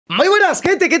Buenas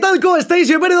gente, ¿qué tal? ¿Cómo estáis?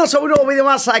 Bienvenidos a un nuevo vídeo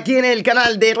más aquí en el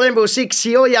canal de Rainbow Six.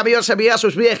 Y hoy, amigos y amigas,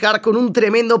 os voy a dejar con un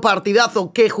tremendo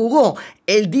partidazo que jugó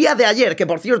el día de ayer. Que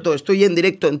por cierto, estoy en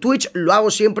directo en Twitch, lo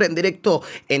hago siempre en directo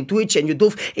en Twitch, en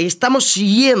YouTube. Estamos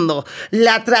siguiendo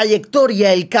la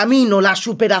trayectoria, el camino, la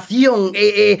superación,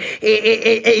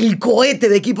 el cohete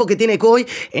de equipo que tiene Koi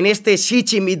en este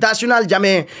Six Invitational. Ya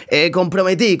me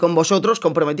comprometí con vosotros,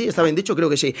 ¿está bien dicho? Creo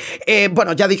que sí.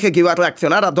 Bueno, ya dije que iba a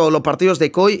reaccionar a todos los partidos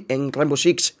de Koi en Rainbow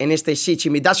Six en este Six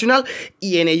Invitational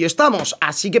y en ello estamos.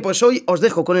 Así que pues hoy os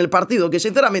dejo con el partido que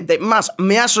sinceramente más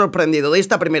me ha sorprendido de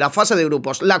esta primera fase de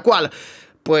grupos, la cual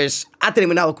pues ha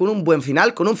terminado con un buen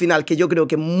final, con un final que yo creo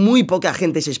que muy poca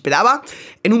gente se esperaba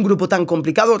en un grupo tan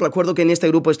complicado. Os recuerdo que en este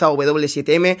grupo estaba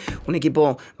W7M, un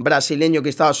equipo brasileño que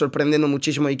estaba sorprendiendo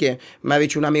muchísimo y que me ha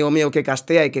dicho un amigo mío que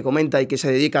castea y que comenta y que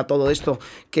se dedica a todo esto,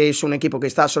 que es un equipo que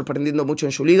está sorprendiendo mucho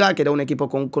en su liga, que era un equipo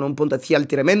con un potencial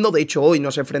tremendo. De hecho, hoy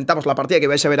nos enfrentamos, la partida que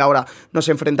vais a ver ahora, nos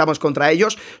enfrentamos contra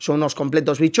ellos, son unos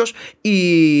completos bichos.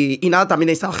 Y nada, también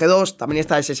está G2, también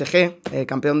está SSG,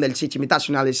 campeón del Six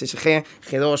Invitational, SSG,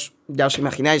 G2, ya os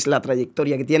imagináis la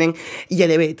trayectoria que tienen, y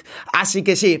el Elevate. Así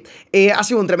que sí, ha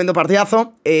sido un tremendo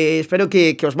partidazo. Espero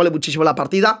que os mole muchísimo la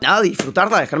partida. Nada,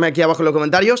 disfrutarla, dejadme aquí abajo en los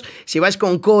comentarios si vais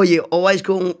con Koi o vais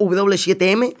con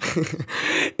W7M.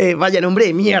 Vaya nombre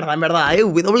de mierda, en verdad,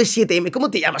 W7M. ¿Cómo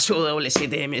te llamas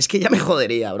W7M? Es que ya me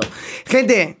jodería, bro.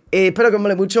 Gente, espero que os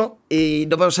mole mucho y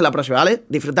nos vemos en la próxima, ¿vale?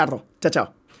 Disfrutarlo. Chao,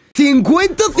 chao.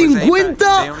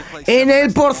 50-50 en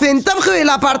el porcentaje de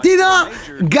la partida.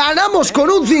 Ganamos con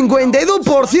un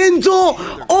 52%.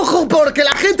 Ojo porque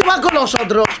la gente va con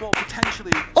nosotros.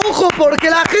 Ojo porque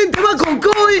la gente va con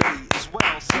Koi.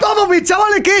 Vamos mis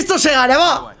chavales, que esto se gana,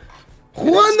 va.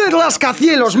 Jugando en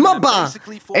rascacielos, mapa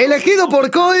elegido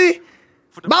por Koi.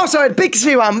 Vamos a ver,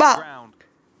 Pixivan, va.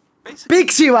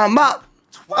 Pixivan, va.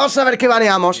 Vamos a ver qué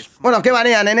baneamos. Bueno, qué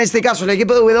banean en este caso el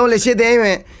equipo de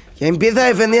W7M, que empieza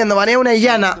defendiendo, banea una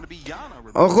llana.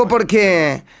 Ojo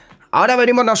porque ahora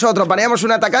venimos nosotros, baneamos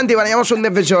un atacante y baneamos un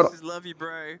defensor.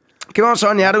 ¿Qué vamos a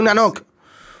banear? Una knock.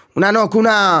 Una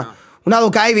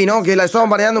Dokaibi, ¿no? Que la estamos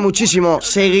baneando muchísimo.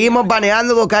 Seguimos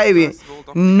baneando Dokaibi.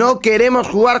 No queremos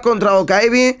jugar contra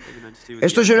Dokaibi.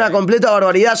 Esto es una completa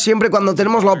barbaridad. Siempre cuando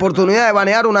tenemos la oportunidad de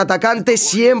banear un atacante,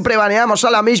 siempre baneamos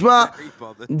a la misma.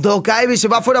 Dokaibi se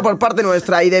va fuera por parte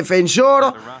nuestra. Y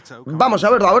defensor, vamos a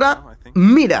verlo ahora.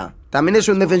 Mira, también es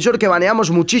un defensor que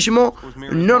baneamos muchísimo.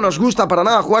 No nos gusta para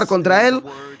nada jugar contra él.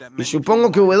 Y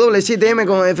supongo que W7M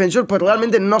como defensor, pues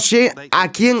realmente no sé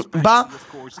a quién va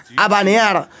a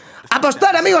banear.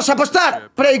 ¡Apostar, amigos, apostar!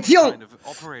 Predicción.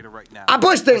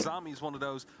 Apuesten.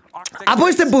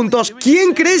 Apuesten puntos.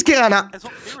 ¿Quién creéis que gana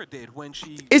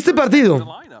este partido?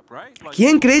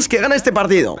 ¿Quién creéis que gana este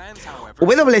partido?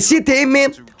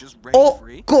 ¿W7M o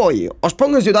Koi? Os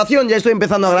pongo en situación, ya estoy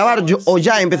empezando a grabar,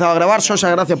 ya he empezado a grabar, Sosa,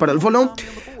 gracias por el follow.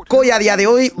 Koi a día de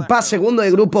hoy va segundo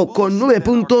de grupo con 9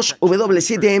 puntos,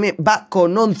 W7M va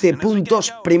con 11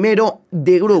 puntos primero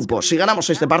de grupo. Si ganamos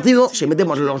este partido, si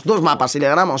metemos los dos mapas y le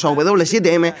ganamos a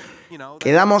W7M,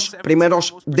 quedamos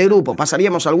primeros de grupo.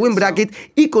 Pasaríamos al win bracket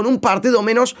y con un partido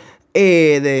menos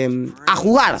a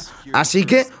jugar. Así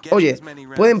que, oye,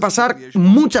 pueden pasar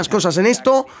muchas cosas en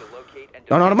esto.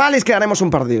 Lo normal es que ganemos un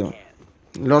partido.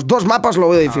 Los dos mapas lo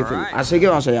veo difícil, así que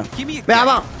vamos allá. Venga,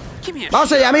 va.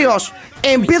 Vamos allá, amigos.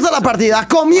 Empieza la partida.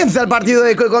 Comienza el partido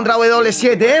de Koi contra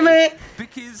W7M.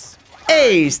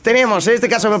 Ace, tenemos en este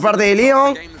caso por parte de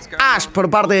Leon, Ash por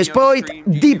parte de Spoit,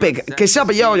 Deepek, que se ha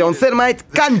pillado ya un Thermite,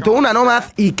 Canto una Nomad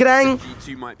y Crane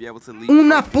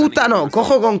una puta no.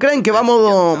 Cojo con Crane que va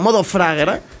modo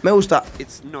fragger, Me gusta.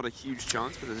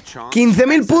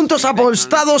 15.000 puntos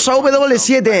apostados a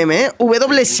W7M,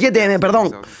 W7M,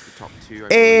 perdón.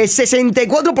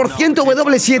 64%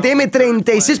 W7M,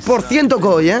 36%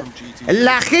 Koi,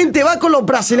 La gente va con los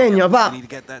brasileños, va.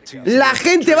 La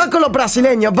gente va con los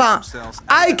brasileños, va.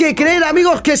 Hay que creer,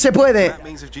 amigos, que se puede.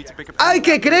 Hay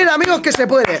que creer, amigos, que se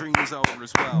puede.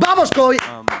 Vamos, Koi.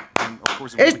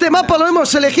 Este mapa lo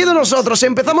hemos elegido nosotros.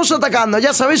 Empezamos atacando,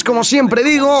 ya sabéis, como siempre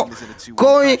digo,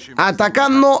 Koi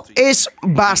atacando es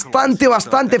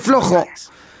bastante flojo.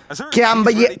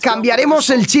 ¿Cambiaremos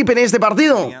el chip en este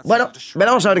partido? Bueno,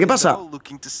 veremos a ver qué pasa.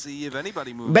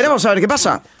 Veremos a ver qué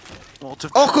pasa.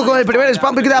 Ojo con el primer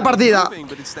spam pick de la partida.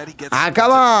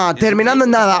 Acaba terminando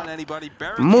en nada.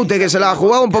 Mute, que se la ha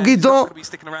jugado un poquito.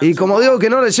 Y como digo, que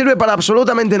no le sirve para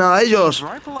absolutamente nada. Ellos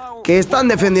que están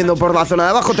defendiendo por la zona de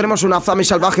abajo. Tenemos una Azami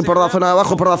salvaje por la zona de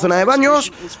abajo, por la zona de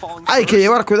baños. Hay que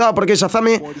llevar cuidado porque esa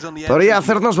Azami podría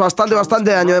hacernos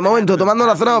bastante daño. De momento, tomando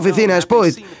la zona de oficina,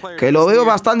 Spoit, que lo veo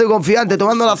bastante confiante,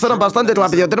 tomando la zona bastante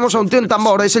rápido. Tenemos a un tío en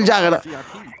tambor, es el Jagger.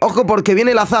 Ojo porque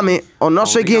viene la Zami, o no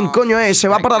sé quién coño es, se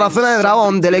va para la zona de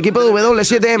dragón del equipo de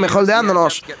W7M,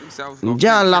 holdeándonos.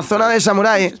 Ya en la zona de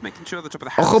Samurai.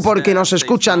 Ojo porque nos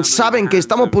escuchan, saben que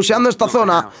estamos pusheando esta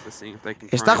zona.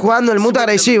 Está jugando el mute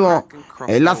agresivo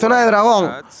en la zona de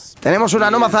dragón. Tenemos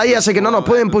una nómada ahí, así que no nos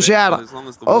pueden pushear.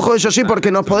 Ojo, eso sí,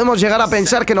 porque nos podemos llegar a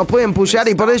pensar que nos pueden pushear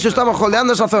y por eso estamos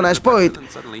holdeando esa zona. Spoit,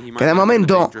 que de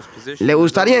momento le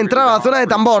gustaría entrar a la zona de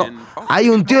tambor. Hay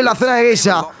un tío en la zona de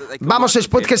geisha. Vamos,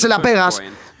 Spoit, que se la pegas.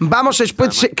 Vamos,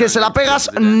 Spoit, que se la pegas.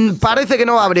 Parece que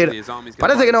no va a abrir.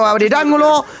 Parece que no va a abrir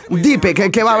ángulo. Dipe,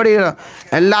 que va a abrir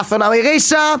en la zona de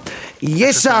geisha. Y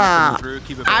esa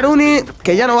Aruni,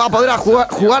 que ya no va a poder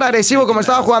jugar agresivo como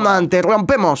estaba jugando antes.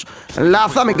 Rompemos la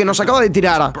Azami que nos acaba de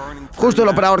tirar justo el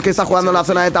operador que está jugando en la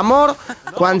zona de tambor.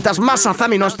 Cuantas más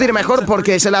Azami nos tire mejor,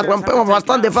 porque se la rompemos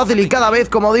bastante fácil y cada vez,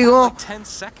 como digo,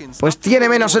 pues tiene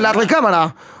menos en la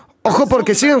recámara. Ojo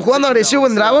porque siguen jugando agresivo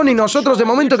en dragón y nosotros de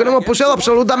momento que no hemos puseado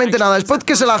absolutamente nada. Spot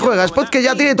que se la juega, Spot que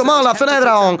ya tiene tomado la zona de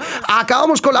dragón.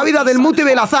 Acabamos con la vida del Muti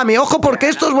de la Zami. Ojo porque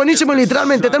esto es buenísimo y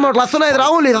literalmente tenemos la zona de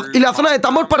dragón y la zona de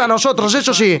tambor para nosotros.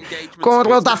 Eso sí, con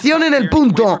rotación en el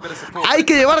punto. Hay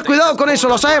que llevar cuidado con eso,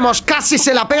 lo sabemos. Casi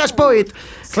se la pega Spot.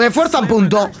 Refuerzan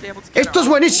punto. Esto es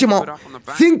buenísimo.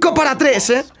 5 para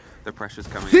 3,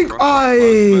 5.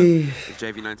 ¡Ay!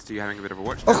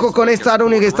 Ojo con esta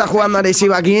Aruni que está jugando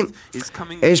agresiva aquí.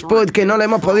 Spot que no le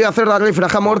hemos podido hacer la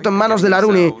refraja, muerto en manos de la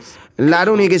Aruni. La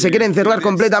Aruni que se quiere encerrar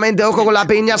completamente. Ojo con la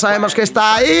piña, sabemos que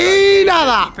está ahí.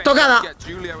 ¡Nada! Tocada.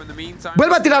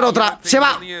 Vuelve a tirar otra. Se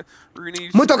va.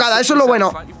 Muy tocada, eso es lo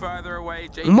bueno.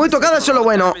 Muy tocada, eso es lo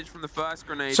bueno.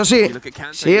 Eso sí,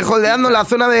 sigue holdeando en la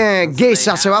zona de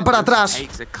geisha. Se va para atrás.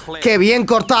 ¡Qué bien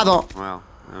cortado!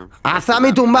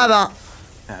 Azami tumbada.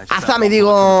 Azami,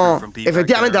 digo.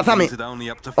 Efectivamente, Azami.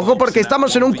 Ojo porque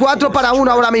estamos en un 4 para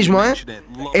 1 ahora mismo,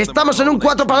 Estamos en un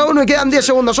 4 para 1 y quedan 10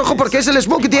 segundos. Ojo porque es el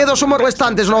smoke y tiene 2 humos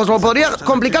restantes. Nos lo podría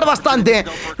complicar bastante.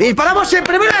 Disparamos en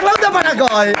primera ronda para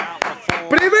Koi.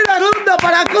 Primera ronda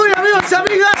para Koi, amigos y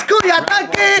amigas. Koi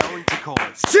ataque.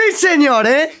 Sí, señor,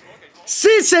 Sí,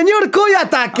 señor, Koi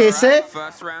ataques,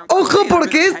 Ojo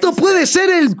porque esto puede ser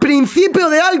el principio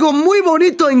de algo muy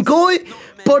bonito en Koi.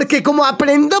 Porque como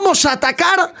aprendamos a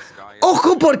atacar,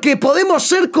 ojo porque podemos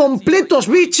ser completos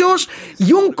bichos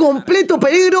y un completo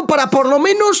peligro para por lo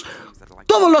menos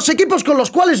todos los equipos con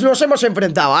los cuales nos hemos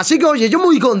enfrentado. Así que oye, yo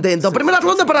muy contento. Primera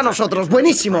ronda para nosotros,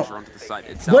 buenísimo.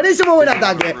 Buenísimo, buen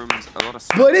ataque.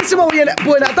 Buenísimo,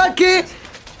 buen ataque.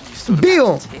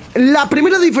 Veo, la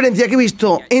primera diferencia que he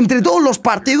visto entre todos los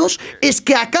partidos es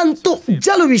que a Canto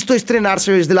ya lo he visto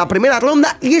estrenarse desde la primera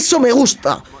ronda y eso me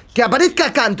gusta. Que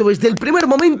aparezca Canto desde el primer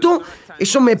momento,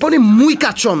 eso me pone muy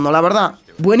cachondo, la verdad.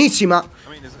 Buenísima.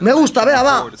 Me gusta, vea,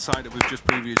 va.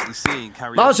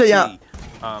 Vamos allá.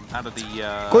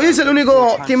 ¿Koi es el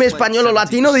único team español o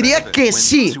latino? Diría que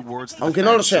sí, aunque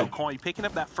no lo sé.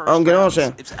 Aunque no lo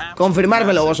sé.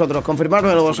 Confirmármelo vosotros,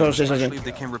 es así.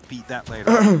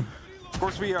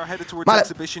 Vale,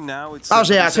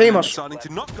 vamos allá, seguimos.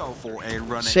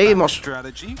 Seguimos.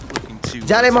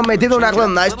 Ya le hemos metido una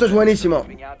ronda, esto es buenísimo.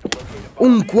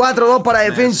 Un 4-2 para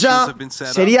defensa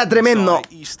sería tremendo.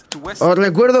 Os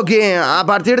recuerdo que a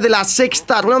partir de la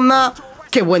sexta ronda...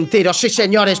 ¡Qué buen tiro! ¡Sí,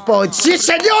 señor, Spoit! ¡Sí,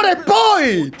 señor,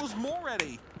 Spoit!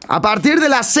 A partir de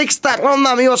la sexta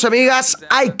ronda, amigos y amigas,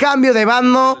 hay cambio de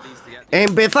bando.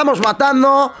 Empezamos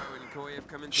matando.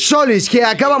 Solis, que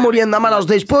acaba muriendo a manos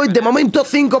de Spoit. De momento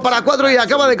 5 para 4 y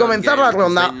acaba de comenzar la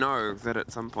ronda.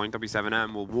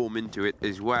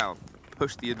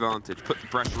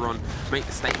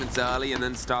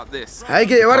 Hay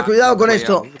que llevar cuidado con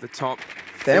esto.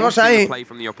 Tenemos ahí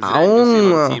a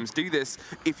un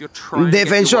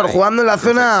defensor jugando en la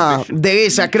zona de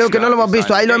guisa. Creo que no lo hemos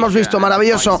visto. Ahí lo hemos visto,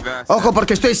 maravilloso. Ojo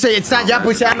porque está ya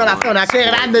puseando la zona. Qué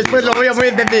grande, después lo veo muy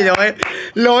entendido,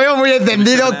 Lo veo muy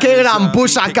entendido. Qué gran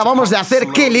push acabamos de hacer.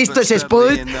 Qué listo ese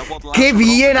Spoit. Qué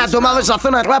bien ha tomado esa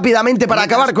zona rápidamente para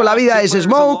acabar con la vida de ese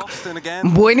Smoke.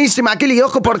 Buenísima kill y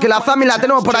ojo porque la Zami la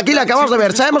tenemos por aquí. La acabamos de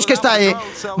ver. Sabemos que está ahí.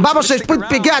 Vamos, Spoit,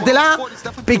 piquéatela.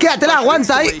 Piquéatela,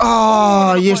 aguanta ahí.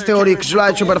 Ay, este Oryx lo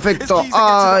ha hecho perfecto.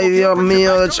 Ay, Dios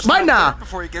mío. Buena.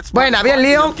 Buena, bien,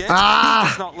 Leo.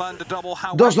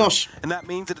 2-2.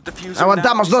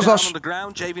 Aguantamos,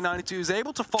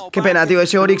 2-2. Qué pena, tío.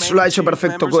 Ese Oryx lo ha hecho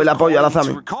perfecto con el apoyo a la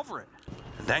Zami.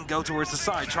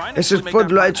 Ese Spot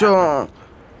lo ha hecho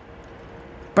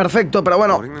perfecto, pero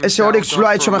bueno, ese Oryx lo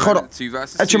ha hecho mejor.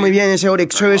 Ha hecho muy bien ese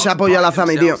Oryx. Ese apoyo a la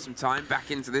Zami, tío.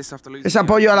 Ese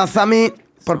apoyo a la Zami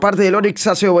por parte del Oryx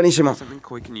ha sido buenísimo.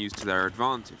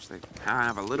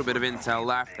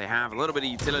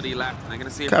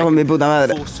 Cago en mi puta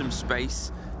madre.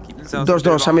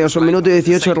 2-2, amigos. 1 minuto y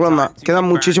 18 de ronda. Queda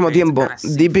muchísimo tiempo.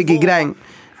 Deepic y Grind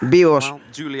vivos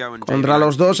contra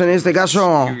los dos, en este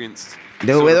caso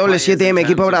de W7M,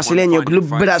 equipo brasileño,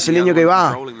 club brasileño que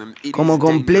va como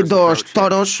completos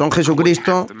toros, son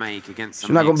Jesucristo. Es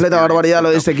una completa barbaridad lo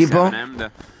de este equipo.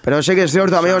 Pero sé que es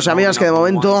cierto, amigos y amigas, que de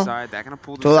momento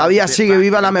todavía sigue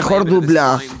viva la mejor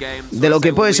dupla de lo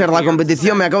que puede ser la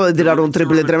competición. Me acabo de tirar un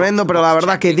triple tremendo, pero la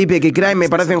verdad que Deepic y Crime me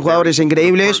parecen jugadores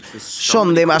increíbles.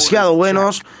 Son demasiado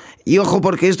buenos. Y ojo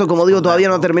porque esto, como digo, todavía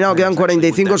no ha terminado, quedan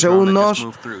 45 segundos.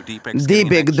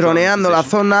 Deepic droneando la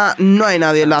zona, no hay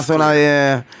nadie en la zona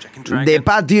de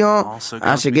patio,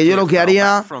 así que yo lo que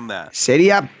haría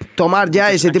sería tomar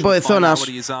ya ese tipo de zonas.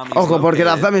 Ojo porque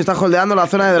la Zami está holdeando la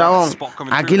zona de dragón.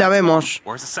 Aquí la vemos.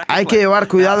 Hay que llevar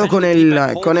cuidado con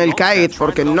el Kaid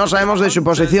porque no sabemos de su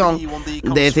posición.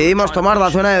 Decidimos tomar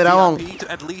la zona de dragón.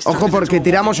 Ojo porque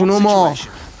tiramos un humo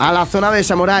a la zona de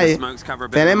Samurai.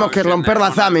 Tenemos que romper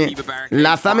la Zami.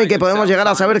 La Zami que podemos llegar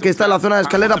a saber que está en la zona de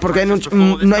escaleras porque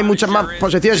no hay muchas más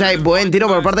posiciones. Hay buen tiro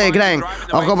por parte de Crane.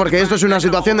 Ojo porque esto es una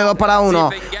situación de 2 para 1.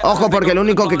 Ojo porque el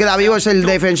único que queda vivo es el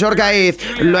defensor Kaid.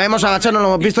 Lo hemos agachado, no lo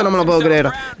hemos visto, no me lo puedo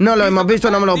creer. No lo hemos visto,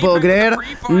 no me lo puedo creer.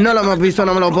 No lo hemos visto,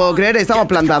 no me lo puedo creer. Estamos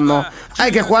plantando.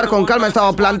 Hay que jugar con calma,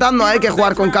 estamos plantando. Hay que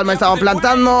jugar con calma, estamos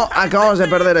plantando. Acabamos de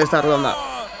perder esta ronda.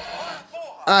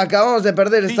 Acabamos de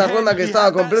perder esta ronda que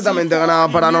estaba completamente ganada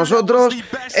para nosotros.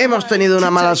 Hemos tenido una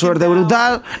mala suerte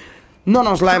brutal. No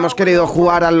nos la hemos querido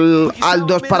jugar al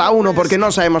 2 para 1 porque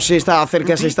no sabemos si estaba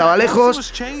cerca, si estaba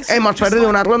lejos. Hemos perdido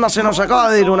una ronda, se nos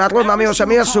acaba de ir una ronda, amigos y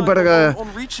amigas,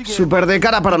 súper de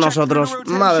cara para nosotros.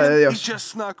 Madre de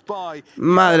Dios.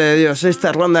 Madre de Dios,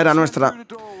 esta ronda era nuestra.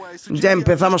 Ya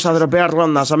empezamos a dropear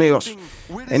rondas, amigos.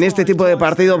 En este tipo de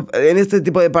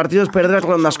partidos perder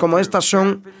rondas como estas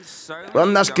son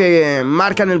rondas que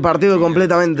marcan el partido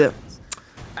completamente.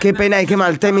 Qué pena y qué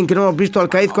mal timing que no hemos visto al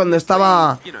Kaid cuando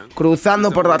estaba cruzando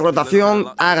por la rotación,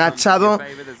 agachado,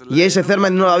 y ese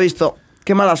Cermet no lo ha visto.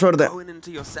 Qué mala suerte.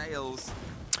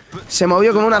 Se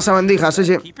movió como una sabandija,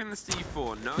 sí.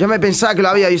 Yo me pensaba que lo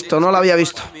había visto, no lo había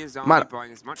visto. Vale.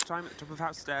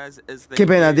 Qué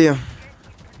pena, tío.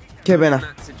 Qué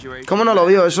pena. ¿Cómo no lo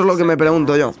vio? Eso es lo que me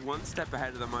pregunto yo.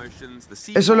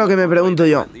 Eso es lo que me pregunto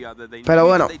yo. Pero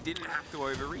bueno.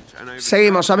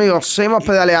 Seguimos, amigos. Seguimos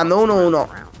pedaleando. 1-1.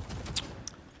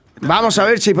 Vamos a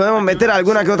ver si podemos meter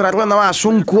alguna que otra ronda más.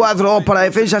 Un 4-2 para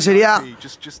defensa sería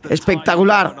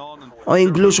espectacular. O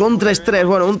incluso un 3-3.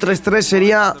 Bueno, un 3-3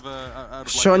 sería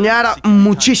soñar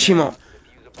muchísimo.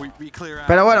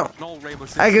 Pero bueno,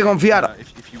 hay que confiar.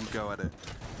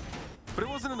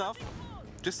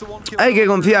 Hay que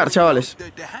confiar, chavales.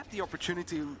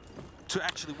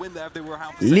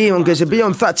 Leon que se pilla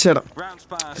un Thatcher.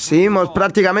 Seguimos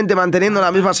prácticamente manteniendo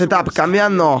la misma setup,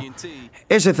 cambiando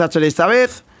ese Thatcher esta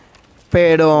vez,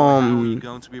 pero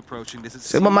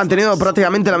hemos mantenido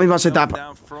prácticamente la misma setup.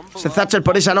 Ese Thatcher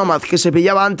por esa Nomad que se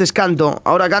pillaba antes Canto.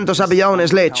 Ahora Canto se ha pillado un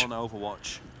Sledge.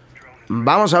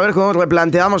 Vamos a ver cómo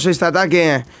replanteamos este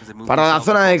ataque para la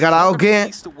zona de karaoke.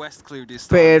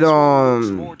 Pero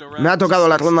me ha tocado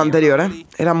la ronda anterior, ¿eh?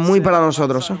 Era muy para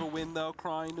nosotros, ¿eh?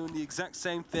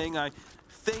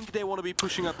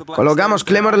 Colocamos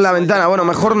Claymore en la ventana. Bueno,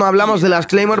 mejor no hablamos de las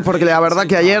Claymore porque la verdad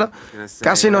que ayer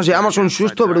casi nos llevamos un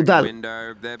susto brutal.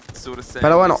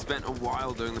 Pero bueno,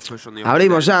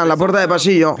 abrimos ya la puerta de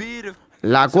pasillo,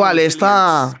 la cual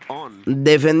está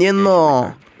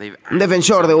defendiendo un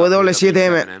defensor de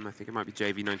W7M.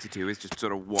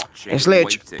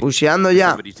 Sledge, pusheando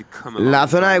ya la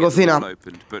zona de cocina.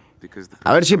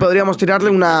 A ver si podríamos tirarle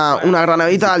una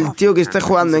granadita al tío que esté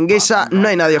jugando en Geisha. No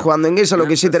hay nadie jugando en Geisha. Lo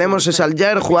que sí tenemos es al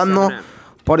Jair jugando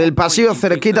por el pasillo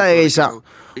cerquita de Geisha.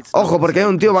 Ojo, porque hay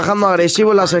un tío bajando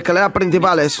agresivo en las escaleras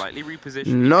principales.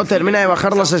 No termina de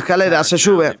bajar las escaleras, se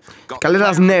sube.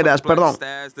 Escaleras negras, perdón.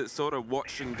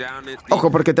 Ojo,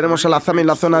 porque tenemos a la Zami en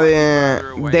la zona de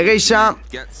Geisha.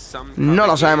 No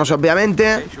lo sabemos,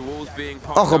 obviamente.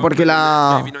 Ojo, porque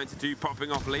la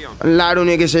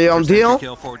Aruni que se lleva a un tío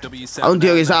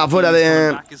que estaba fuera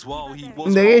de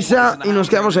Geisha. Y nos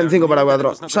quedamos en 5 para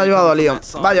 4. Se ha llevado a Leon.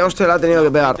 Vaya, hostia, la ha tenido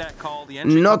que pegar.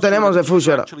 No tenemos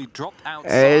defuser.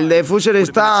 El defuser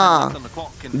está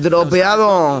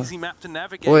dropeado,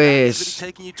 pues,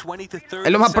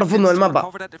 en lo más profundo del mapa.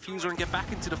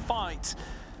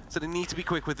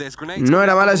 No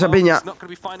era mala esa piña.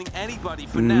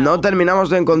 No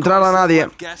terminamos de encontrar a nadie.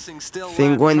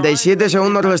 57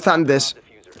 segundos restantes.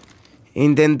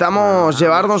 Intentamos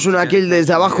llevarnos una kill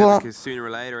desde abajo,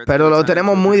 pero lo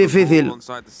tenemos muy difícil.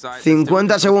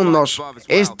 50 segundos.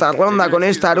 Esta ronda con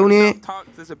esta Aruni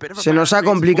se nos ha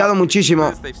complicado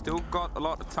muchísimo.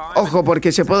 Ojo,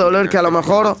 porque se puede oler que a lo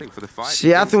mejor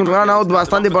se hace un run out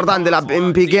bastante importante. La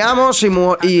piqueamos y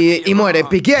muere.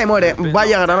 Piquea y muere.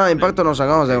 Vaya granada de impacto nos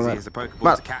acabamos de comer.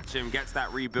 Vale.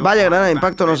 Vaya granada de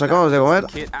impacto nos acabamos de comer.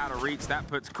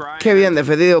 Qué bien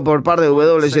defendido por parte de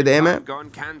W7M.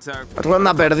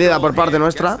 Ronda perdida por parte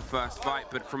nuestra.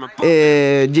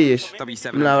 GG's.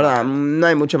 La verdad, no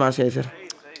hay mucho más que decir.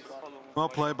 Well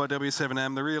played by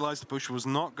W7M. They realized the push was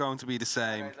not going to be the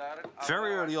same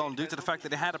very early on due to the fact that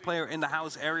they had a player in the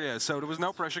house area, so there was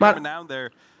no pressure coming down there.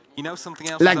 You know something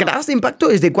else. La granadas de impacto,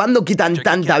 ¿desde cuándo quitan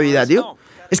tanta vida, tío?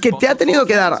 Es que te ha tenido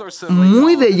que dar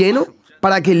muy de lleno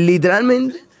para que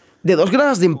literalmente de 2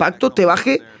 granadas de impacto te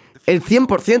baje el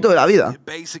 100% de la vida.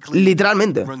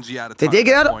 Literalmente. Te tiene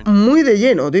que dar muy de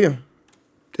lleno, tío.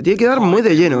 Te tiene que dar muy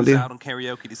de lleno, tío.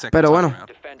 Pero bueno.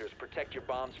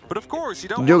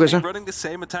 Yo qué sé.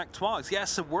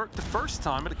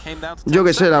 Yo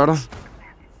qué sé, la verdad.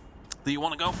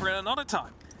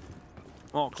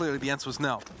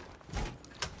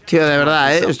 Tío, de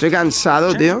verdad, estoy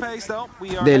cansado, tío.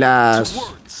 De las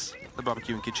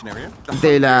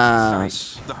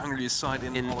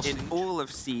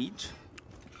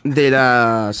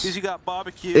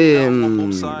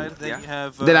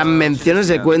menciones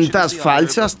de cuentas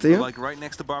falsas, tío,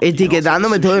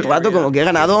 etiquetándome todo el rato como que he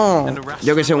ganado,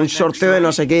 yo que sé, un sorteo de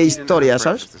no sé qué historia,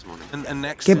 ¿sabes?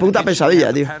 Qué puta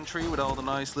pesadilla, tío.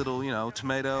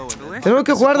 Tenemos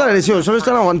que jugar de agresión, solo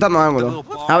están aguantando ángulo.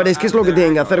 A ver, es que es lo que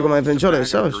tienen que hacer como defensores,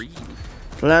 ¿sabes?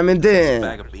 Realmente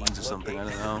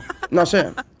no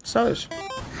sé, ¿sabes?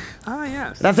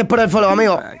 Gracias por el follow,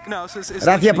 amigo.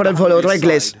 Gracias por el follow,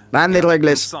 Reckless. Grande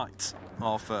Reckless.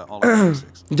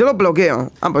 Yo lo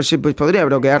bloqueo. Ah, pues sí, pues podría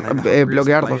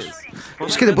bloquearlos.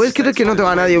 Es que te puedes creer que no te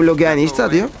va a nadie bloquear en Insta,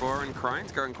 tío.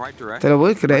 ¿Te lo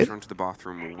puedes creer?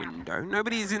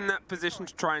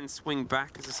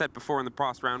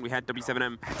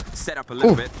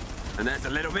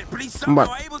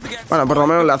 Bueno, por lo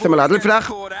menos le hacemos la reflag.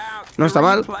 No está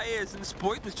mal.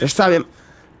 Está bien.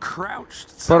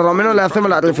 Por lo menos le hacemos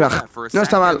la reflag. No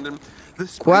está mal.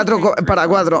 4 para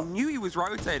 4.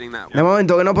 De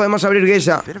momento que no podemos abrir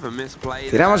geisha.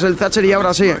 Tiramos el Thatcher y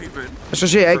ahora sí. Eso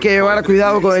sí, hay que llevar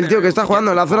cuidado con el tío que está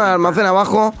jugando en la zona de almacén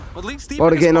abajo,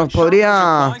 porque nos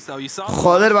podría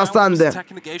joder bastante.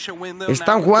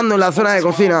 Están jugando en la zona de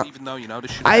cocina.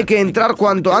 Hay que entrar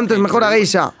cuanto antes mejor a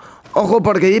geisha. Ojo,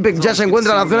 porque Deepek ya se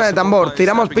encuentra en la zona de tambor.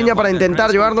 Tiramos piña para intentar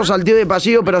llevarnos al tío de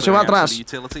pasillo, pero se va atrás.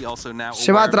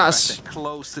 Se va atrás.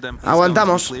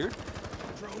 Aguantamos.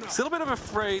 Still a bit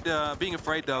of being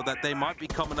afraid though that they might be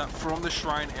coming up from the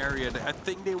shrine area. I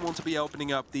think they want to be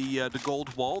opening up the gold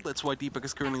wall. That's why Deepek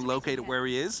is currently located where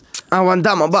he is.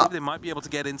 Aguantamos, va. They might be able to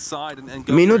get inside and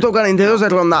go Minuto 42 de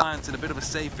ronda. In a bit of a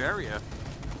safe area.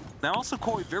 Now also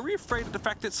Koi very afraid of the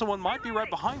fact that someone might be right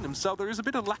behind them, so there is a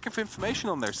bit of lack of information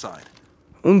on their side.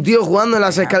 Un tío jugando en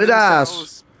las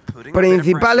escaleras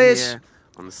principales.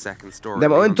 De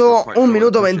momento, 1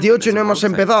 minuto 28 y no hemos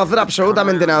empezado a hacer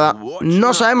absolutamente nada.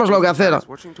 No sabemos lo que hacer.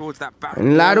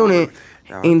 La Aruni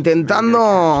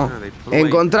intentando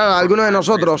encontrar a alguno de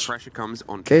nosotros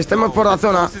que estemos por la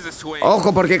zona.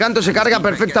 Ojo, porque Canto se carga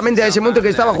perfectamente a ese momento que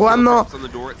estaba jugando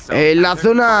en la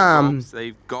zona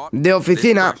de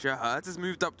oficina,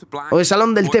 o de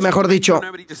salón del té, mejor dicho.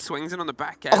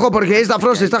 Ojo, porque esta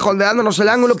Frost está holdeándonos el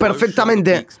ángulo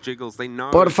perfectamente.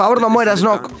 Por favor, no mueras,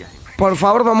 Nock. Por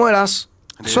favor, no mueras.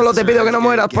 Solo te pido que no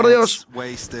mueras, por Dios.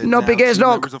 No piques,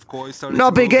 Nock.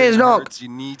 No piques, Nock.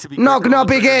 Nock, no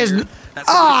piques.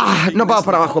 ¡Ah! No va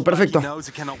para abajo, perfecto.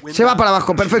 Se va para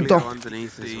abajo, perfecto.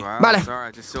 Vale,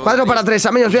 4 para 3,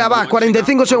 amigos, ya va,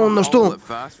 45 segundos, tú.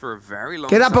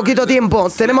 Queda poquito tiempo,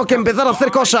 tenemos que empezar a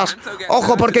hacer cosas.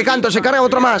 Ojo, porque Canto se carga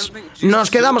otro más. Nos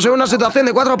quedamos en una situación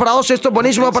de 4 para 2, esto es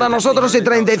buenísimo para nosotros y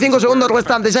 35 segundos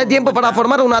restantes. Hay tiempo para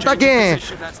formar un ataque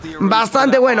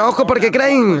bastante bueno. Ojo, porque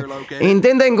Crane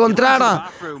intenta encontrar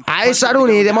a esa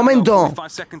Aruni. De momento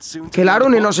que la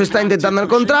Aruni nos está intentando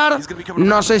encontrar,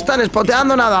 nos están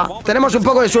spoteando nada. Tenemos un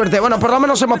poco de suerte. Bueno, por lo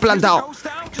menos hemos plantado.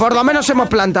 Por lo menos hemos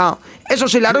plantado. Eso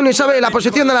sí, la Aruni sabe la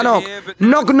posición de la Nock.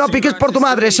 Nock, no piques por tu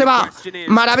madre. Se va.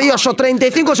 Maravilloso.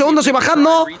 35 segundos y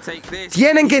bajando.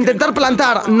 Tienen que intentar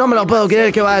plantar. No me lo puedo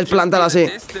creer que va a desplantar así.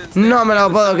 No me lo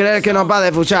puedo creer que nos va a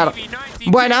defuchar.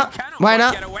 Buena,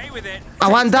 buena.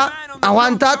 Aguanta,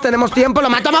 aguanta. Tenemos tiempo. Lo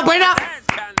matamos. Buena.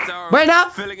 Buena.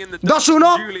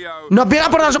 2-1. Nos viene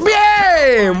por nosotros.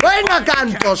 ¡Bien! Buena,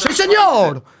 Canto. ¡Sí,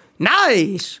 señor!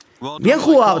 ¡Nice! Bien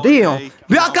jugado, tío.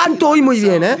 Veo a Canto hoy muy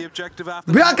bien,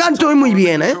 Veo a Canto hoy muy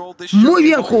bien, Muy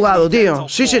bien jugado, tío.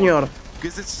 Sí, señor.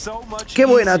 Qué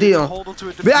buena, tío.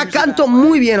 Veo a Canto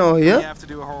muy bien hoy,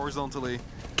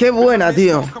 Qué buena,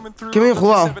 tío. Qué bien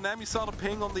jugado.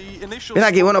 Mira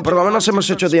aquí, bueno, por lo menos hemos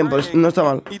hecho tiempo. No está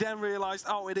mal. Por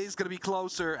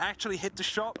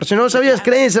si no lo sabías,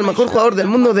 Crane es el mejor jugador del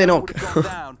mundo de knock.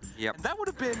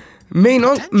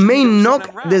 Main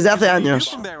knock desde hace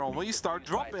años.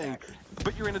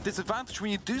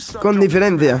 Con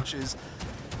diferencia.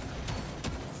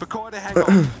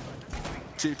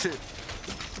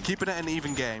 Keeping it an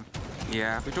even game.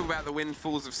 Yeah, if we talk about the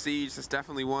windfalls of Siege, there's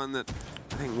definitely one that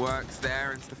I think works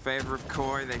there. It's the favor of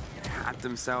Koi. They had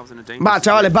themselves in a dangerous va,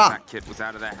 chavales, va.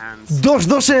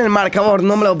 2-2 en el marcador,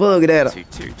 no me lo puedo creer.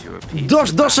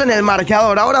 2-2 en el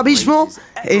marcador. Ahora mismo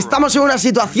estamos en una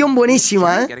situación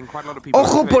buenísima,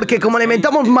 Ojo, porque como le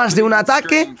metamos más de un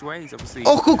ataque,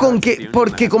 ojo con que,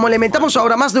 porque como le metamos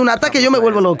ahora más de un ataque, yo me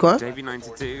vuelvo loco,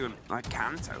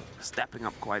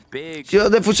 Si lo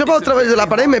defusaba otra vez de la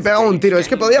pared me pegaba un tiro. Es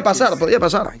que podía pasar, podía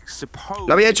pasar.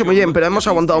 Lo había hecho muy bien, pero hemos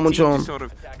aguantado mucho.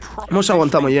 Hemos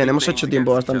aguantado muy bien, hemos hecho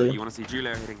tiempo bastante bien.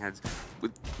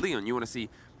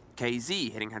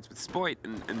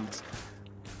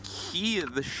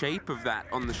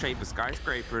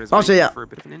 Vamos allá.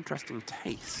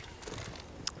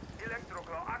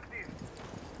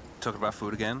 Talk about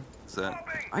food again.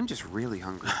 I'm just really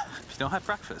hungry. You don't have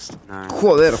breakfast.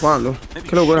 Joder, Juan,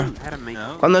 qué locura.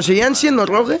 Cuando seguían siendo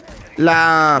rogue,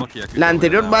 la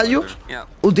anterior Bayo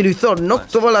utilizó knock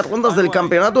todas las rondas del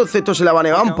campeonato, excepto se la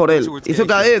baneaban por él. Hizo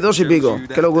KD 2 y pico.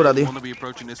 Qué locura, tío.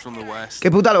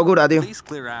 Qué puta locura, tío.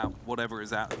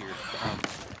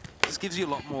 This gives you a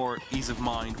lot more ease of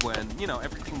mind when, you know,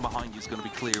 everything behind you is going to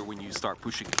be clear when you start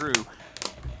pushing through.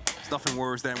 There's nothing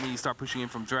worse than when you start pushing in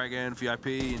from Dragon,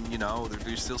 VIP, and, you know,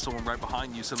 there's still someone right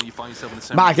behind you, suddenly you find yourself in the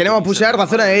center. Va, queremos pushear la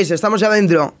zona de Ace, estamos ya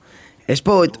dentro.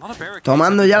 Spoit,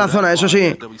 tomando ya la zona, eso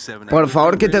sí. Por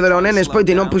favor que te dronen, Spoit,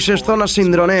 y no pushes zonas sin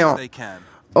droneo.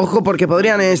 Ojo, porque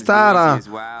podrían estar...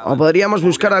 o podríamos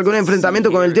buscar algún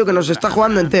enfrentamiento con el tío que nos está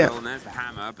jugando en T.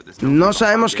 No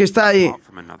sabemos que está ahí.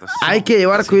 Hay que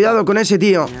llevar cuidado con ese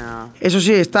tío. Eso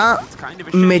sí, está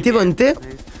metido en T.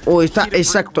 O está,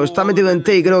 exacto, está metido en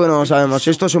T y creo que no lo sabemos.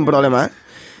 Esto es un problema,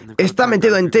 Está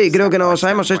metido en T y creo que no lo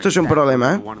sabemos. Esto es un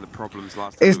problema,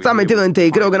 Está metido en T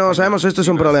y creo que no lo sabemos. Esto es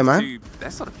un problema,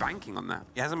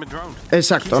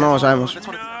 Exacto, no lo sabemos.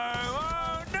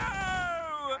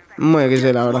 Muy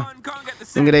XD, la verdad.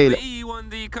 Increíble.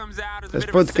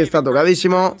 Spot que está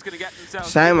tocadísimo.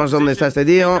 Sabemos dónde está este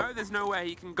tío.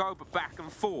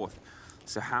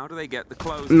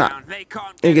 Nah,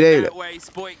 increíble.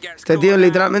 Este tío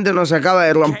literalmente nos acaba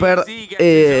de romper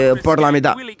por la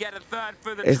mitad.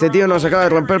 Este tío nos acaba de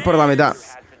romper por la mitad.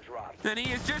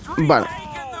 Bueno,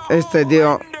 este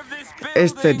tío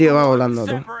va volando,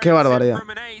 tú. Qué barbaridad.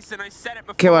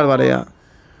 Qué barbaridad.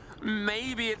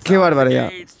 Qué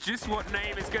barbaridad.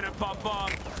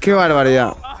 Qué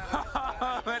barbaridad.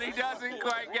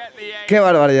 Qué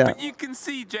barbaridad.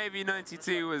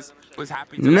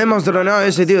 No hemos dronado a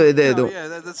ese tío de Teto.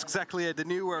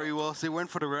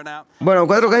 Bueno,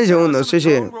 4K en segundos, sí,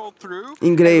 sí.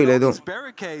 Increíble, tú.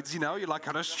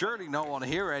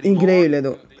 Increíble,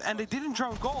 tú.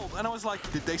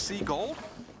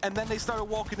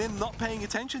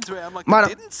 Bueno.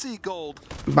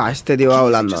 Va, este tío va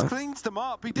volando.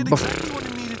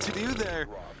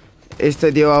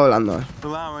 Este tío va volando.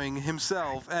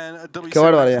 Qué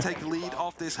barbaridad.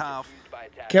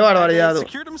 Qué barbaridad, tú.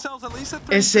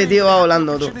 Ese tío va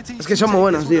volando, tú. Es que son muy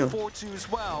buenos, tío.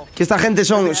 Que esta gente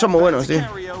son muy buenos, tío.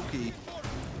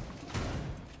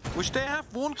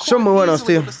 Son muy buenos,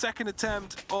 tío.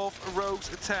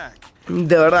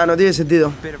 De verdad, no tiene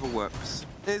sentido.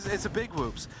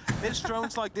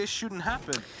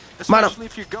 Bueno,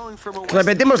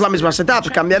 repetimos la misma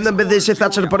setup, cambiando en vez de ese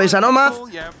Thatcher por esa Nomad.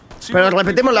 Pero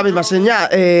repetimos la misma señal,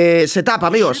 setup,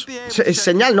 amigos.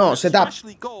 Señal no, setup.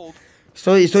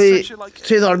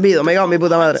 Estoy dormido, me cago en mi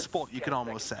puta madre.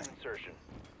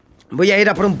 Voy a ir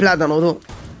a por un plátano, tú.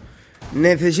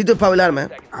 Necesito espabilarme.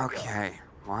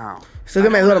 Estoy que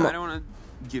me duermo.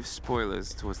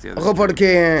 Ojo,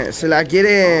 porque se la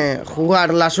quiere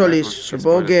jugar la Solis.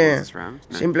 Supongo que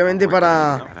simplemente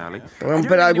para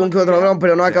romper algún que otro dron,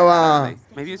 pero no acaba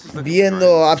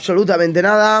viendo absolutamente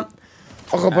nada.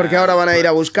 Ojo, porque ahora van a ir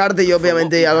a buscarte y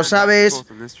obviamente ya lo sabes.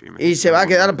 Y se va a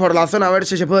quedar por la zona a ver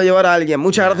si se puede llevar a alguien.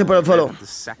 Muchas gracias por el follow.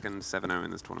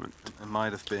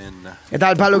 ¿Qué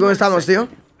tal, Pablo? ¿Cómo estamos, tío?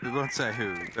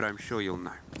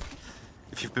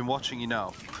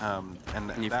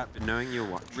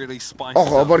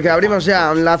 Ojo, porque abrimos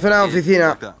ya la zona de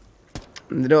oficina.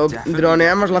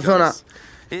 Droneamos la zona.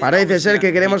 Parece ser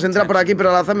que queremos entrar por aquí,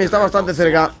 pero la zombie está bastante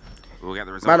cerca.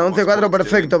 Bueno, 11-4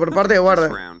 perfecto por parte de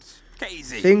guardia.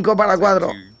 5 para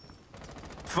 4.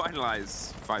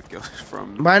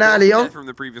 Buena, Leon.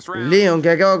 Leon, que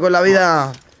acaba con la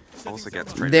vida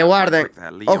de Warden.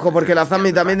 Ojo, porque la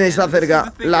zombie también está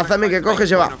cerca. La zombie que coge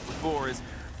se va.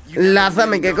 La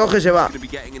zombie que coge se va.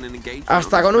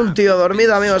 Hasta con un tío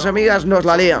dormido, amigos y amigas, nos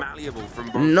la lía.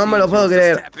 No me lo puedo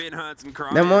creer.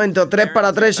 De momento, 3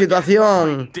 para 3,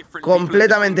 situación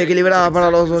completamente equilibrada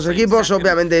para los dos equipos.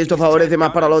 Obviamente esto favorece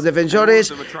más para los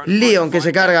defensores. Leon, que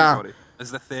se carga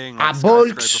a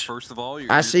Volks.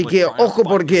 Así que ojo,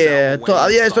 porque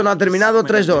todavía esto no ha terminado.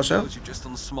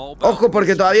 3-2, Ojo,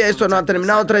 porque todavía esto no ha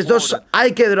terminado. 3-2.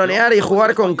 Hay que dronear y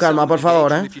jugar con calma, por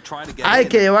favor, Hay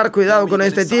que llevar cuidado con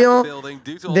este tío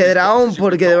de dragón,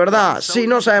 porque de verdad, si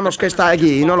no sabemos que está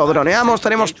aquí y no lo droneamos,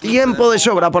 tenemos tiempo de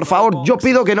sobra. Por favor, yo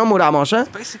pido que no muramos,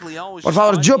 Por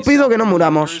favor, yo pido que no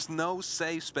muramos.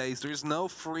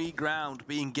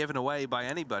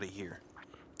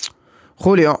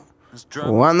 Julio,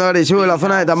 jugando agresivo en la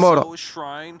zona de tambor.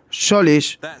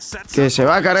 Solis, que se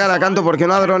va a cargar a Canto porque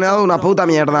no ha droneado una puta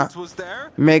mierda.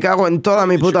 Me cago en toda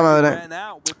mi puta madre.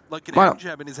 Bueno,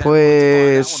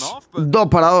 pues 2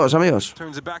 para 2, amigos.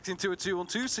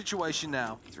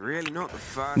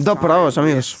 2 para 2,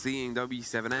 amigos.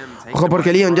 Ojo,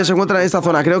 porque Leon ya se encuentra en esta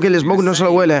zona. Creo que el smoke no se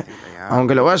lo huele,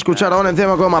 aunque lo voy a escuchar ahora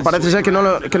encima coma. Parece ser que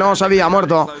no sabía,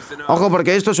 muerto. Ojo,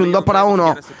 porque esto es un 2 para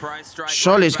 1.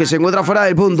 Solis, que se encuentra fuera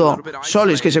del punto.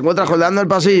 Solis, que se encuentra holdeando el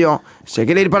pasillo. Se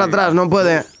quiere ir para atrás, no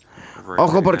puede.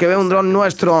 Ojo, porque ve un dron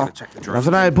nuestro en la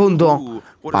zona del punto.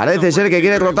 Parece ser que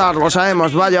quiere rotar, lo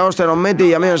sabemos. Vaya hostia, nos mete.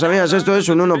 Y amigos, amigas, esto es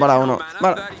un 1 para 1.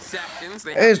 Vale.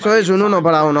 Esto es un 1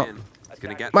 para 1.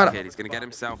 Bueno.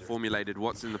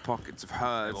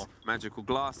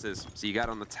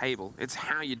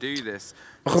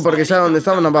 Ojo, porque sabe dónde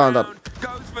estamos, nos va a matar.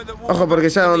 Ojo, porque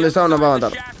sabe dónde estamos, nos va a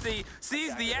matar.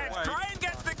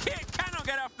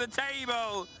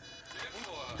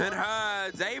 And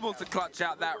Herd's able to clutch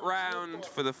out that round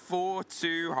for the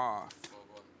 4-2 half.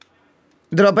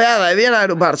 Dropeada, y bien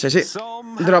agruparse, sí.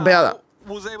 Dropeada.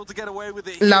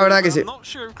 La verdad que sí.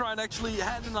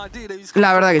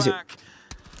 La verdad que sí.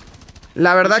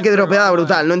 La verdad que dropeada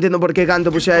brutal. No entiendo por qué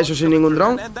Canto pusiera eso sin ningún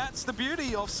dron.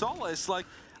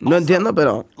 No entiendo,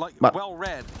 pero... Va.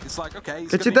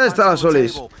 ¿Qué chita está la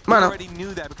Solis? Bueno.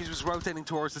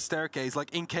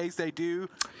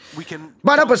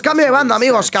 Bueno, pues cambio de banda,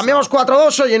 amigos. Cambiamos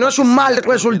 4-2. Oye, no es un mal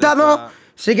resultado.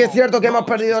 Sí que es cierto que hemos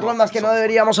perdido rondas que no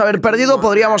deberíamos haber perdido.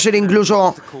 Podríamos ir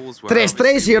incluso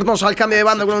 3-3 y irnos al cambio de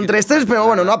banda con un 3-3, pero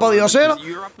bueno, no ha podido ser.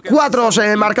 4-2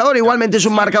 en el marcador. Igualmente es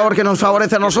un marcador que nos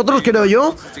favorece a nosotros, creo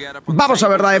yo. Vamos a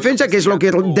ver la defensa, que es lo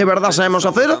que de verdad sabemos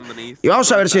hacer. Y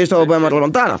vamos a ver si esto lo podemos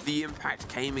remontar.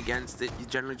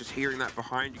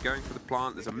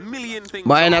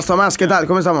 Buenas, Tomás, ¿qué tal?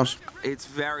 ¿Cómo estamos?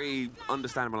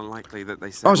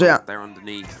 O sea,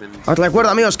 os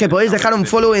recuerdo, amigos, que podéis dejar un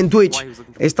follow en Twitch.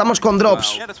 Estamos con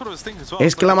drops,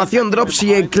 exclamación drops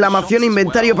y exclamación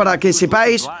inventario, para que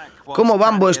sepáis cómo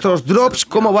van vuestros drops,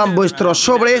 cómo van vuestros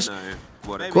sobres,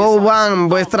 cómo van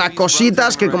vuestras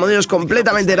cositas, que como digo es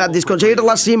completamente gratis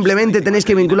conseguirlas. Simplemente tenéis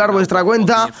que vincular vuestra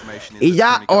cuenta y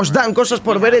ya os dan cosas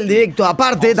por ver el directo.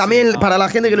 Aparte, también para la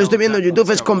gente que lo esté viendo en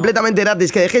YouTube es completamente gratis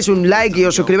que dejéis un like y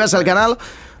os suscribáis al canal.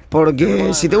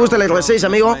 Porque si te gusta el R6,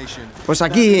 amigo, pues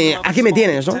aquí me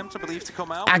tienes, ¿no?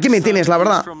 Aquí me tienes, la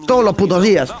verdad. Todos los putos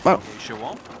días. Bueno.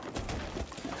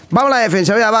 Vamos a la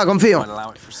defensa, va, confío.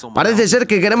 Parece ser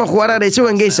que queremos jugar agresivo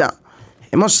en Geisha.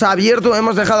 Hemos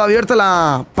dejado abierta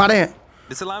la pared.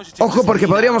 Ojo, porque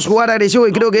podríamos jugar agresivo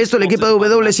y creo que esto el equipo de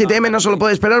W7M no se lo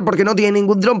puede esperar porque no tiene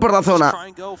ningún dron por la zona.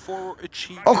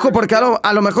 Ojo, porque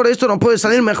a lo mejor esto nos puede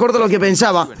salir mejor de lo que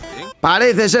pensaba.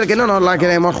 Parece ser que no nos la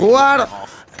queremos jugar.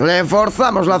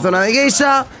 Reforzamos la zona de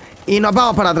Geisha y nos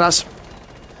vamos para atrás.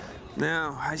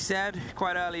 Now, I said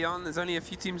quite early on, there's only a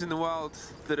few teams in the world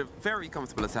that are very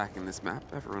comfortable attacking this map.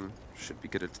 Everyone should be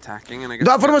good at attacking. De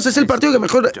todas formas, es el partido que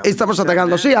mejor estamos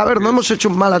atacando. Sí, a ver, no hemos hecho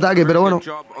un mal ataque, pero bueno.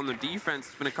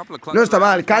 No está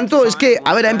mal. Canto, es que,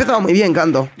 a ver, ha empezado muy bien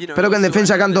Canto. Espero que en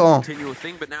defensa Canto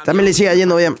también le siga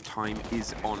yendo bien.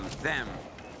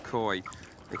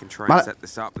 Vale.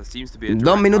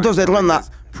 2 minutos de ronda.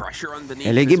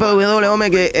 El equipo de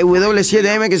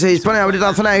W7M que se dispone a abrir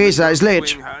la zona de guisa.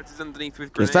 Sledge,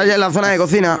 que está ya en la zona de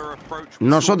cocina.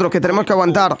 Nosotros que tenemos que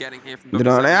aguantar.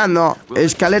 Droneando.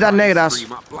 Escaleras negras.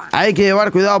 Hay que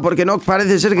llevar cuidado porque no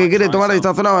parece ser que quiere tomar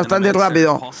esta zona bastante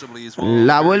rápido.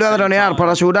 La vuelve a dronear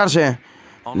para asegurarse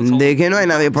de que no hay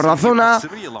nadie por la zona.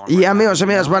 Y amigos,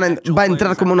 amigas, va a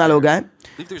entrar como una loca, ¿eh?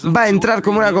 Va a entrar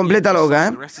como una completa loca,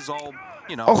 ¿eh?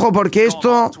 Ojo porque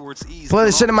esto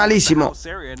puede ser malísimo.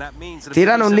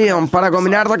 Tiran un Leon para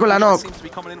combinarla con la knock.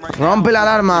 Rompe la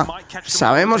alarma.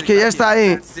 Sabemos que ya está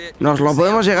ahí. Nos lo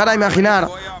podemos llegar a imaginar.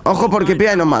 Ojo porque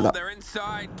pilla y nos mata.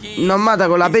 Nos mata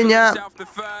con la piña.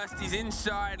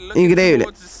 Increíble.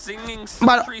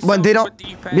 Bueno, buen tiro.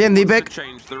 Bien Deepek.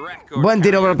 Buen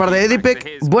tiro por parte de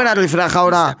Deepek. Buena rifraja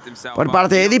ahora por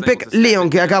parte de Deepek. Leon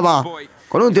que acaba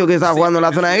con un tío que está jugando en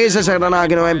la zona de guisa. Esa granada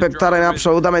que no va a impactar en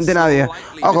absolutamente nadie.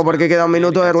 Ojo porque queda un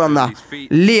minuto de ronda.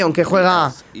 Leon que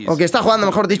juega, o que está jugando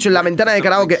mejor dicho, en la ventana de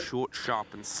karaoke.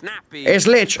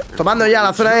 Sledge tomando ya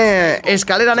la zona de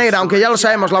escalera negra. Aunque ya lo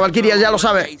sabemos, la Valkyria ya lo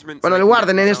sabe. Bueno, el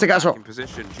Warden en este caso.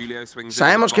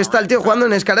 Sabemos que está el tío jugando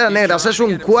en escaleras negras. Es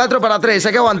un 4-3,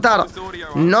 hay que aguantar.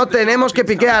 No tenemos que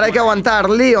piquear, hay que aguantar.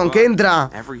 Leon que entra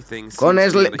con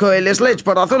el Sledge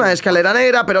por la zona de escalera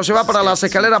negra, pero se va para las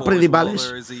escaleras principales.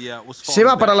 Se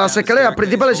va para las escaleras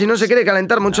principales y no se quiere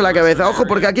calentar mucho la cabeza. Ojo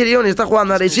porque aquí Leon está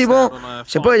jugando agresivo.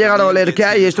 Se puede llegar a oler que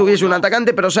ahí estuviese un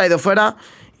atacante, pero se ha ido fuera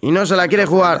y no se la quiere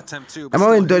jugar. De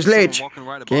momento Sledge,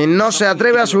 que no se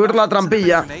atreve a subir la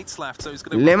trampilla,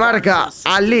 le marca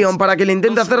al Leon para que le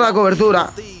intente hacer la cobertura.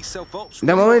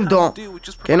 De momento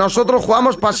que nosotros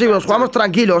jugamos pasivos, jugamos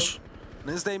tranquilos.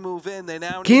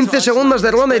 15 segundos de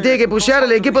ronda y tiene que pushear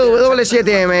el equipo de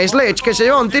W7M. Sledge que se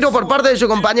lleva un tiro por parte de su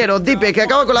compañero Deepek, que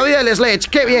acaba con la vida del Sledge.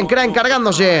 Qué bien, crea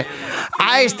encargándose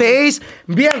a este ace.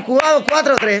 Bien jugado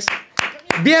 4-3.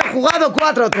 Bien jugado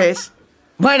 4-3.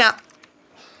 Buena.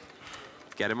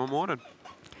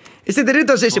 Este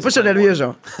tirito sí, se puso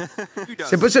nervioso.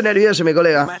 Se puso nervioso mi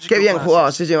colega. Qué bien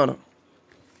jugado, sí señor.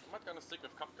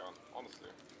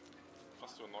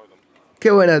 Qué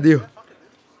buena, tío.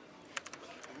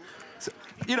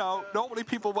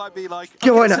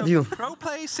 Qué buena, tío.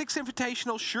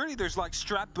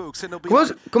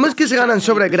 ¿Cómo es que se ganan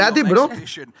sobre gratis, bro?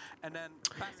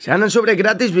 Se ganan sobre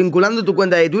gratis vinculando tu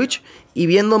cuenta de Twitch y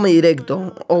viéndome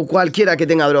directo. O cualquiera que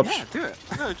tenga drops.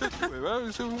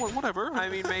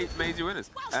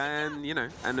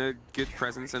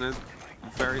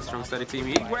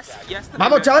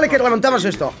 Vamos, chavales, que remontamos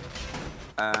esto.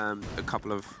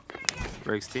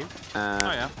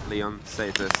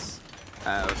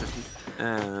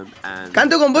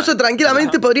 Canto con vos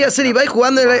tranquilamente podría ser Ibai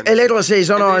jugando el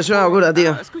R6 o no, es una locura,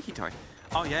 tío.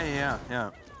 Oh yeah.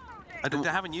 I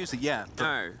haven't used it yet.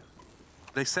 No.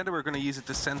 They said they were going to use it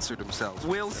to censor themselves.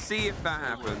 We'll see if that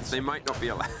happens. They might not be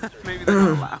allowed. Maybe they're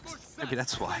not allowed. Maybe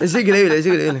that's why. Es increíble, es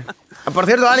increíble. Por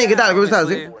cierto, Dani, ¿qué tal? ¿Cómo estás,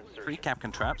 tío?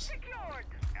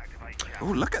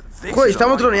 Joder,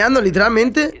 estamos troneando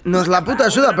literalmente. Nos la puta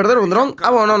suda perder un dron.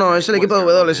 Ah, bueno, no, es el equipo de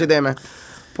W7M.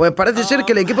 Pues parece ser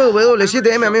que el equipo de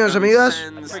W7M, amigos y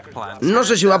amigas, no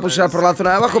sé si va a pulsar por la zona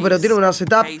de abajo, pero tiene una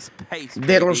setup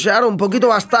de rushear un poquito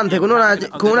bastante, con una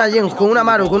Yen, con una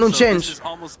Maru, con un Change.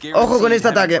 Ojo con este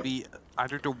ataque.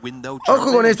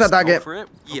 Ojo con este ataque.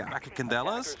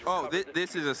 Oh,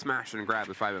 this is a smash and grab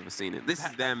if I've ever seen it. This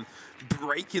is them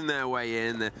breaking their way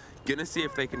in. They're gonna see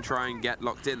if they can try and get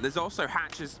locked in. There's also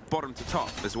hatches bottom to top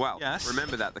as well. Yes.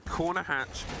 Remember that, the corner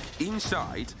hatch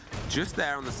inside, just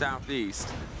there on the southeast.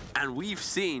 And we've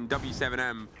seen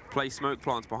W7M play smoke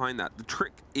plants behind that. The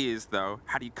trick is, though,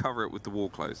 how do you cover it with the wall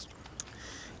closed?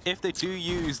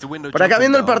 Por acá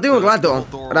viendo el partido un rato.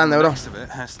 Grande, bro.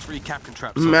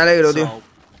 Me alegro, tío.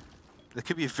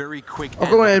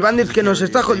 Ojo con el Bandit que nos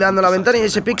está holdeando la ventana y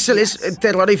ese pixel es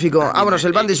terrorífico. Vámonos,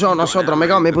 el Bandit son nosotros. Me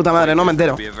cago en mi puta madre, no me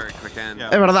entero.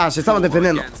 Es verdad, se estaban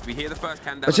defendiendo.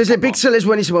 Pues ese pixel es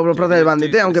buenísimo por parte del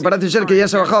Bandit, aunque parece ser que ya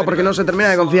se ha bajado porque no se termina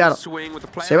de confiar.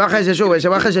 Se baja y se sube, se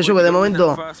baja y se sube. De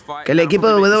momento, que el equipo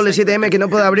de W7M que no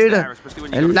puede abrir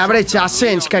en la brecha.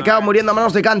 Sense que acaba muriendo a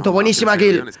manos de Canto. Buenísima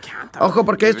kill. Ojo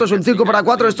porque esto es un 5 para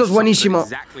 4, esto es buenísimo.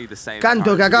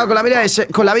 Canto que acaba con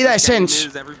la vida de Sense.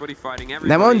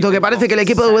 De momento que parece que el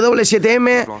equipo de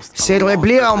W7M se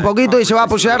repliega un poquito y se va a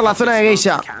pushear la zona de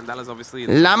geisha.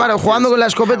 Lámaro jugando con la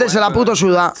escopeta y se la puto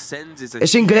suda.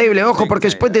 Es increíble, ojo, porque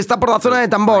Spot está por la zona de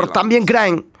tambor. También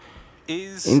Crane.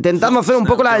 Intentando hacer un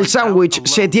poco la del sándwich.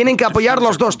 Se tienen que apoyar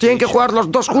los dos. Tienen que jugar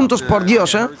los dos juntos, por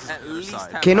Dios,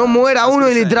 Que no muera uno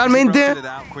y literalmente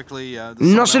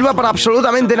no sirva para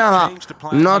absolutamente nada.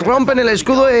 Nos rompen el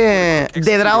escudo de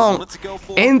dragón.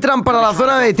 Entran para la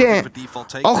zona de T.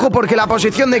 Ojo porque la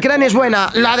posición de Crane es buena.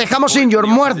 La dejamos injure,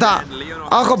 muerta.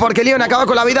 Ojo porque Leon acaba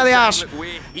con la vida de Ash.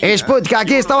 Spud, que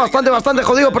aquí está bastante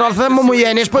jodido, pero lo hacemos muy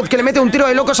bien. Spud, que le mete un tiro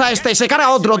de locos a este. Se carga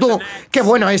otro, tú. Qué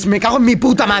bueno es, me cago en mi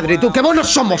puta madre, tú. Qué buenos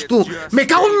somos, tú. Me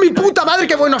cago en mi puta madre,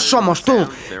 qué buenos somos, tú.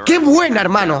 Qué buena,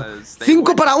 hermano.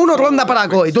 5 para 1, ronda para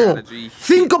Koi, tú.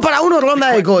 5 para 1,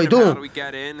 ronda de Koi, tú.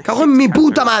 Cago en mi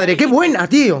puta madre, qué buena,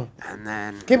 tío.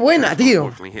 Qué buena,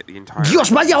 tío.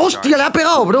 Dios, vaya hostia, le ha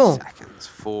pegado, bro.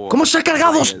 ¿Cómo se ha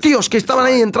cargado dos tíos que estaban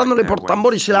ahí entrándole por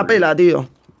tambor y se la pela, tío?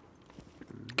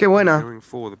 Qué buena.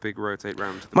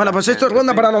 Bueno, pues esto es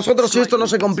ronda para nosotros y esto no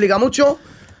se complica mucho.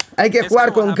 Hay que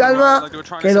jugar con calma,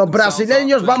 que los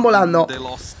brasileños van volando.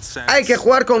 Hay que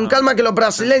jugar con calma, que los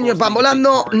brasileños van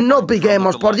volando. No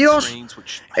piquemos, por Dios.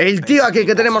 El tío aquí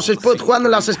que tenemos, Spud, jugando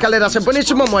en las escaleras, es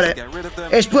buenísimo, muere.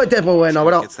 Spud es muy bueno,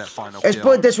 bro.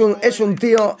 Spud es un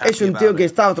tío que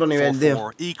está a otro nivel,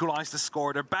 tío.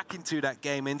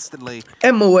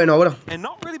 Es muy bueno, bro.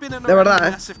 De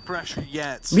verdad,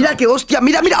 Mira que hostia,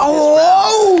 mira.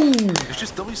 ¡Oh!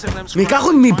 Me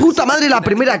cago en mi puta madre la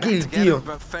primera kill, tío.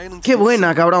 Qué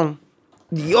buena, cabrón.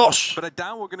 Dios.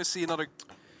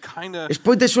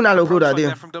 Spud es una locura,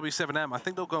 tío.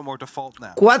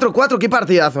 4-4, qué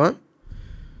partidazo,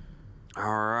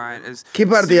 Qué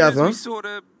partidazo,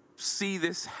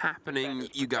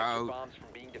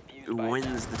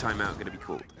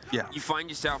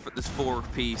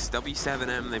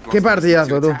 Qué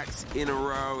partidazo, tú.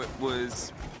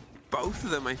 Both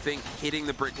of them, I think, hitting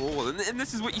the brick wall, and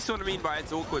this is what you sort of mean by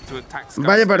it's awkward to attack.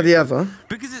 Vaya partidazo,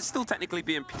 because it's still technically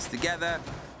being pieced together.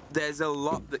 There's a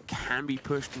lot that can be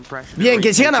pushed and pressured. Bien,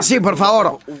 que sigan así, por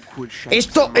favor.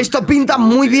 Esto pinta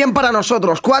muy bien para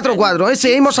nosotros. 4-4,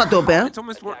 seguimos a tope,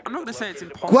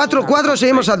 4-4,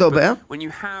 seguimos a tope, When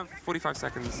you have 45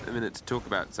 seconds a minute to talk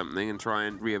about something and try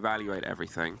and reevaluate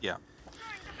everything.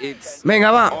 It's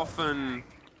venga, va.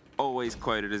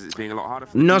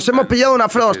 Nos hemos pillado una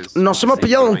Frost, nos hemos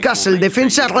pillado un Castle,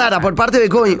 defensa rara por parte de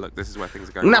Koi.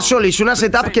 Una Solis, una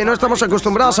setup que no estamos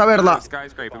acostumbrados a verla.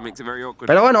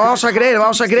 Pero bueno, vamos a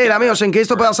creer, amigos, en que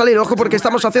esto pueda salir. Ojo porque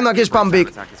estamos haciendo aquí spam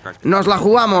pick. Nos la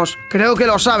jugamos, creo que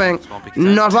lo saben.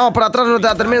 Nos vamos para atrás, no te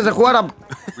la termines de jugar.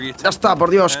 Ya está, por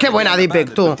Dios, qué buena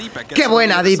Deepek, tú. Qué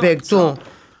buena Deepek, tú.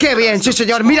 ¡Qué bien, sí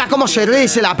señor! Mira cómo se ríe y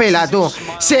se la pela, tú.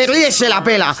 Se ríe y se la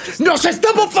pela. ¡Nos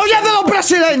estamos follando los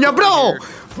brasileños, bro!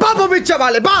 ¡Vamos, mis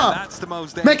chavales, va!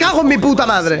 ¡Me cago en mi puta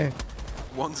madre!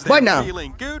 Buena.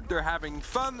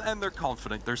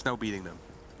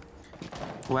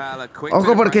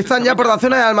 Ojo porque están ya por la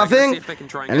zona de almacén.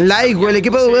 En la IQ, el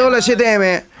equipo de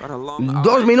W7M.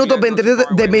 2 minutos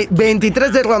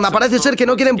 23 de ronda. Parece ser que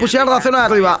no quieren pushear la zona de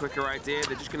arriba.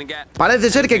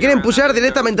 Parece ser que quieren pushear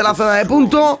directamente la zona de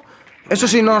punto. Eso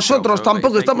sí, nosotros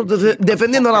tampoco estamos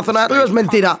defendiendo la zona de arriba, es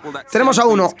mentira. Tenemos a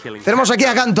uno. Tenemos aquí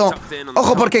a Canto.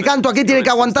 Ojo porque Canto aquí tiene que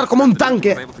aguantar como un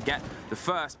tanque.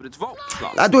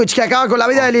 La Twitch que acaba con la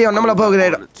vida de Leon, no me lo puedo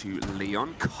creer.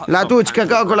 La Twitch que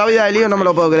acaba con la vida de Leon, no me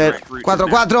lo puedo creer.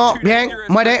 4-4, bien,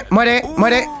 muere.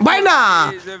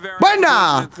 ¡Buena!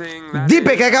 ¡Buena!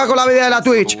 Dipe que acaba con la vida de la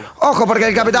Twitch. Ojo porque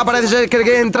el capitán parece ser que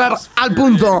quiere entrar al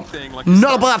punto.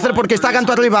 No lo puede hacer porque está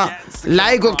Canto arriba.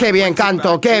 La Eco, qué bien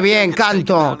Canto, qué bien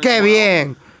Canto, qué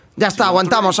bien. Ya está,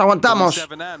 aguantamos.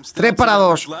 3 para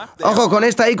 2. Ojo con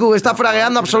esta IQ que está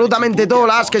fragueando absolutamente todo.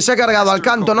 Las que se ha cargado al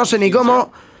Canto, no sé ni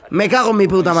cómo. Me cago en mi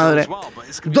puta madre.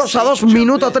 2-2,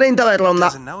 minuto 30 de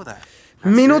ronda.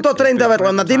 Minuto 30 de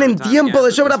ronda. Tienen tiempo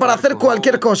de sobra para hacer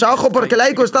cualquier cosa. Ojo porque la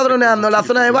IQ está droneando en la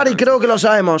zona de bar y creo que lo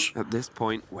sabemos.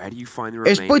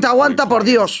 Spoit aguanta, por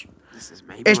Dios.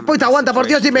 Spoit aguanta, por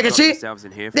Dios, dime que sí.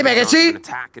 Dime que sí.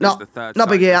 No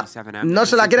piquea. No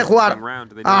se la quiere jugar.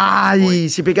 Ay,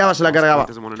 si piqueaba se la cargaba.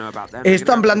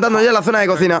 Están plantando ya la zona de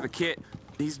cocina.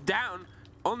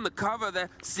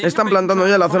 Están plantando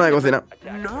ya la zona de cocina.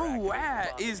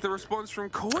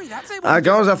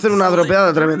 Acabamos de hacer una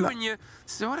dropeada tremenda.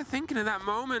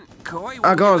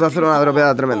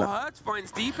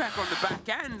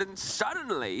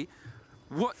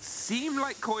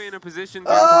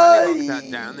 Ay,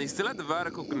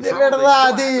 de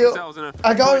verdad, tío.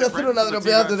 Acabo de hacer una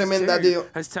dropeada tremenda, tío.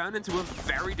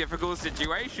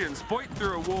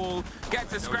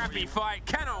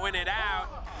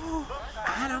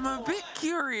 And I'm a bit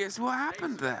curious what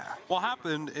happened there. What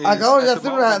happened is acabamos de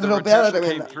hacer una dropeada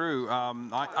tremenda.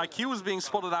 IQ was being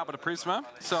spotted out by the Prisma,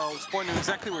 so Sport knew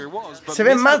exactly where he was. Se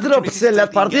ven más drops en las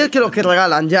partidas que los que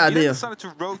regalan ya, tío.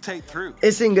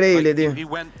 Es increíble, tío.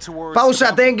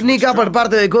 Pausa técnica por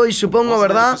parte de Koi, supongo,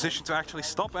 ¿verdad?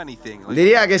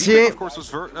 Diría que sí.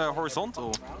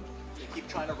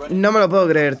 No me lo puedo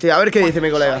creer, tío. A ver qué dice mi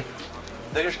colega.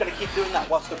 They're just going to keep doing that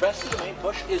whilst the rest of the main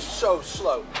push is so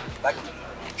slow. Like,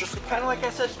 just kind of like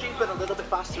SSG, but a little bit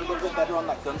faster, a little bit better on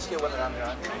that gun skill when they're on their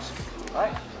entries.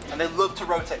 Right? And they love to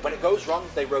rotate. When it goes wrong,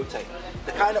 they rotate.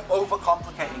 They're kind of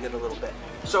overcomplicating it a little bit.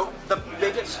 So the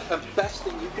biggest and best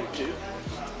thing you can do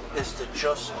is to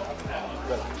just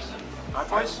relax. Alright,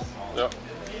 boys? Yeah.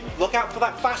 Look out for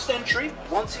that fast entry.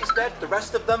 Once he's dead, the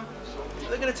rest of them,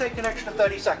 they're going to take an extra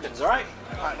 30 seconds, alright?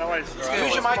 Alright, no worries.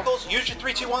 Use your Michaels, use your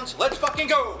 3, 2, 1s. Let's fucking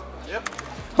go! Yep.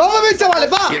 ¡Vamos a ver, chavales,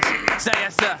 va!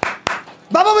 Yes, sir.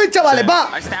 ¡Vamos a ver, chavales, va!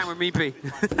 I stand with me, P.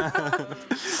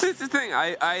 This is the thing.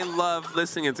 I love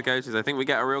listening to coaches. I think we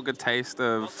get a real good taste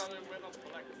of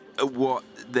what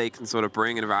they can sort of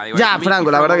bring and evaluate. Ya,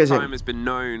 Franco, la verdad que sí. Has been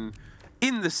known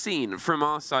in the scene from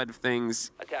our side of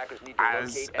things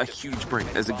as a huge brain,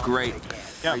 as a great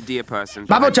idea person.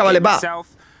 Vamos, chavales, va!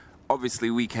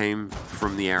 Obviously, we came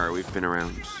from the era. We've been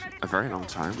around a very long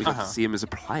time. We got to see him as a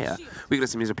player. We got to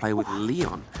see him as a player with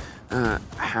Leon,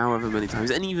 however many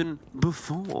times, and even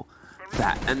before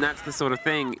that. And that's the sort of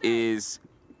thing is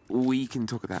we can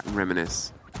talk about that and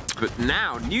reminisce. But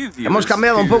now, new viewers. Hemos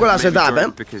cambiado un poco la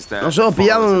setup, Nos hemos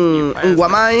pillado un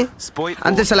Guamai.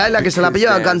 Antes a la que se la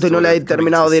pilló a Canto y no le ha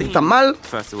terminado de ir tan mal.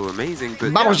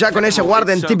 Vamos ya con ese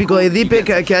Warden típico de Dipe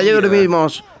que ayer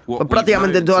vimos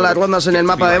prácticamente todas las rondas en el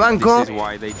mapa de banco.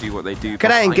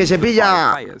 Creen que se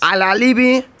pilla a la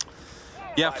Libby.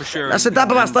 Una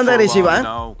setup bastante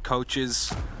agresiva,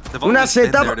 Una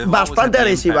setup bastante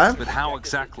agresiva,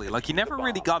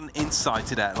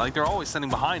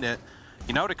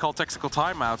 You know, they call technical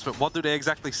timeouts, but what do they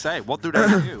exactly say? What do they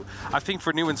do? I think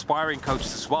for new inspiring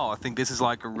coaches as well, I think this is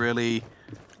like a really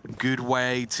good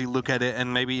way to look at it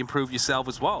and maybe improve yourself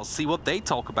as well. See what they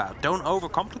talk about. Don't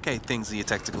overcomplicate things in your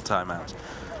tactical timeouts.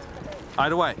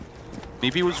 Either way,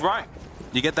 Mipi was right.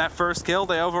 You get that first kill,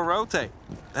 they over-rotate.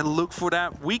 And look for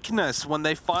that weakness. When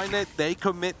they find it, they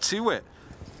commit to it.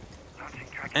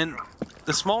 And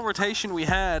the small rotation we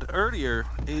had earlier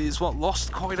is what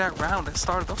lost Koi that round and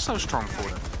started off so strong for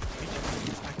them.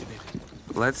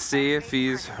 Let's see if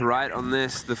he's right on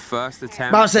this. The first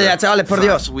attempt. Vamos allá, chavales, por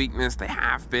Dios.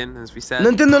 No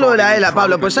entiendo lo de la ELA,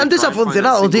 Pablo. Pues antes ha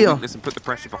funcionado, tío.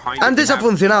 Antes ha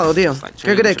funcionado, tío.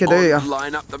 ¿Qué crees que te diga?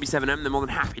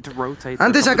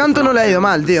 Antes a Canto no le ha ido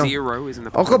mal, tío.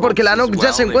 Ojo porque la Nock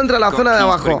ya se encuentra en la zona de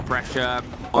abajo.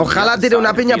 Ojalá tire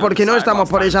una piña porque no estamos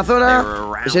por esa zona.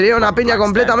 Sería una piña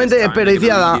completamente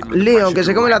desperdiciada. Leon, que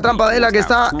se come la trampa de ELA, que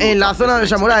está en la zona del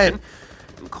Samurai.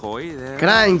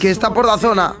 Crane, que está por la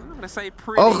zona.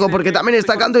 Ojo, porque también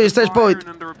está Canto y está Spoit.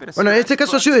 Bueno, en este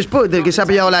caso ha sido Spoit el que se ha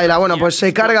pillado la ELA. Bueno, pues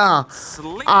se carga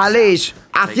a Leish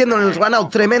haciendo el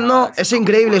runout tremendo. Es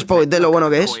increíble Spoit de lo bueno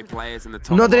que es.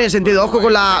 No tiene sentido. Ojo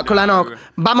con la Nock.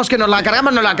 Vamos que nos la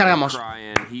cargamos, nos la cargamos.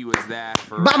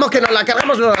 Vamos que nos la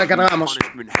cargamos, nos la cargamos.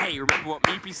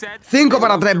 5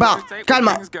 para 3, va.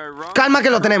 Calma. Calma que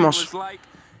lo tenemos.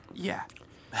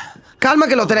 Calma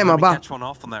que lo tenemos, va.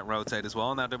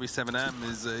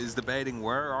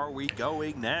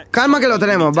 Calma que lo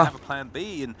tenemos, va.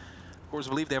 Of course, I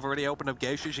believe they've already opened up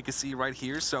gauge, as you can see right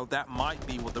here, so that might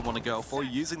be what they want to go for,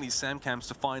 using these SAM cams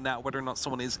to find out whether or not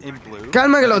someone is in blue.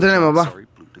 Calma que lo tenemos, va. Sorry,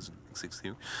 blue doesn't exist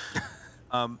here.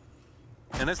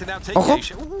 And as they now take ¡ojo!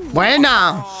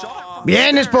 ¡Buena!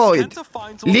 Bien, Spoit.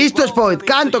 Listo, Spoit.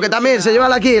 Canto, que también se lleva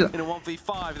la kill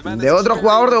de otro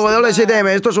jugador de W7M.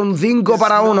 Esto es un 5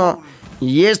 para 1.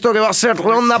 Y esto que va a ser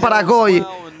ronda para Koi.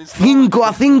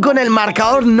 5-5 en el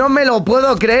marcador. No me lo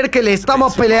puedo creer que le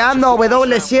estamos peleando a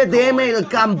W7M, el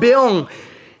campeón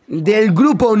del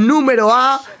grupo número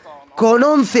A, con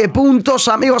 11 puntos,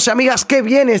 amigos y amigas. Qué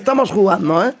bien estamos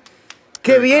jugando,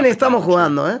 Qué bien estamos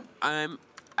jugando,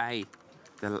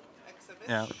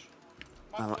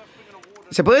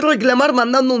 Se puede reclamar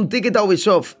mandando un ticket a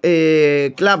Ubisoft,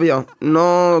 Clavio,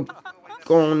 no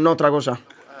con otra cosa.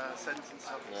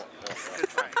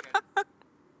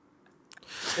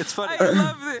 It's funny. I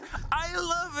love it. I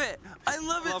love it. I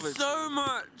love it so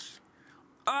much.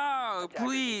 Oh,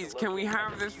 please, can we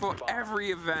have this for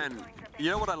every event?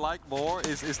 You know what I like more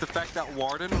is the fact that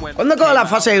Warden when ¿cuándo acaba la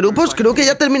fase de grupos? Creo que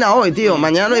ya termina hoy, tío.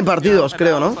 Mañana no hay partidos,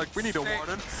 creo, ¿no?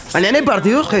 ¿Mañana hay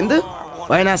partidos, gente?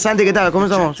 Buenas, Santi, ¿qué tal? ¿Cómo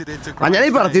estamos? ¿Mañana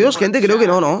hay partidos, gente? Creo que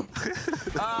no, ¿no?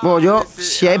 Bueno, yo,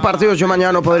 si hay partidos, yo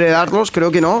mañana no podré darlos,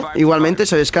 creo que no. Igualmente,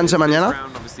 se descansa mañana.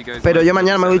 Pero yo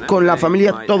mañana me voy con la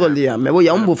familia todo el día. Me voy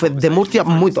a un buffet de Murcia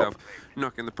muy top.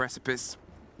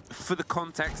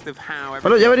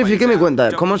 Bueno, ya verifiqué mi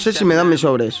cuenta. ¿Cómo sé si me dan mis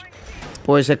sobres?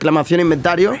 Pues exclamación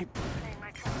inventario.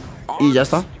 Y ya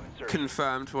está.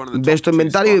 Ves tu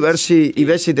inventario y ves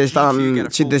si te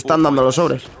están dando los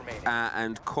sobres.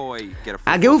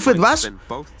 ¿A qué buffet vas?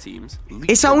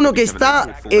 Es a uno que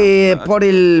está por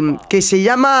el... que se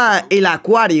llama el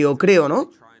acuario, creo, ¿no?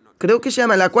 Creo que se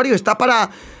llama el acuario. Está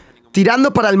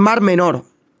tirando para el Mar Menor,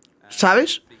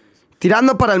 ¿sabes?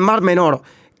 Tirando para el Mar Menor.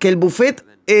 Que el buffet,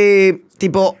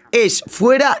 tipo, es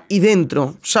fuera y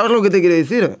dentro. ¿Sabes lo que te quiero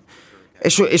decir?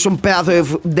 Es un pedazo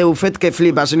de buffet que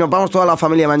flipa. Si nos vamos toda la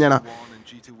familia mañana.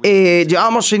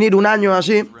 Llevamos sin ir un año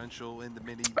así.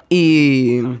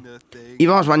 Y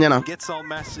vamos mañana.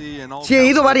 Sí, he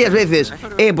ido varias veces.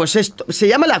 Pues esto se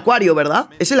llama el acuario, ¿verdad?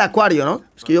 Es el acuario, ¿no?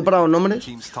 Es que yo he parado los nombres.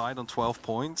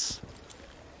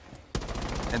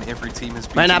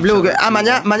 Bueno, Blue,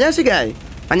 mañana sí que hay.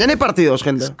 Mañana hay partidos,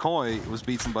 gente.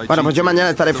 Bueno, pues yo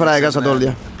mañana estaré fuera de casa todo el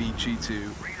día.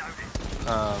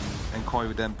 And Koi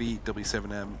would then beat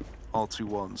W7M all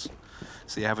 2-1s.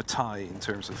 So you have a tie in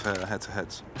terms of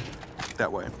head-to-heads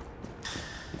that way.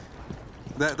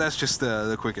 That's just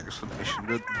the quick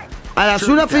explanation.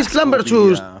 Asuna Face Clan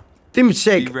versus Team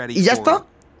Sek. ¿Y ya está?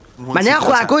 Mañana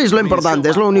juega Koi, es lo importante,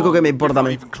 es lo único que me importa a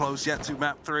mí.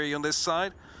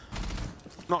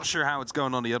 Not sure how it's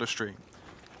going on the other stream.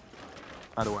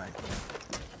 By the way,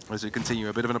 as we continue,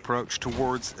 a bit of an approach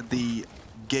towards the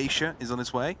Geisha is on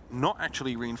his way. Not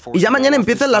actually reinforced. ¿Y ya mañana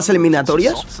empiezan las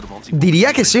eliminatorias?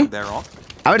 Diría que sí.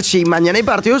 A ver, si mañana hay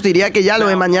partidos, diría que ya lo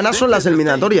de mañana son las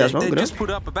eliminatorias, ¿no? Creo. Es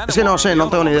que no sé, no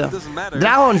tengo ni idea.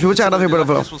 Dragons, muchas gracias por el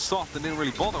follow.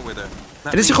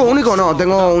 ¿Eres hijo único o no?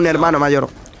 Tengo un hermano mayor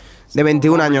de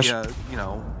 21 años.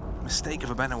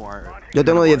 Yo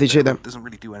tengo 17.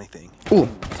 ¡Oh!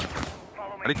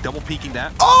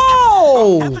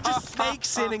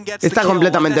 Está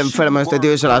completamente enfermo este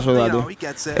tío y se la suda, tío.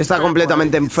 Está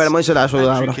completamente enfermo y se la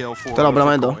suda, bro. Te lo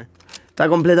prometo. Está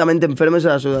completamente enfermo y se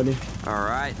la suda, tío.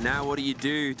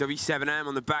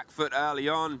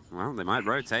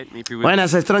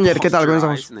 Buenas, Stranger, ¿qué tal? ¿Cómo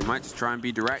estamos?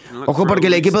 Ojo porque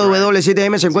el equipo de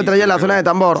W7M se encuentra ya en la zona de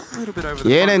tambor.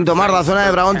 Quieren tomar la zona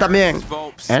de dragón también.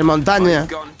 El montaña,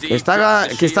 que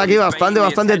está aquí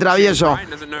bastante travieso.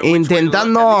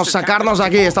 Intentando sacarnos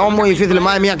aquí. Estamos muy difíciles.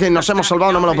 Madre mía, que nos hemos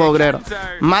salvado, no me lo puedo creer.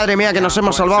 Madre mía, que nos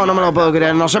hemos salvado, no me lo puedo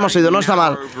creer. Nos hemos ido, no está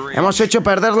mal. Hemos hecho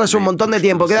perderles un montón de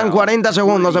tiempo. Quedan 40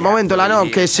 segundos de momento. La no,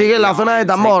 que sigue en la zona de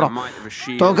tambor.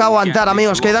 Toca aguantar,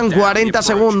 amigos. Quedan 40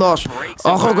 segundos.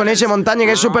 Ojo con ese montaña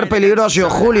que es súper peligroso.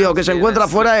 Julio, que se encuentra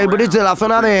fuera del bridge de la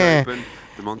zona de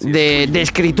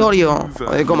escritorio,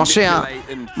 como sea.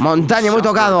 Montaña muy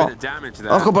tocado.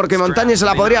 Ojo porque Montaña se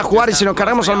la podría jugar y si nos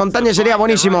cargamos al Montaña sería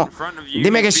buenísimo.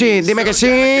 Dime que sí, dime que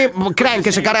sí. Creen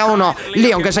que se carga uno,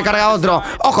 Leon que se carga otro.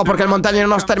 Ojo porque el Montaña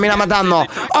nos termina matando.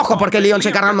 Ojo porque Leon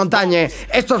se carga al Montaña.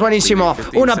 Esto es buenísimo.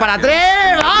 1 para 3.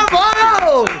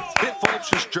 ¡Vamos!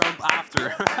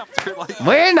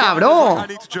 Buena, bro.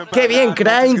 Qué bien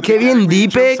Crane, qué bien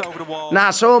Deepek.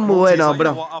 Nah, son muy buenos,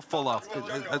 bro.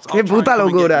 Qué puta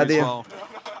locura, tío.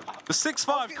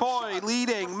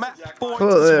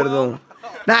 Joder, no.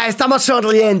 Nah, estamos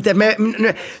sonrientes.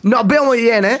 Nos veo muy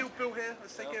bien,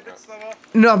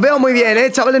 Nos veo muy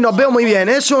bien, chavales, nos veo muy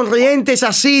bien, sonrientes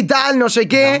así, tal, no sé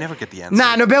qué.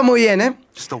 Nah, nos veo muy bien,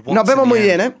 Nos vemos muy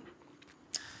bien,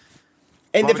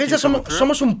 En defensa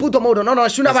somos un puto muro. No,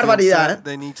 es una barbaridad,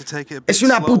 Es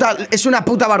una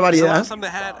puta barbaridad.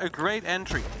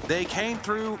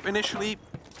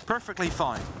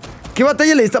 ¿Qué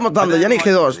batalla le estamos dando? Ya ni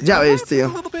G2, ya ves,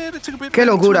 tío. Qué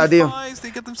locura, tío.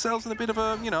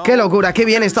 Qué locura, qué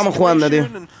bien estamos jugando, tío.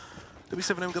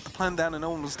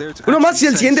 Uno más y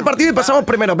el siguiente partido y pasamos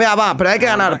primero. Vea, va, pero hay que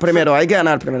ganar primero, Hay que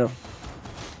ganar,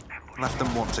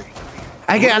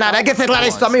 hay que cerrar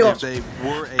esto, amigos.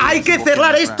 Hay que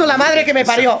cerrar esto, la madre que me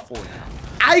parió.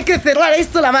 Hay que cerrar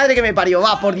esto, la madre que me parió.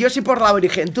 Va, por Dios y por la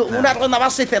Virgen. Tú, una ronda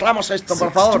más y cerramos esto,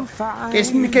 por favor.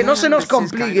 Que no se nos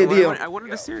complique, tío.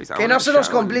 Que no se nos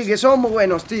complique, somos muy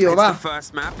buenos, tío. Va.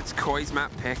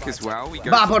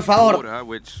 Va, por favor.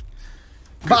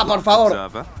 Va, por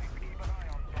favor.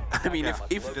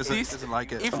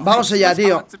 Vamos allá,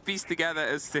 tío.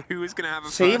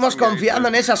 Seguimos confiando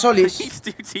en esa Solis.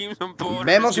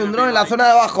 Vemos un dron en la zona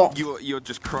de abajo.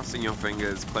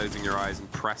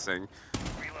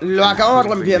 Lo acabamos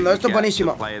rompiendo, esto es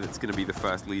buenísimo.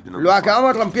 Lo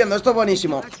acabamos rompiendo, esto es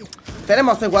buenísimo.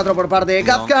 Tenemos C4 por parte de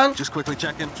Kazkan.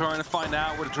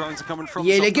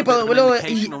 Y el equipo de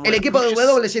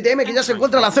W7M que ya se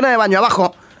encuentra en la zona de baño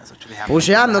abajo.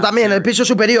 Pusheando también el piso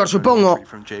superior, supongo.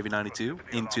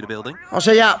 O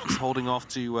sea, ya.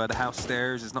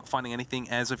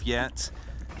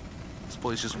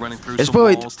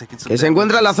 Spoit, que se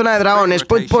encuentra en la zona de dragón.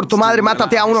 Spoit, por tu madre,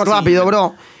 mátate a uno rápido,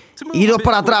 bro. Iros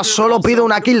para atrás, solo pido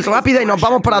una kill rápida y nos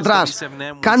vamos para atrás.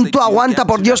 Canto, aguanta,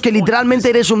 por Dios, que literalmente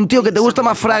eres un tío que te gusta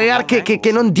más fraguear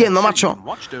que no entiendo, macho.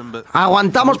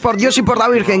 Aguantamos por Dios y por la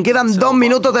Virgen. Quedan 2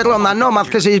 minutos de ronda. Nomad,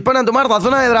 que se dispone a tomar la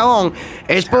zona de dragón.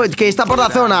 Spoit, que está por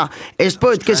la zona.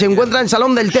 Spoit, que se encuentra en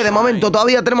salón del té. De momento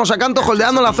todavía tenemos a Canto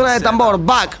holdeando la zona de tambor.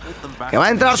 Back, que va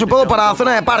a entrar supongo para la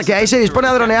zona de parque. Ahí se dispone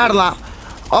a dronearla.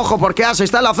 Ojo, porque As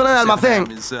está en la zona de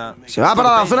almacén. Se va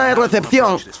para la zona de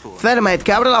recepción. Zermet,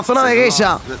 que abre la zona de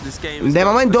geisha. De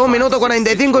momento, 1 minuto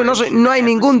 45 y no hay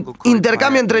ningún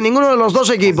intercambio entre ninguno de los dos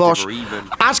equipos.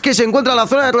 As, que se encuentra en la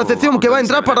zona de recepción, que va a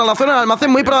entrar para la zona de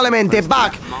almacén muy probablemente.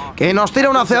 Back, que nos tira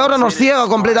una ceadora, nos ciega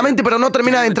completamente, pero no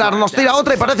termina de entrar. Nos tira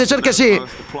otra y parece ser que sí.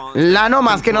 La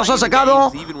Nomad, que nos ha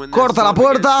sacado, corta la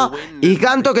puerta. Y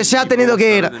Canto, que se ha tenido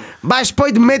que ir. Va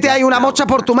Spoit, mete ahí una mocha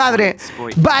por tu madre.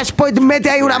 Va Spoit, mete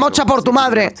ahí una mocha por tu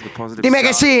madre. Dime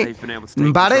que sí.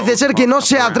 Parece ser que no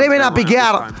se atreven a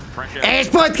piquear.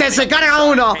 Spoit, que se carga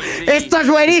uno. Esto es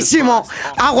buenísimo.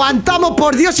 Aguantamos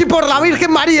por Dios y por la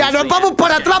Virgen María. Nos vamos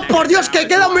para atrás, por Dios, que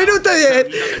queda 1 minuto y 10.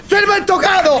 Zermet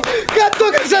tocado.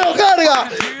 Canto, que se lo carga.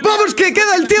 Vamos, que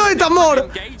queda el tío de tambor.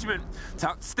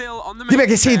 Dime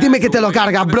que sí, dime que te lo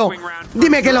cargas, bro.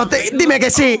 Dime que dime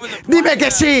que sí. Dime que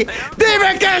sí.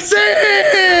 Dime que sí.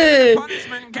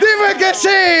 Dime que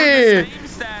sí.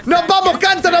 Nos vamos,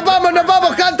 Canto, nos vamos, nos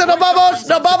vamos, Canto, nos vamos.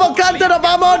 Nos vamos, Canto, nos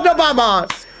vamos, nos vamos.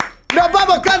 Nos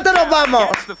vamos, Canto, nos vamos.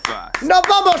 Nos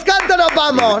vamos, Canto, nos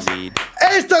vamos.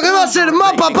 Esto que va a ser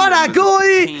mapa para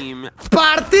Koi.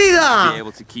 Partida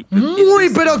muy,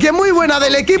 pero que muy buena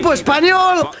del equipo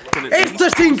español. Esto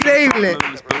es increíble.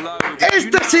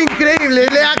 Esto es increíble.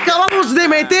 Le acabamos de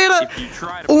meter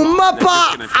un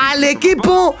mapa al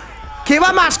equipo que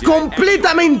va más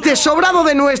completamente sobrado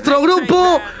de nuestro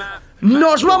grupo.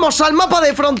 Nos vamos al mapa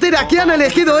de frontera que han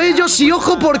elegido ellos. Y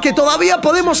ojo, porque todavía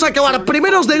podemos acabar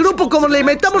primeros de grupo como le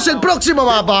metamos el próximo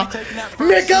mapa.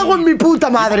 Me cago en mi puta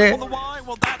madre.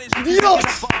 Dios.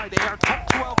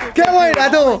 Qué buena,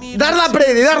 tú. Dar la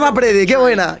predi. Qué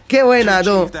buena,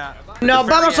 tú. Nos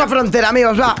vamos a frontera,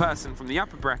 amigos, va.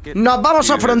 Nos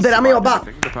vamos a frontera, amigos, va.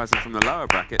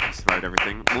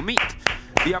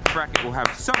 The upper bracket will have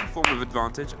some form of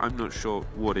advantage. I'm not sure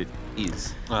what it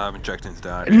is. I haven't checked into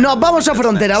that. Nos vamos a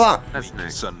frontera, va.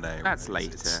 That's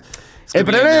later. El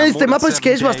problema de este mapa es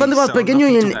que es bastante más pequeño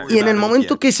y en el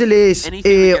momento que se les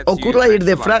ocurra ir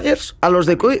de fraggers a los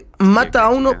de Koi, mata a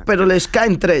uno, pero les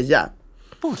caen 3 ya.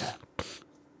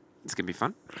 It's gonna be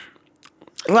fun.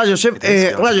 Rayos,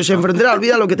 en frontera,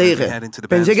 olvida lo que te dije.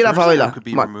 Pensé que era favela.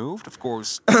 Bueno. ¿Cómo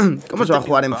se va a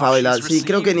jugar en favela? Sí,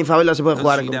 creo que ni favela se puede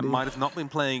jugar en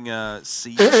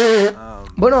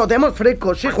Bueno, tenemos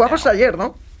frescos. Sí, jugamos ayer,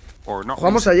 ¿no?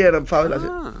 Jugamos ayer en favela, sí.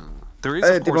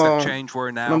 Tipo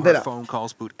Montera.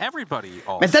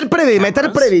 Meter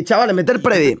predi, chavales, meter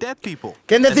predi.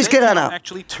 ¿Quién decís que gana?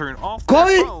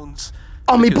 ¿Koi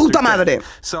o mi puta madre?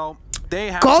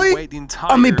 ¿Koi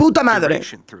o mi puta madre?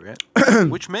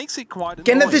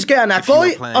 ¿Quién decís que gana?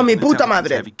 ¿Koi o mi puta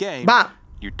madre? Va.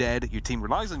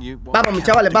 Vamos, mis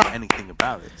chavales, va.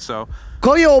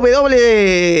 ¿Koi o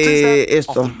W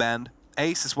esto?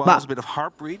 Va.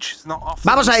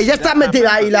 Vamos ahí, ya está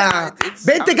metida ahí la...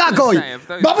 ¡Vente acá, Koi!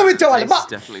 ¡Vamos, mis chavales, va!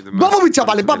 ¡Vamos, mis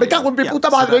chavales, va! ¡Me cago en mi puta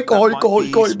madre! ¡Koi!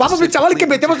 ¡Vamos, mis chavales, que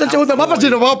metemos el segundo mapa si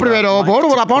nos vamos primero!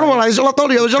 ¡Pórbola,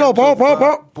 isolatorio, díselo!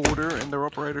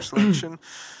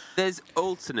 There's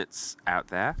alternates out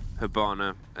there.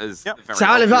 Habana is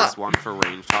Chavales, va.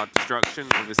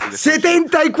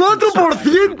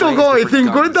 74% Koi,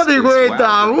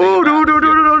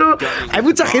 50-50. Hay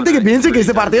mucha gente que piensa que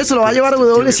este partido se lo va a llevar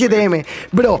W7M.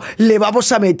 Bro, le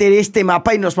vamos a meter este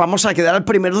mapa y nos vamos a quedar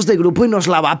primeros de grupo y nos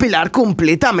la va a pelar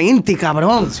completamente,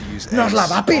 cabrón. Nos la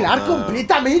va a pelar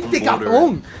completamente,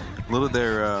 cabrón.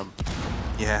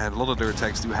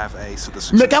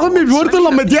 Me cago en mis muertos,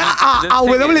 los metí a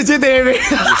W7M.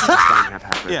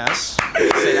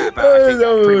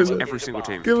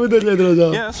 Qué puta letra,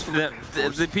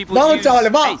 vamos,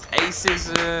 chavales, va.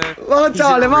 Vamos,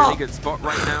 chavales, va.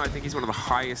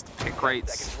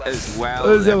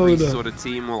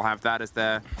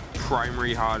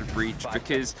 primary hard breach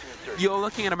because you're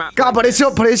looking at a map. Claro, por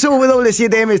eso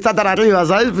W7M está tan arriba,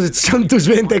 ¿sabes? Pues son tus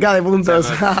 20k de puntos.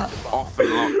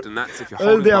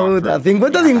 Hostia puta.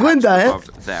 50-50, ¿eh?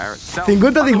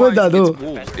 50-50, tú.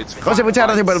 José, muchas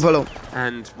gracias por el follow.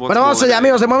 Bueno, vamos allá,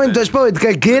 amigos. De momento, Spoit,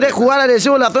 que quiere jugar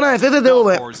agresivo en la zona de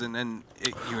CCTV.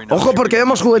 Ojo, porque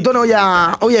vemos juguetón hoy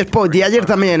a Spoit y ayer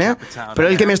también, ¿eh? Pero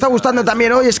el que me está gustando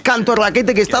también hoy es Cantor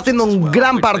Raquete, que está haciendo un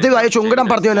gran partido. Ha hecho un gran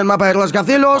partido en el mapa de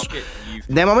rascacielos.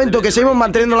 De momento que seguimos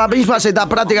manteniendo la misma setup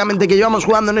prácticamente que llevamos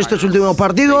jugando en estos últimos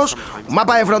partidos. Un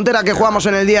mapa de frontera que jugamos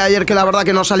en el día de ayer, que la verdad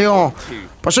que nos salió...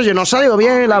 Pues oye, nos salió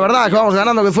bien, la verdad, que vamos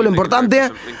ganando, que fue lo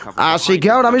importante. Así que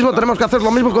ahora mismo tenemos que hacer lo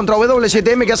mismo contra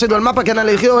W7M, que ha sido el mapa que han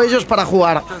elegido ellos para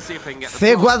jugar.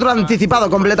 C4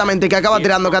 anticipado completamente, que acaba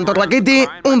tirando Cantor Raquete.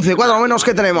 Un C4 menos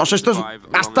que tenemos. Esto es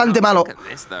bastante malo.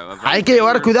 Hay que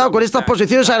llevar cuidado con estas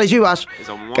posiciones agresivas.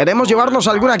 Queremos llevarnos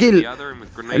alguna kill.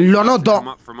 Lo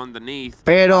noto.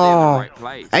 Pero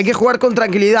hay que jugar con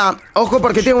tranquilidad. Ojo,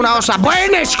 porque tiene una osa.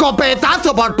 ¡Buen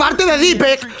escopetazo por parte de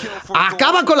Dipek!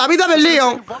 Acaba con la vida del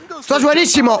Leon. Esto es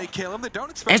buenísimo.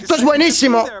 Esto es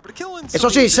buenísimo. Eso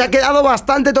sí, se ha quedado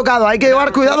bastante tocado. Hay que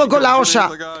llevar cuidado con la osa,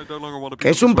 que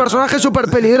es un personaje súper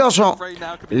peligroso.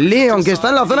 Leon, que está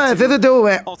en la zona de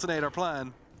CCTV,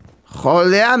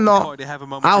 holdeando,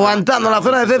 aguantando la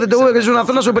zona de CCTV, que es una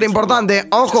zona súper importante.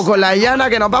 Ojo con la llana,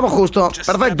 que nos vamos justo.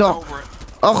 Perfecto.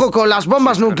 Ojo con las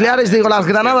bombas nucleares, digo, las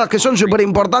granadas, que son súper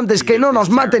importantes, que no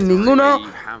nos maten ninguno,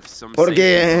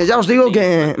 porque ya os digo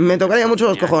que me tocaría mucho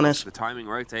los cojones.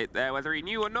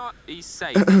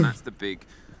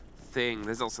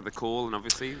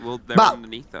 Va.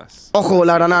 Ojo,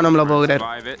 la granada, no me lo puedo creer.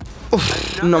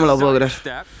 Uf, no me lo puedo creer.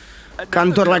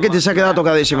 Cantor Raquete se ha quedado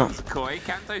tocadísimo.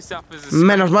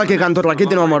 Menos mal que Cantor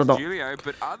Raquete no ha muerto.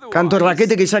 Cantor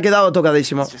Raquete que se ha quedado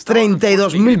tocadísimo.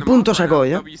 32.000 puntos sacó,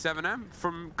 ¿eh?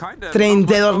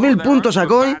 32.000 puntos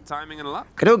sacó.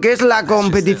 Creo que es la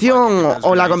competición,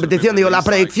 o la competición, digo, la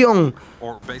predicción.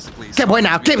 ¡Qué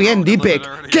buena! ¡Qué bien,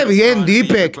 Dipek! ¡Qué bien,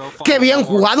 Dipek! ¡Qué bien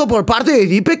jugado por parte de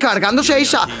Dipek cargándose a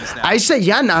esa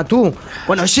llana, tú!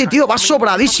 Bueno, ese tío va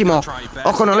sobradísimo.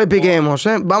 Ojo, no le piquemos,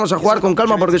 ¿eh? Vamos a jugar con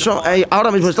calma porque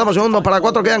ahora mismo estamos en 2 para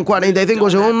 4, quedan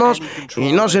 45 segundos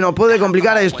y no se nos puede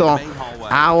complicar esto.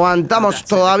 Aguantamos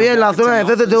todavía en la zona de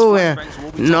CCTV.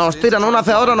 Nos tiran una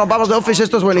cebadora, nos vamos de office,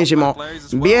 esto es buenísimo.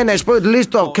 Bien, Spoit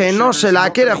listo, que no se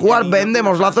la quiere jugar.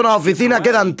 Vendemos la zona de oficina,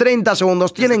 quedan 30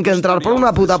 segundos. Tienen que entrar por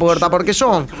una puta puerta porque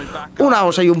son una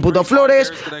osa y un puto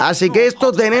flores. Así que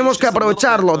esto tenemos que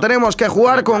aprovecharlo. Tenemos que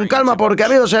jugar con calma porque,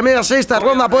 amigos y amigas, esta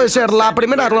ronda puede ser la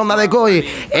primera ronda de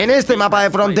COI en este mapa de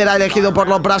frontera elegido por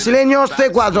los brasileños.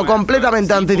 C4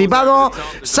 completamente anticipado.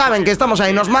 Saben que estamos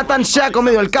ahí, nos matan. Se ha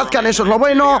comido el Kazkan, eso es lo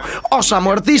bueno. Osa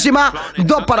muertísima.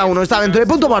 2 para 1, está dentro de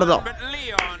punto muerto.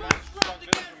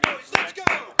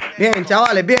 Bien,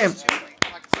 chavales, bien.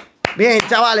 Bien,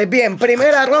 chavales, bien.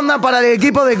 Primera ronda para el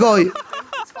equipo de COI.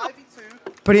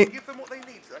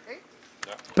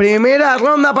 Primera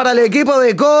ronda para el equipo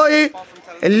de COI.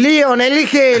 Leon, el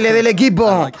IGL del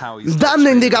equipo, dando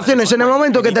indicaciones en el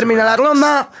momento que termina la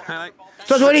ronda.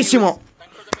 Esto es buenísimo.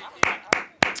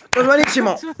 Esto es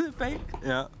buenísimo.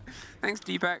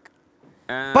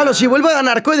 Pablo, si vuelvo a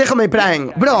ganar COI, déjame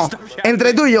Prime. Bro,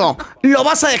 entre tú y yo, lo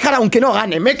vas a dejar aunque no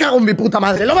gane. Me cago en mi puta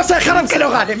madre. Lo vas a dejar aunque no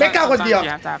gane. Me cago en Dios.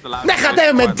 Déjate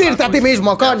de mentirte a ti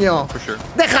mismo, coño.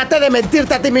 Déjate de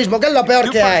mentirte a ti mismo, que es lo peor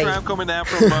que hay.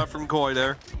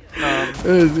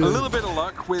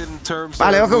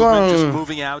 Vale, ojo con...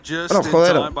 Bueno,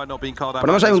 joder.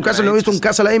 Ponemos ahí un castle, no he visto un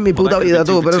castle ahí en mi puta vida,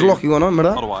 tú. Pero es lógico, ¿no? En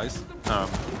verdad.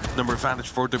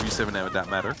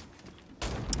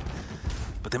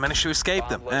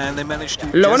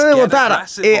 Lo bueno de votar a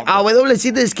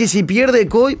W7 es que si pierde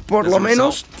COI, por lo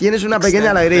menos tienes una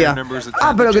pequeña alegría.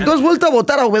 Ah, pero que tú has vuelto a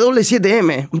votar a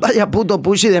W7M. Vaya puto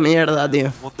pushy de mierda,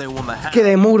 tío. Que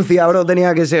de Murcia, bro,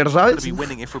 tenía que ser, ¿sabes?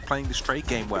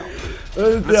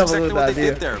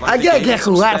 Aquí hay que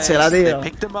jugársela, tío.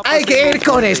 Hay que ir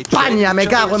con España, me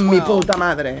cago en mi puta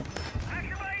madre.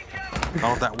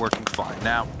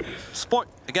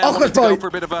 Ojo, Spoit.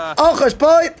 Ojo,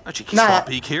 Spoit. Nada.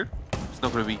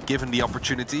 Not going to be given the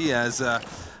opportunity as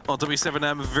well,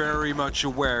 W7M very much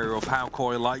aware of how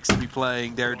COI likes to be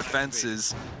playing their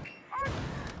defenses.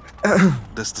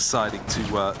 Just deciding to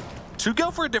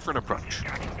go for a different approach.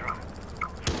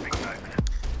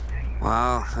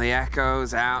 Well, the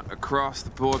echo's out across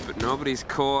the board, but nobody's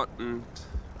caught, and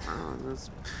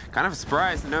Kind of a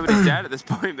surprise that nobody's dead at this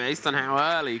point based on how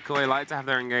early Koi like to have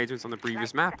their engagements on the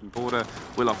previous map, and Porter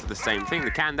will offer the same thing,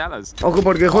 the candelas. Ojo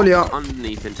porque Julio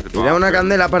tira una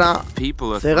candela para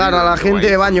cegar a la gente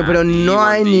de baño, pero no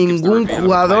hay ningún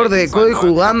jugador de Koi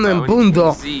jugando en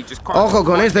punto. Ojo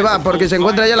con este va, porque se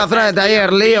encuentra ya en la zona de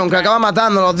taller. Leon que acaba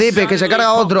matando los dipes, que se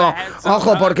carga otro.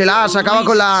 Ojo porque la As acaba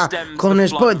con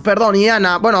Spot, perdón, y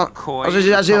Ana. Bueno, no sé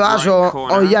si ha sido As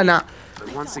o Yana.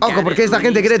 Ojo, porque esta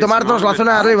gente quiere tomarnos la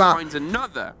zona de arriba.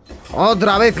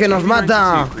 Otra vez que nos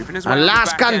mata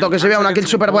las Canto, que se vea una kill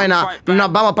súper buena.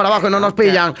 Nos vamos para abajo y no nos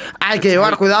pillan. Hay que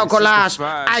llevar cuidado con las.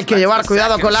 Hay que llevar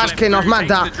cuidado con las que nos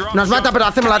mata. Nos mata, pero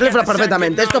hacemos las rifles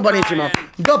perfectamente. Esto es buenísimo.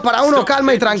 2 para 1,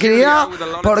 calma y tranquilidad.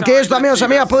 Porque esto, amigos y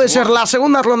amigas, puede ser la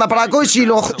segunda ronda para Koi si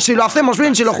lo hacemos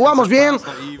bien, si lo jugamos bien.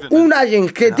 Un Alien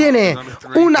que tiene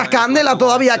una candela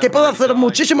todavía, que puede hacer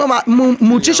muchísimo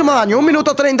daño. 1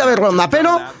 minuto 30 de ronda.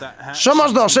 Pero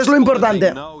somos 2, es lo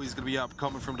importante.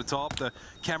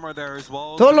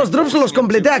 Todos los drops los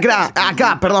completé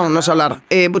acá, perdón, no sé hablar.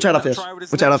 Muchas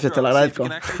gracias, te lo agradezco.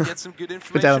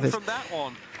 Muchas gracias.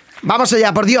 Vamos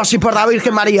allá, por Dios y por la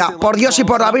Virgen María. Por Dios y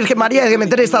por la Virgen María hay que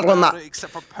meter esta ronda.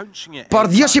 Por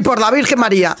Dios y por la Virgen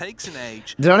María.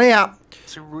 Dronea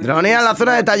en la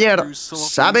zona de taller.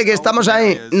 Sabe que estamos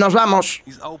ahí, nos vamos.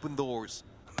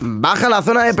 Baja la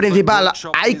zona de principal.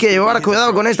 Hay que llevar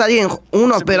cuidado con esta allí.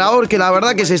 Un operador que la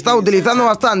verdad que se está utilizando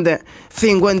bastante.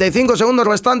 55 segundos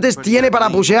restantes tiene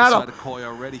para pushear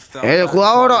el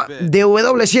jugador de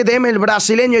W7M, el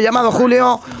brasileño llamado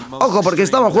Julio. Ojo porque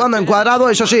estamos jugando en cuadrado.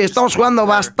 Eso sí, estamos jugando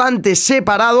bastante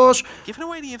separados.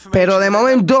 Pero de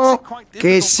momento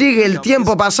que sigue el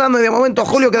tiempo pasando. Y de momento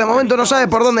Julio, que de momento no sabe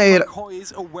por dónde ir.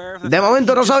 De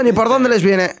momento no sabe ni por dónde les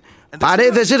viene.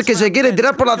 Parece ser que se quiere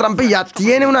tirar por la trampilla.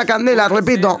 Tiene una candela,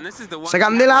 repito. Esa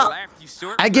candela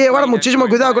hay que llevar muchísimo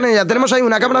cuidado con ella. Tenemos ahí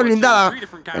una cámara blindada,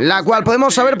 la cual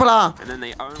podemos saber para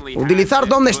utilizar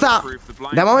dónde está.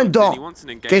 De momento,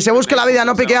 que se busque la vida.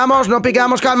 No piqueamos,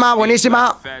 calma.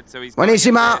 Buenísima.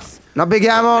 No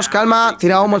piqueamos, calma.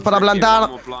 Tira humos para plantar.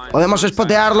 Podemos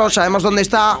spotearlo, sabemos dónde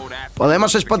está.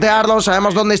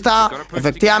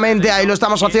 Efectivamente, ahí lo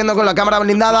estamos haciendo con la cámara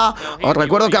blindada. Os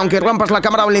recuerdo que aunque rompas la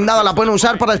cámara blindada, la pueden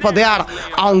usar para spotear.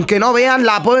 Aunque no vean,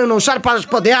 la pueden usar para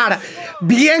spotear.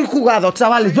 Bien jugado,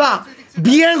 chavales, va.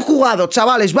 Bien jugado,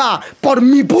 chavales, va. Por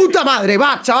mi puta madre,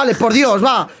 va, chavales, por Dios,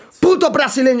 va. Putos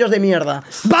brasileños de mierda.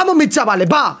 Vamos, mis chavales,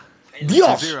 va.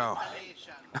 Dios.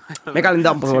 Me he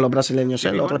calentado un poco los brasileños,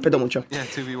 los respeto mucho.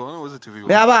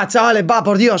 Venga, va, chavales, va,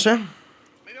 por Dios,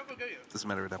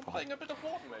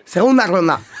 Segunda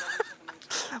ronda.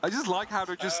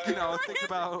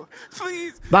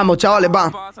 Vamos, chavales,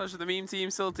 va.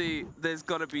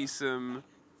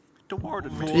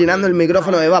 Estoy llenando el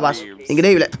micrófono de babas.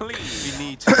 Increíble.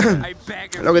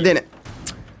 Lo que tiene.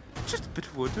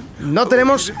 No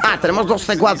tenemos... Ah, tenemos 2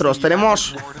 C4s.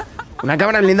 Tenemos una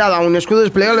cámara blindada, un escudo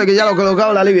desplegable que ya lo he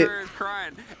colocado la Libby.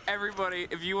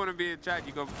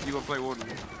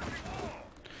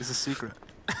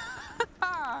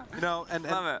 You know, and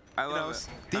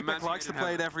Deepak likes to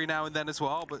play it every now and then as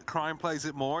well, but Crime plays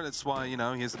it more. That's why, you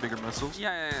know, he has the bigger muscles.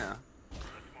 Yeah.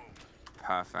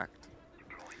 Perfect.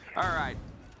 All right,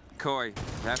 Koi,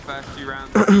 that first 2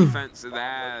 rounds of defense of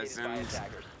theirs, and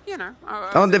you know.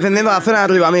 Estamos defendiendo la zona de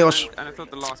arriba, amigos.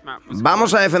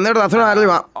 Vamos a defender la zona de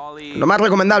arriba. Lo más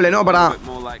recomendable, ¿no? Para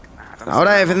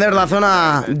ahora defender la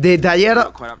zona de taller.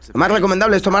 Lo más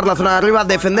recomendable es tomar la zona de arriba,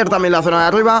 defender también la zona de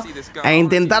arriba e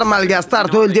intentar malgastar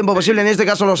todo el tiempo posible, en este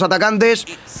caso los atacantes,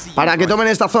 para que tomen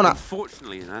esta zona.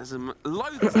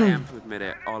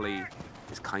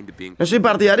 No soy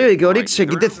partidario de que Oryx se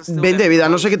quite 20 de vida.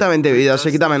 No se quita 20 de vida,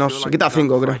 se quita menos. Se quita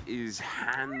 5, creo.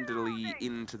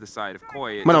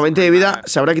 Bueno, 20 de vida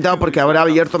se habrá quitado porque habrá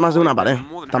abierto más de una pared.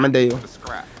 También te digo.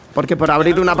 Porque por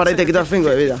abrir una pared te quitas 5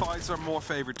 de vida.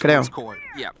 Creo.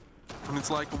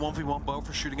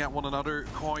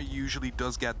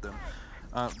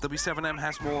 W7M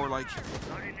has more like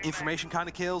information kind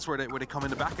of kills where they come in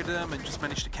the back of them and just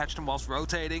manage to catch them whilst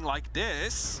rotating like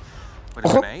this.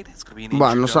 Ojo.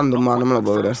 Buah, nos han tumbado, no me lo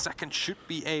puedo creer.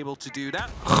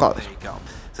 Joder.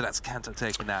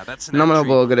 No me lo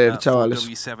puedo creer, chavales.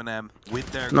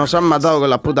 Nos han matado con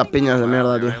las putas piñas de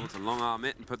mierda, tío.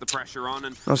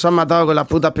 Nos han matado con las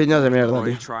putas piñas de mierda,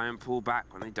 tío.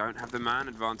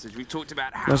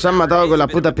 Nos han matado con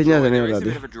las putas piñas de mierda,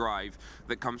 tío.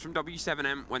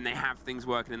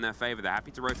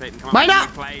 ¡Vaina!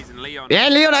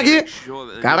 Bien, Leon aquí.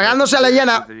 Cargándose a la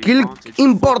llena. Kill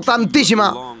importantísima.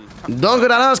 2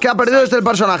 granadas que ha perdido este el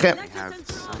personaje.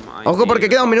 Ojo porque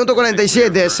queda 1 minuto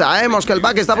 47. Sabemos que el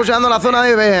back está pusheando la zona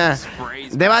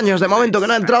de baños. De momento que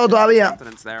no ha entrado todavía.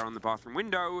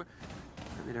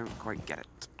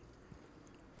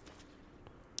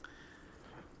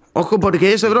 Ojo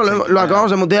porque ese bro lo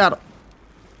acabamos de mutear.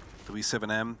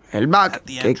 El back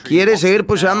que quiere seguir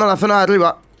pusheando la zona de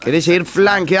arriba. Quiere seguir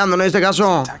flanqueando en este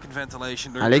caso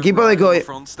al equipo de COI.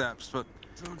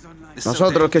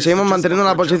 Nosotros que seguimos manteniendo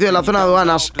la posición en la zona de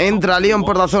aduanas. Entra Leon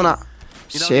por la zona.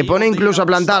 Se pone incluso a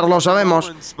plantar, lo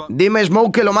sabemos. Dime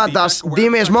Smoke que lo matas.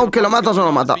 Dime Smoke que lo matas o no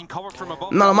lo mata.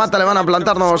 No lo mata, le van a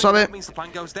plantar, no lo sabe.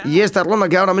 Y esta ronda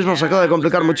que ahora mismo se acaba de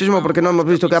complicar muchísimo porque no hemos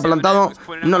visto que ha plantado.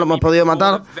 No lo hemos podido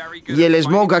matar. Y el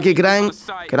Smoke aquí creen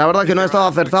que la verdad que no ha estado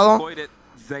acertado.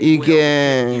 Y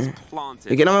que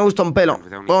no me gusta un pelo.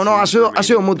 Bueno, no, ha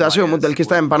sido mute el que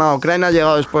está empanado. Crane ha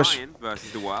llegado después.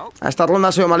 Esta ronda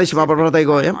ha sido malísima por parte de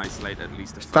COI,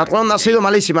 Esta ronda ha sido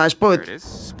malísima. Spot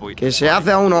que se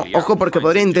hace a uno. Ojo porque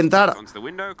podría intentar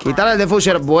quitar el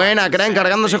defuser. Buena, Crane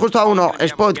cargándose justo a uno.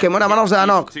 Spot que muere a manos de la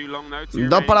knock.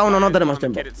 2 para 1, no tenemos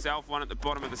tiempo.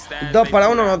 2 para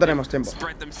 1, no tenemos tiempo.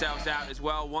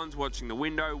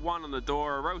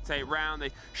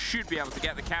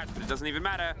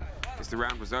 The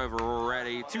round was over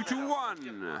already.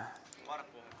 2-1.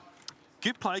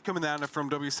 Good play coming down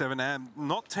from W7M,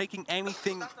 not taking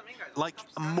anything like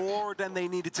more than they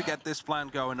needed to get this plan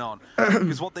going on.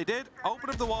 Because what they did, open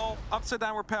up the wall, upside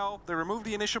down rappel, they removed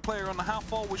the initial player on the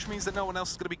half wall, which means that no one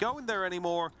else is going to be going there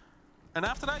anymore. And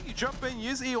after that, you jump in,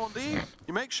 use E on D,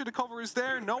 you make sure the cover is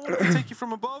there, no one can take you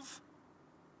from above.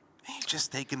 And you've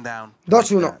just taken down.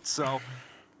 2-1. So,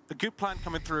 a good plan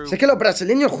coming through. Sé que los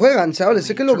brasileños juegan, chavales,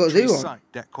 sé que es lo que os digo.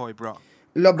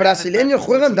 Los brasileños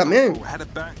juegan también.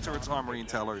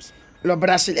 Los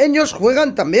brasileños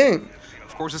juegan también.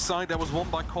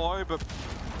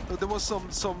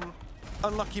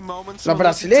 Los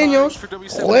brasileños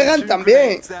juegan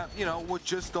también.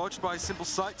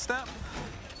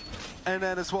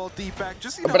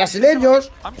 Los brasileños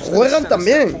juegan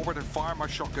también.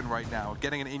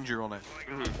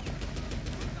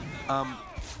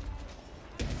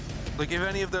 Like if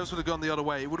any of those would have gone the other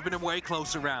way, it would have been a way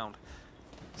closer round.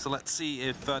 So let's see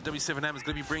if W7M is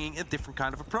going to be bringing a different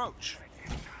kind of approach.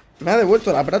 Me ha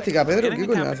devuelto la práctica, Pedro. ¿Qué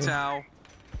coño hace?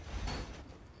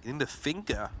 In the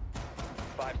finger.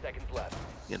 5 seconds left.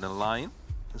 In the line.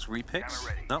 There's repicks.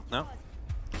 No.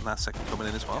 Last second coming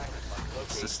in as well.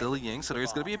 So still a Ying, so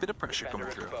there's going to be a bit of pressure coming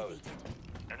through.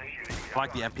 I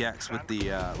like the MPX with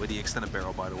the extended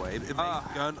barrel, by the way. It makes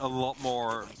the gun a lot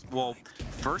more, well,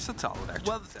 versatile, actually.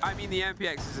 Well, I mean, the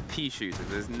MPX is a pea shooter.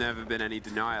 There's never been any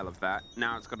denial of that.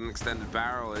 Now it's got an extended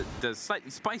barrel. It does slightly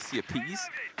spicier peas.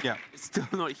 Yeah. It's still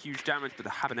not huge damage, but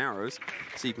the habaneros,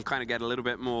 so you can kind of get a little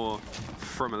bit more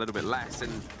from a little bit less,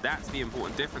 and that's the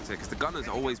important difference here, because the gun has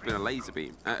always been a laser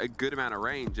beam. A good amount of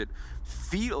range. It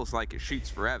feels like it shoots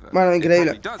forever. Bueno,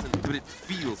 increíble. It probably doesn't, but it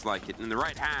feels like it. In the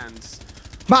right hands.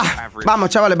 Va, vamos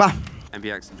chavales, va.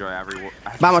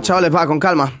 Vamos chavales, va, con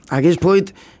calma. Aquí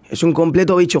Spot es un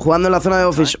completo bicho jugando en la zona de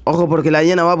office. Ojo porque la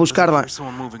hiena va a buscarla.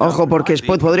 Ojo porque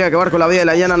Spot podría acabar con la vida y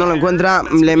la hiena no lo encuentra.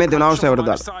 Le mete una hostia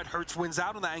brutal.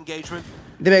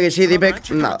 Dime que sí,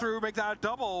 Dipek. Nada.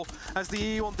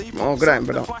 No creen,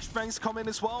 pero.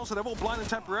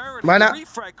 Buena.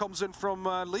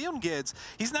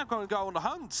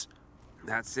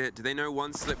 That's it. Do they know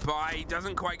one slip by? He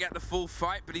doesn't quite get the full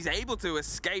fight, but he's able to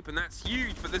escape, and that's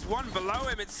huge. But there's one below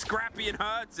him. It's scrappy and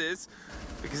hurts us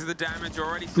because of the damage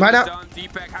already done.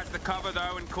 Deepak has the cover,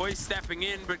 though, and Koi's stepping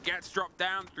in, but gets dropped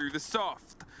down through the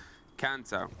soft.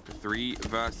 Kanto, 3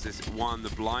 versus 1.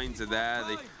 The blinds are there.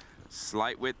 The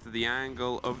slight width of the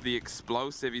angle of the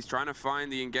explosive. He's trying to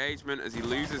find the engagement as he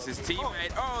loses his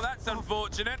teammate. Oh, that's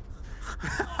unfortunate.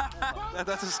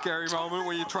 That's a scary moment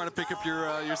when you're trying to pick up your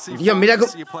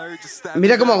Dios,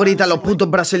 mira cómo gritan los putos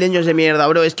brasileños de mierda,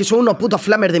 bro. Es que son unos putos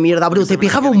flamers de mierda, bro. Te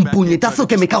pegaba un puñetazo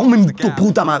que me cago en tu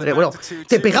puta madre, bro.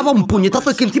 Te pegaba un puñetazo,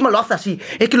 es que encima lo hace así.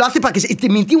 Es que lo hace para que te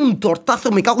metí un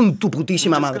tortazo, me cago en tu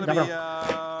putísima madre, bro.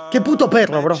 Qué puto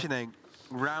perro, bro.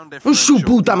 En su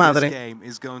puta madre.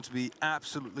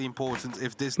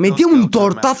 Metí un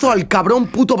tortazo al cabrón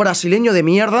puto brasileño de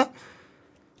mierda.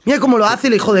 Mira cómo lo hace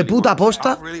el hijo de puta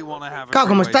aposta. Claro,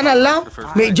 como están al lado,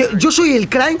 yo soy el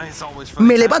crime.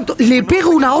 Me levanto, le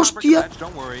pego una hostia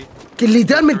que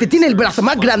literalmente tiene el brazo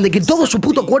más grande que todo su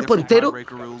puto cuerpo entero.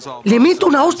 Le meto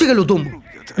una hostia que lo tumbo.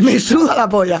 Me suda la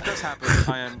polla.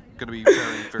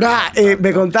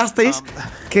 Me contasteis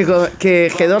que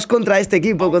G2 contra este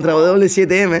equipo, contra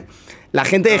W7M, La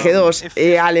gente de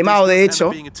G2, Alemao de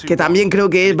hecho, que también creo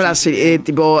que es brasileño,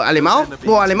 tipo Alemao.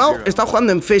 O Alemao está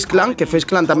jugando en Face Clan, que Face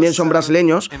Clan también son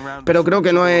brasileños, pero creo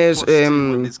que no es,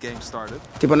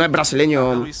 tipo no es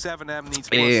brasileño,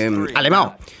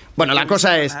 Alemao. Bueno, la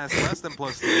cosa es,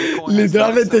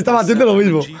 literalmente estaba haciendo lo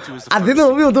mismo. Haciendo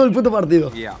lo mismo todo el puto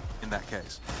partido.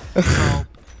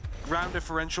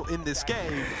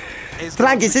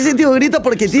 Tranqui, ese tío grita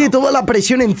porque tiene toda la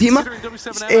presión encima.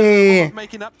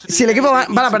 Si el equipo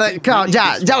van a perder, claro,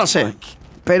 ya lo sé.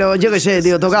 Pero yo qué sé,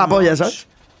 tío, toca la polla, ¿sabes?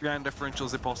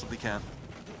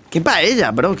 ¿Qué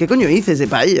paella, bro? ¿Qué coño dices de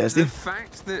paellas, tío?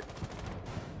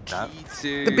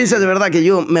 ¿Te piensas de verdad que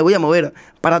yo me voy a mover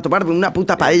para tomarme una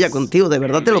puta paella contigo? ¿De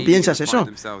verdad te lo piensas eso?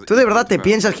 ¿Tú de verdad te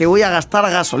piensas que voy a gastar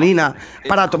gasolina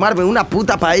para tomarme una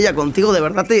puta paella contigo? ¿De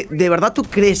verdad tú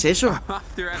crees eso?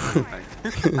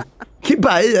 ¿Qué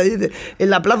paella? Dice, en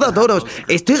la Plaza de Toros.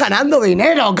 Estoy ganando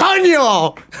dinero,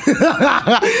 coño.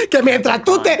 Que mientras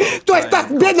tú estás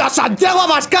viendo a Santiago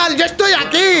Abascal, yo estoy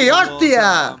aquí,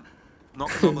 hostia.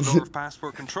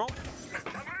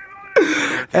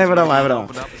 Es broma, es broma.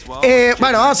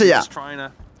 Bueno, vamos allá.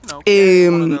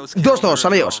 2-2,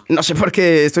 amigos. No sé por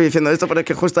qué estoy diciendo esto, pero es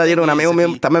que justo ayer un amigo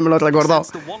mío también me lo recordó.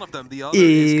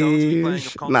 Y...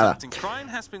 nada.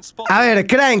 A ver,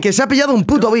 Crane, que se ha pillado un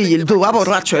puto Vigil, tú, va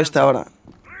borracho esta hora.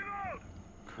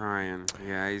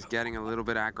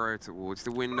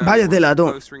 Vaya tela,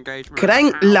 tú.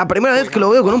 Crane, la primera vez que lo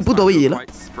veo con un puto Vigil, ¿no?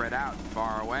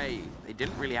 They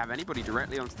didn't really have anybody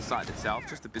directly onto the side itself,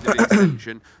 just a bit of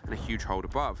extension and a huge hold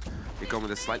above. They've gone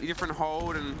with a slightly different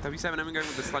hold, and W7M going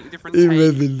with a slightly different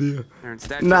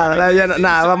take.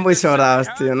 Nada, van muy sobrados,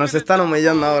 tío. Nos están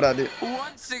humillando ahora, tío.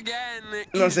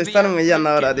 Nos están humillando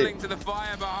ahora, tío.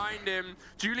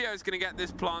 Julio's going to get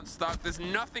this plant stuck. There's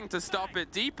nothing to stop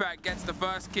it. Deepak gets the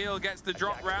first kill, gets the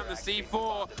drop round the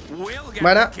C4. Will get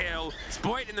the kill.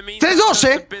 Spoit in the meantime.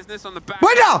 3-2,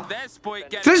 Bueno.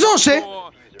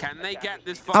 3-2,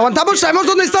 Aguantamos, sabemos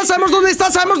dónde está, sabemos dónde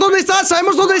está, sabemos dónde está,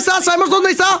 sabemos dónde está, sabemos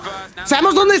dónde está.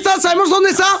 Sabemos dónde está, sabemos dónde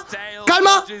está.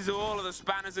 Calma.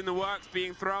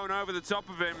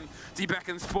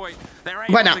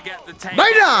 Buena.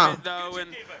 Buena.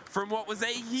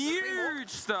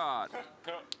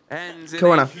 Qué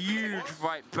buena.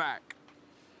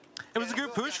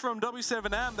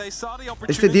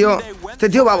 Este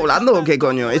tío va volando o qué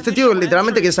coño. Este tío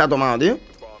literalmente que se ha tomado, tío.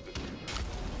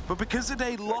 But because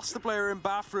they lost the player in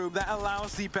bathroom, that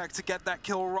allows Deepak to get that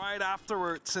kill right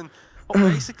afterwards and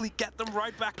basically get them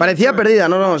right back. Parecía perdida,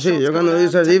 no, sí, yo cuando he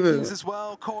visto así, pues... as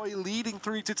well, Koi leading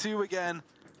 3-2 again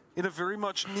in a very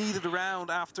much needed round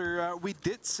after we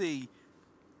did see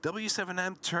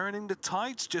W7M turning the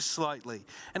tides just slightly,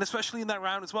 and especially in that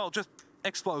round as well, just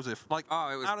explosive, like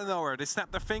out of nowhere. They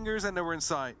snapped their fingers and they were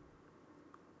inside.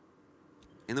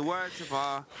 In the words of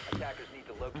our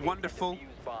wonderful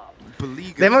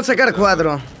debemos sacar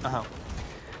 4.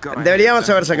 Deberíamos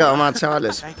haber sacado más,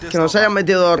 chavales. Que nos hayan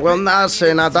metido 2 rondas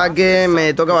en ataque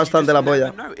me toca bastante la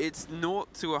polla.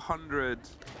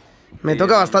 Me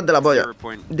toca bastante la polla.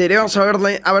 Deberíamos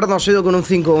habernos ido con un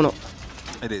 5-1.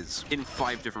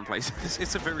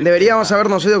 Deberíamos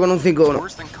habernos ido con un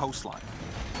 5-1.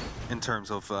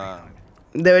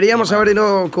 Deberíamos haber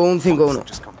ido con un 5-1.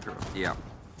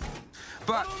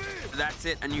 But that's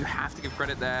it, and you have to give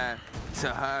credit there to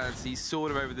her. He's sort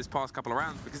of over this past couple of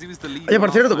rounds because he was the lead. Oye,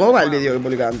 por cierto, ¿cómo va el vídeo que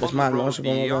publica antes? Mal, ¿no?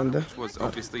 Supongo que antes. Was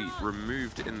obviously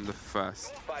removed in the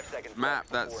first map.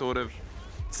 That sort of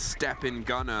step in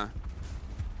gunner.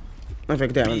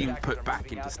 Efectivamente. Being put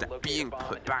back into step, being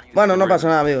put back. Bueno, no pasa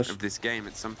nada, amigos.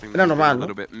 Era normal, ¿no?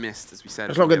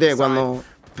 Es lo que tiene cuando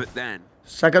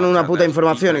sacan una puta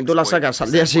información y tú la sacas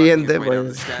al día siguiente,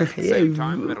 pues...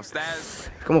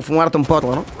 como fumarte un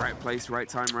porro, ¿no?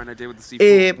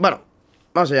 Bueno,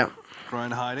 vamos allá.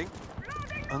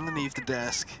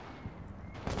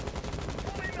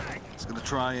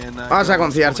 Vamos a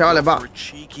confiar, chavales, va.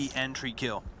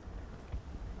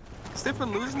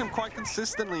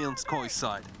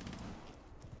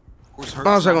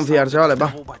 Vamos a confiar, chavales,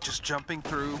 va.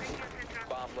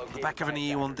 The back of an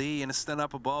E1D and a stand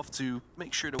up above to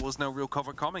make sure there was no real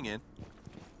cover coming in.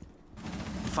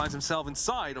 He finds himself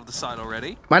inside of the side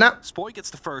already. Buena. Spoy gets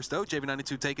the first though,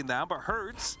 JV92 taken down, but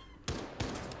Hurts,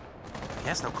 he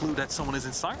has no clue that someone is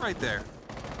inside right there.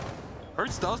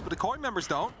 Hurts does, but the Koi members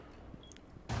don't.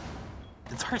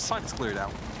 The entire side is cleared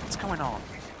out. What's going on?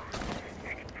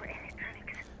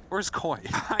 Where's Koi?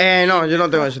 No, yo no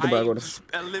tengo ese tipo de acuerdos.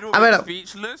 A ver,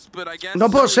 no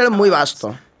puedo ser muy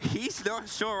vasto.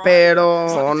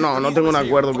 Pero no tengo un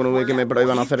acuerdo con V que me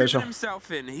prohíban hacer eso.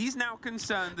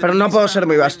 Pero no puedo ser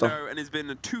muy vasto,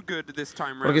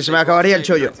 porque se me acabaría el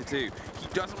chollo.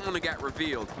 Doesn't want to get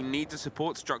revealed. He needs a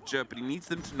support structure, but he needs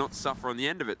them to not suffer on the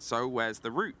end of it. So where's the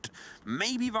route?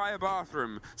 Maybe via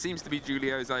bathroom. Seems to be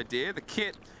Julio's idea. The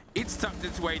kit, it's tucked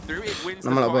its way through. It wins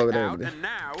the fight out, and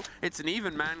now it's an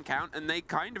even man count, and they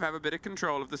kind of have a bit of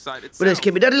control of the site itself. Pero es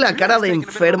que mirad la cara de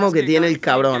enfermo que tiene el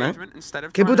cabrón, ¿eh?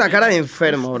 Qué puta cara de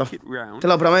enfermo, bro. Te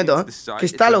lo prometo, ¿eh? Que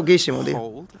está loquísimo,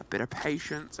 tío.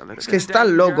 Es que está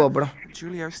loco, bro.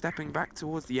 Julio stepping back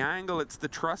towards the angle. It's the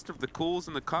trust of the calls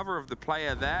and the cover of the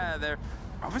player there. They're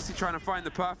obviously trying to find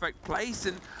the perfect place,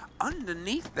 and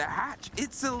underneath the hatch,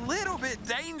 it's a little bit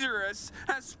dangerous.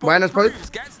 Buena, Spoil.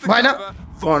 Buena.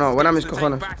 Oh, no, buena mis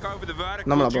cojones.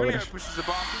 No me la puedo creer. Esto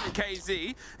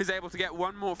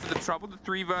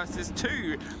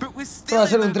va a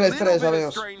ser un 3-3,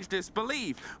 amigos.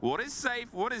 What is safe,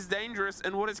 what is dangerous,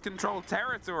 and what is controlled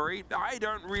territory, I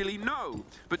don't really know.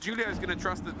 But Julio's going to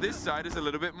trust that this side is a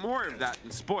little bit more of that.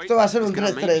 Esto va a ser un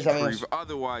 3-3, amigos.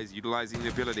 Otherwise, utilizing the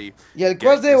ability. Y el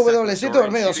quest de W7M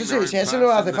dormido, sí, si a ese no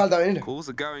le hace falta venir.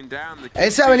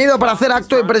 Ese ha venido para hacer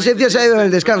acto de presencia y se ha ido en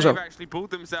el descanso.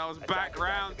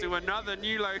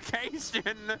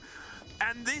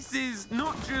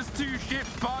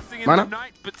 Bueno,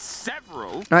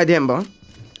 no hay tiempo.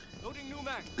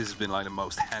 This has been like the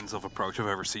most hands-off approach I've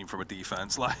ever seen from a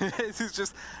defense. Like, this is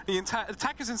just the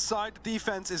attack is inside, the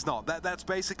defense is not. That's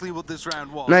basically what this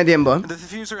round was. No hay tiempo. And the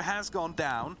diffuser has gone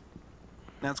down.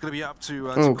 Now it's going to be up to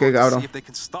cabrón. see if they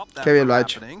can stop that Qué bien from lo ha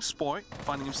hecho. happening. Spoy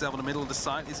finding himself in the middle of the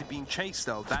site. Is he being chased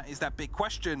though? That is that big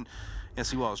question.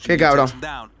 Yes, he was. Qué cabrón.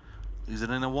 Down. Is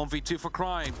it in a 1v2 for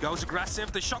crime? Goes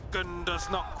aggressive. The shotgun does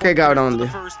not. Qué cabrón, tío.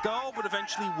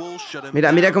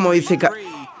 Mira cómo dice.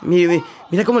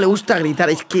 Mira cómo le gusta gritar.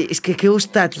 Es que qué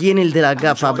gusta tiene el de la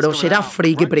gafa, bro. Será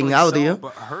freaky pringado, tío.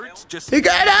 ¡Y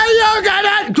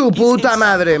carajo! ¡Tu puta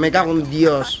madre! Me cago en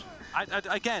Dios.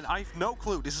 Again, I've no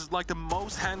clue. This is like the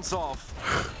most hands-off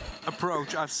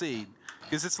approach I've seen.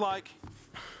 Because it's like,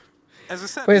 as I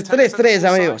said, pues 3-3,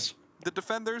 amigos. The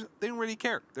defenders, they don't really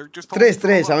care. They're just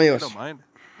 3-3, amigos. Don't mind.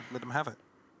 Let them have it.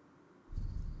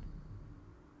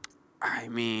 I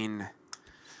mean,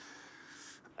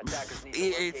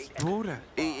 it's Buddha.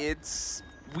 It's.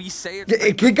 We say it.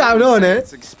 Qué cabrón,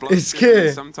 Es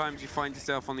que. Sometimes you find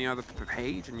yourself on the other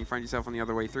page and you find yourself on the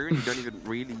other way through and you don't even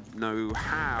really know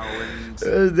how.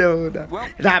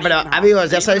 Nah, pero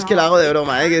amigos, ya sabéis que lo hago de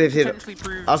broma, quiero decir.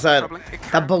 Vamos a ver,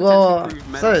 tampoco.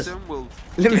 ¿Sabes?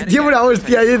 Le metió una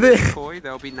hostia ahí de.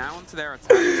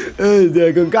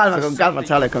 Con calma,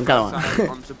 chavales, con calma.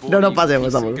 No nos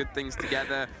pasemos, tampoco.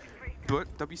 But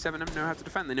W7M know how to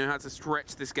defend. They know how to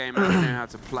stretch this game out. They know how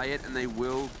to play it, and they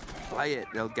will play it.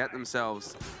 They'll get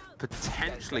themselves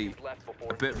potentially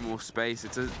a bit more space.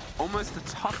 It's almost a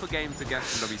tougher game to get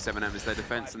from W7M as their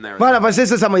defense and their. Bueno, pues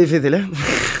eso está muy difícil,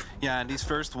 Yeah, and these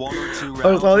first 1 or 2 rounds.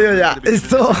 Os odio ya.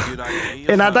 Esto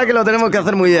en ataque lo tenemos que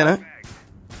hacer muy bien,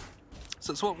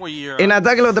 En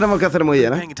ataque lo tenemos que hacer muy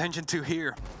bien,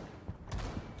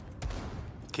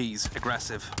 Keys,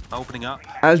 aggressive, opening up.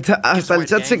 Hasta el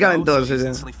chat se calentó, sí.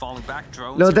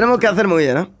 Lo tenemos que hacer muy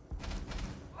bien,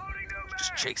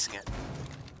 Just chasing it.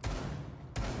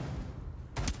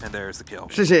 And there's the kill.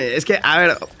 Sí, es que, a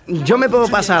ver, yo me puedo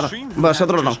pasar,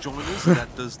 vosotros no.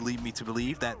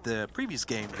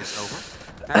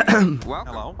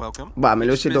 Va, me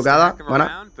lo hice tocada, bueno,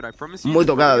 muy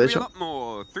tocada, de hecho.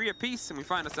 3 apiece, and we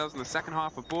find ourselves in the second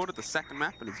half of board at the second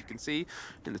map, and as you can see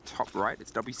in the top right,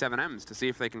 it's W7M's to see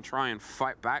if they can try and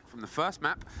fight back from the first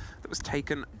map that was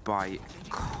taken by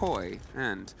Koi.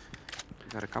 And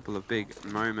we've had a couple of big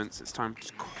moments. It's time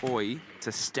for Koi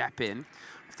to step in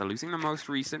after losing the most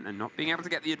recent and not being able to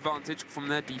get the advantage from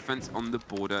their defense on the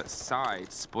border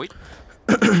side. Spoit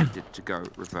attempted to go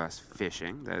reverse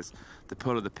fishing. There's the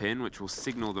pull of the pin, which will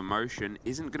signal the motion.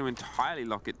 Isn't going to entirely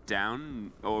lock it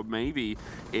down, or maybe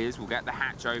will get the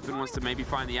hatch open, wants to maybe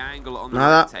find the angle on the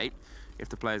rotate if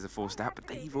the players are forced out, but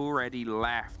they've already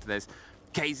left. There's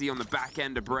KZ on the back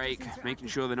end to break, making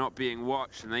sure they're not being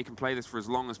watched, and they can play this for as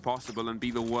long as possible and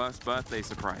be the worst birthday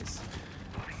surprise.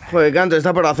 Joder, Canto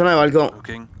está por la zona de balcón.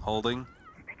 Looking, holding.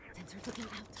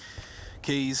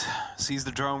 Keys sees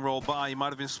the drone roll by. He might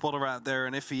have been spotted out there,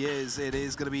 and if he is, it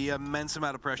is going to be an immense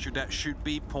amount of pressure that should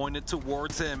be pointed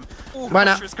towards him.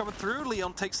 Buena. Coming through.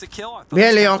 Leon takes the kill.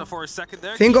 Bien, Leon. 5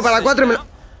 para 4.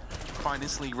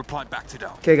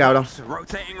 Qué cabrón.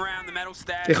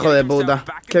 Qué hijo de puta.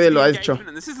 Qué bien lo ha hecho.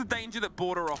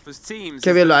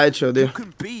 Qué bien lo ha hecho, tío.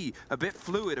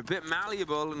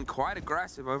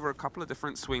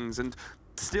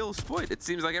 Still spoiled. It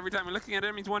seems like every time we're looking at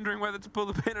him, he's wondering whether to pull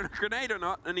the pin on a grenade or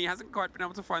not, and he hasn't quite been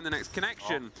able to find the next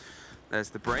connection. There's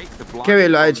the break. The blind Qué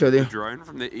bien lo ha hecho, tío. Drone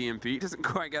from the EMP doesn't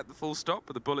quite get the full stop,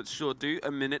 but the bullets sure do.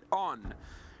 A minute on.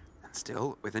 And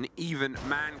still with an even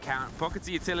man count. Pockets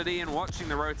of utility and watching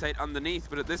the rotate underneath,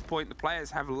 but at this point the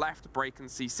players have left break and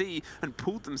CC and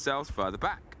pulled themselves further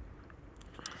back.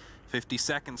 50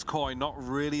 seconds coin, not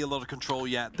really a lot of control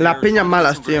yet. Las piñas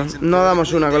malas, tío. No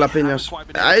damos una con las piñas.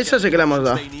 A esa sí que le hemos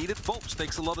dado.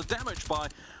 Takes a lot of damage by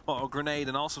a grenade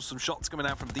and also some shots coming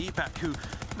out from Deepak, who, you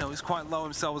know, is quite low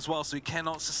himself as well, so he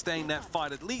cannot sustain that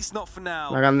fight, at least not for now.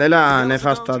 La candela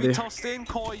nefasta, tío.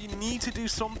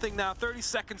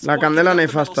 La candela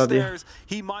nefasta, tío.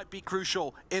 He might be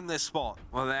crucial in this spot.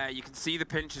 Well, there you can see the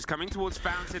pinches coming towards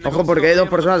Fountain. Ojo, porque hay dos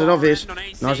personas en office.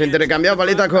 Nos intercambiado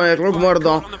palitas con el Rook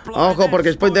muerto. Ojo, porque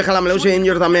después deja la Melusi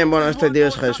Injure también. Bueno, este tío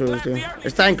es Jesús, tío.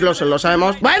 Está en closet, lo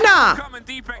sabemos. ¡Buena!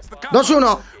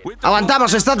 2-1.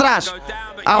 Aguantamos, está atrás.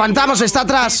 Aguantamos, está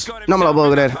atrás. No me lo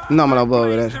puedo creer. No me lo puedo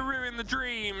creer.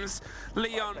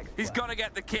 Leon, he's got to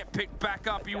get the kit picked back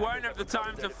up. He won't have the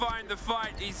time to find the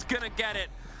fight. He's going to get it.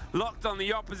 Locked on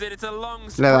the opposite. It's a long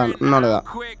sprint. No le da.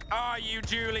 Quick are you,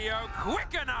 Julio?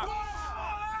 Quick enough.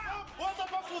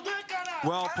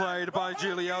 Well played by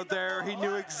Julio there. He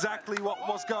knew exactly what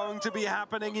was going to be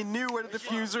happening. He knew where the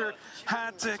diffuser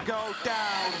had to go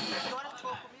down.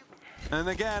 And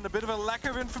again, a bit of a lack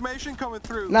of information coming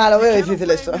through. Nah, lo veo difícil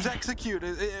esto.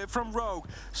 Executed from Rogue.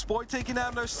 Spoy taking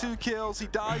down those 2 kills. He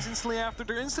dies instantly after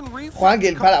their instant reflex.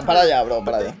 Juanquil, para allá, bro,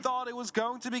 para allá. They thought it was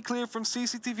going to be clear from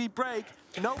CCTV break.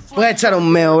 No. Voy a echar un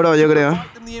meo, bro, yo creo.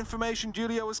 The information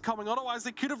Julio was coming. Otherwise,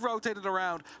 they could have rotated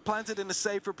around, planted in a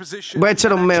safer position. Voy a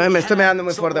echar un meo, me estoy meando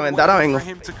muy fuertemente. Ahora vengo.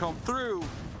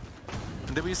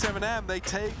 W7M, they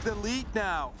take the lead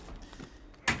now.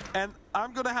 And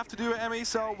I'm going to have to do it, Emmy,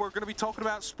 so we're going to be talking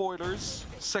about spoilers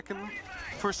for a second.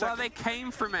 Well, they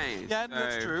came from A. Yeah,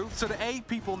 that's true. So the A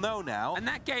people know now. And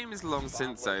that game is long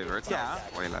since over. It's not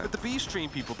a spoiler. But the B stream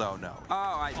people don't know. Oh,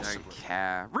 I don't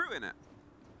care. Ruin it.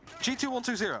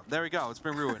 G2120. There we go. It's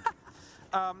been ruined.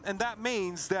 And that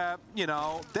means that, you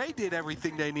know, they did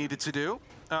everything they needed to do.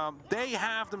 They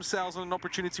have themselves an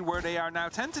opportunity where they are now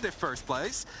tentative first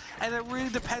place, and it really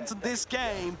depends on this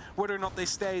game whether or not they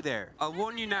stay there. I'll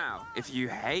warn you now, if you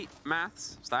hate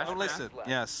maths, don't listen.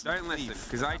 Yes. Don't listen,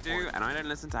 because I do, and I don't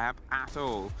listen to Hab at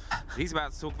all. He's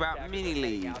about to talk about mini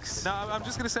leagues. No, I'm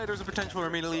just going to say there's a potential for a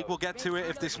mini league. We'll get to it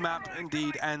if this map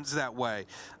indeed ends that way.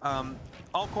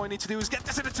 All Koi needs to do is get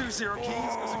this in a 2-0.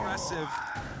 Keys goes aggressive.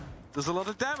 Does a lot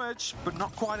of damage, but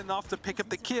not quite enough to pick up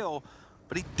the kill.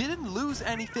 But he didn't lose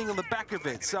anything on the back of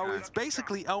it, so it's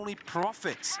basically only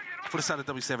profits for the side of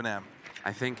W7M.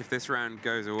 I think if this round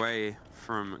goes away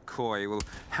from Koi, we'll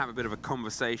have a bit of a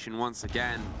conversation once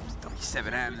again.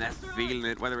 W7M, they're feeling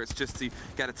it, whether it's just to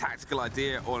get a tactical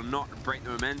idea or not, break the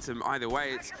momentum. Either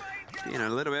way, it's being a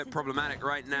little bit problematic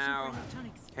right now.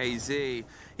 KZ,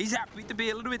 he's happy to be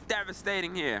a little bit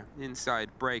devastating here inside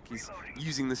break. He's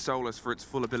using the Solus for its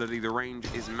full ability. The range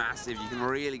is massive. You can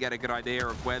really get a good idea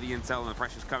of where the intel and the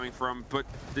pressure's coming from, but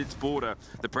it's border.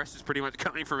 The pressure's pretty much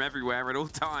coming from everywhere at all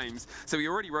times. So he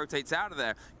already rotates out of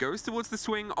there, goes towards the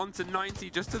swing onto 90,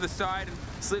 just to the side, and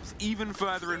slips even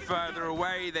further and further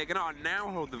away. They're gonna now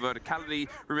hold the verticality.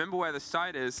 Remember where the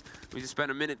side is. We just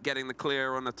spent a minute getting the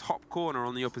clear on the top corner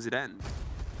on the opposite end.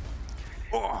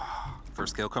 Oh.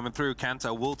 First kill coming through.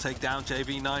 Kanto will take down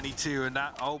JV92, and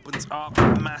that opens up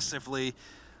massively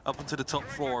up onto the top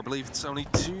floor. I believe it's only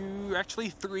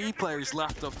 3 players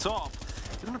left up top.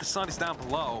 Even though the side is down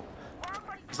below.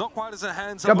 It's not quite as a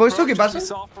hands-up approach as we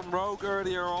saw from Rogue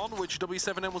earlier on, which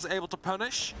W7M was able to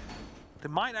punish. They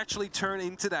might actually turn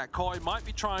into that. Koi might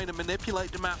be trying to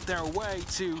manipulate the map their way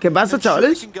to ensure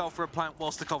they can go for a plant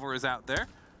whilst the cover is out there.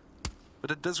 But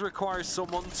it does require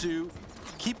someone to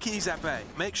keep Keys at bay.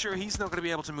 Make sure he's not going to be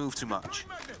able to move too much.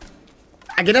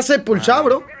 ¿A quién has expulsado,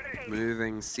 bro?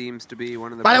 Moving seems to be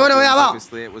one of the vale, bueno, venga, va.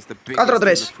 Obviously, it was the biggest in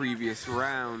the previous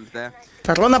round there.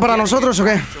 ¿La ronda para nosotros o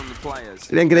qué?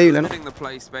 Sería increíble, ¿no?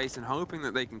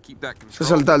 Se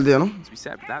salta el tío, ¿no?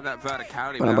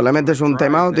 Bueno, pues le metes un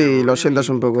timeout y lo sientas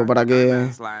un poco para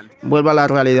que vuelva a la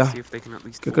realidad.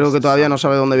 Que creo que todavía no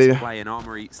sabe dónde vive.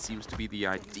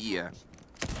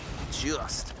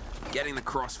 Just getting the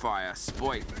crossfire.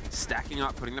 Spoit stacking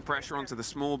up, putting the pressure onto the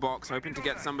small box, hoping to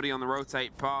get somebody on the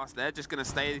rotate pass. They're just going to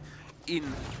stay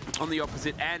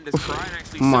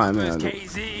Madre mía.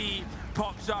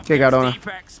 Qué carona.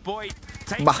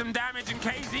 Bah.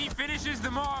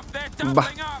 Bah.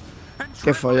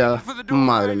 Qué follada.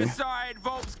 Madre mía.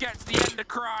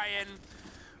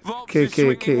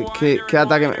 Qué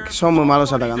ataque. Son muy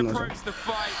malos atacando.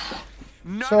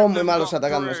 Son muy malos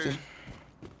atacando, tío.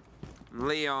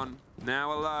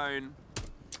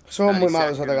 Son muy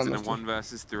malos atacando.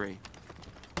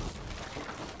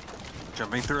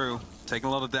 Jumping through, taking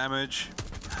a lot of damage.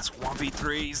 That's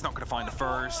 1v3, he's not going to find the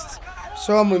first.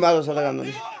 Son muy malos atacando,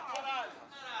 tío.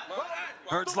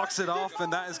 Hertz locks it off,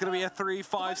 and that is going to be a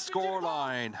 3-5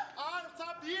 scoreline.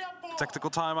 Tactical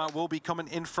timeout will be coming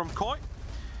in from Koi.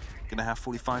 Going to have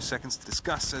 45 seconds to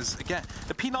discuss, as again,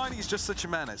 the P90 is just such a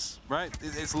menace, right?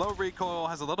 It's low recoil,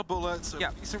 has a lot of bullets,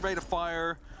 a decent rate of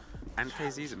fire. And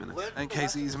KZ's a menace. And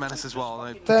KZ's a menace as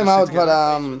well. Timeout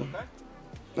para...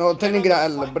 No,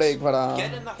 technical break para...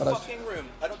 Get in that fucking room.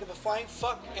 I don't give a flying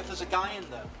fuck if there's a guy in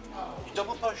there. You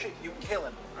double push it, you kill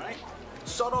him, right?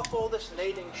 Sod off all this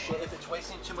nading shit if it's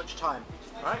wasting too much time,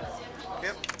 right?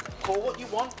 Yep. Call what you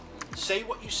want, say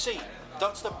what you see.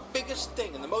 That's the biggest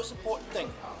thing and the most important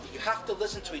thing. You have to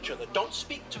listen to each other. Don't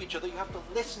speak to each other, you have to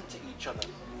listen to each other.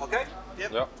 Okay?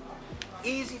 Yep.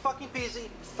 Easy fucking peasy.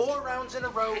 4 rounds in a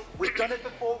row. We've done it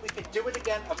before. We can do it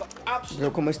again. I've got absolute.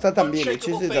 Pero como está tan bien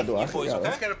hecho ese tatuaje,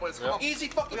 Easy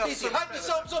fucking peasy. Hype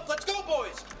yourselves up. Let's go,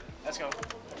 boys. Let's go.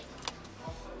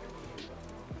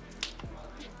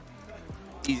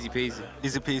 Easy peasy.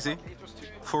 Easy peasy.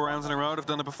 4 rounds in a row. They've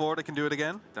done it before. They can do it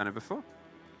again. Done it before.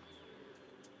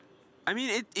 I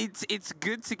mean, it's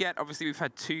good to get. Obviously, we've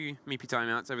had 2 meepy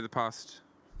timeouts over the past.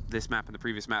 This map and the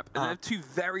previous map, and they have 2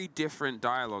 very different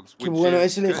dialogues. Qué bueno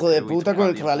es el hijo de puta con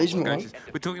el realismo.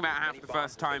 We're talking about half the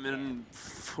first time in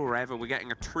forever. We're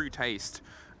getting a true taste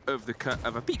of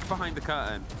a peek behind the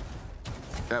curtain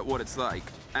at what it's like,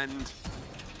 and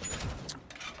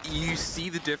you see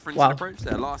the difference in approach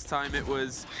there. Last time it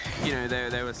was, you know,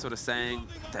 they were sort of saying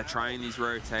they're trying these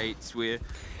rotates.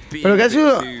 Pero que ha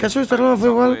sido esta ronda fue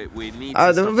igual.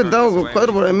 Ah, te hemos enfrentado con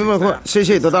 4 por el mismo juego. Sí,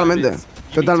 sí, totalmente.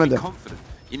 Totalmente.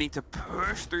 You need to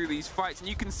push through these fights, and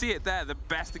you can see it there. The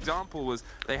best example was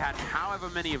they had however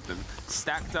many of them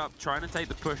stacked up, trying to take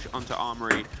the push onto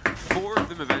Armory. 4 of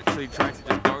them eventually tried to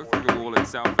just go through the wall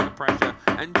itself with the pressure,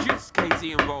 and just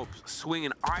KZ and Volps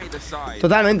swinging either side.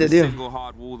 Totalmente, the tío. single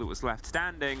hard wall that was left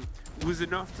standing was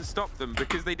enough to stop them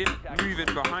because they didn't move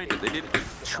in behind it. They didn't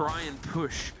try and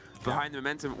push behind the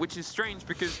momentum, which is strange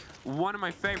because one of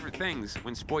my favorite things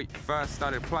when Spoit first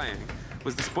started playing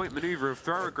was the Spoit maneuver of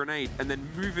throw a grenade and then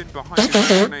move in behind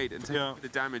the grenade and take the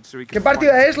damage so he can. ¿Qué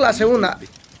partida es la segunda?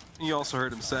 You also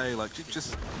heard him say, like,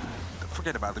 just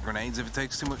forget about the grenades if it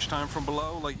takes too much time from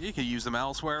below. Like, you can use them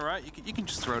elsewhere, right? You can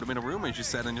just throw them in a room, as you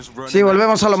said, and just run. Sí,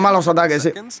 volvemos a los malos ataques,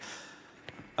 sí.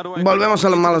 Volvemos a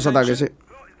los malos ataques, sí.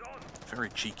 Very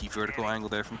cheeky vertical angle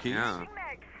there from Keys. Yeah.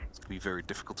 It's going to be very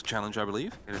difficult to challenge, I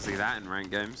believe. Gonna see that in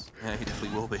ranked games. Yeah, he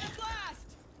definitely will be.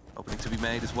 Opening to be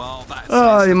made as well.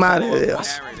 Ay, madre de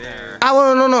Dios. Ah,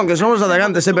 bueno, no, que somos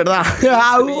atacantes, es verdad.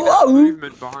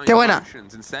 Qué buena.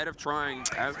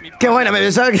 Qué buena, me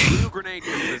pensaba que...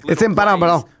 Estén parados,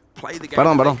 perdón.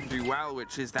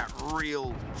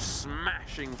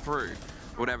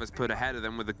 Whatever's put ahead of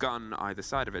them with a gun either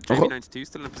side of it. JB92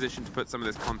 still in a position to put some of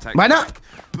this contact back.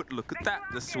 But look at that,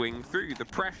 the swing through, the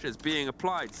pressure's being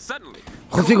applied. Suddenly,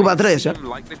 5 para 3, seem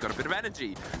like they've got a bit of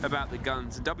energy about the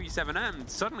guns. W7M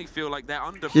suddenly feel like they're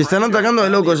under Si están atacando de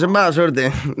locos, es mala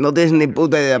suerte. No tienes ni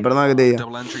puta idea, perdona que te diga.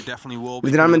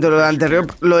 Literalmente lo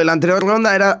de la anterior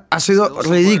ronda ha sido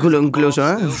ridículo incluso,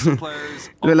 ¿eh?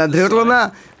 Lo de la anterior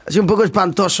ronda ha sido un poco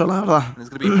espantoso, la verdad.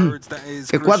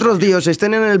 Que 4 tíos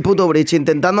estén en el puto bridge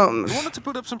intentando...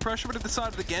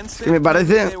 Que me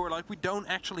parece...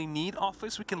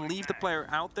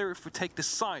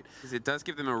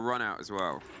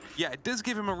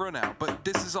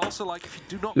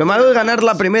 Lo malo de ganar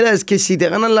la primera es que si te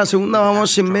ganan la segunda, vamos,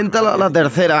 se inventa la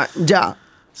tercera. Ya.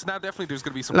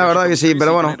 La verdad que sí,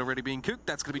 pero bueno.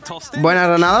 Buena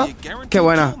granada. Qué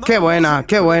buena, qué buena,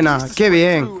 qué buena. Qué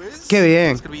bien, qué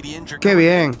bien, qué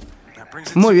bien.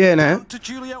 Muy bien,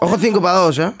 Ojo 5 para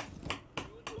 2,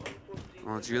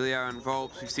 Well, Julio and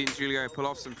Volps, we've seen Julio pull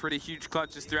off some pretty huge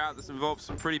clutches throughout this and Volps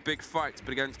some pretty big fights,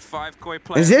 but against 5 Koi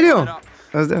players. ¿En serio?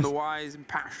 The wise,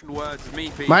 impassioned words of me.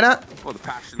 Buena.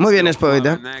 Muy bien, Spoit,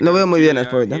 Lo veo muy bien,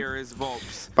 Spoit,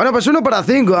 Bueno, pues 1 para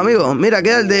 5, amigo. Mira,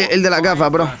 queda el de la gafa,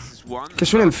 bro. Que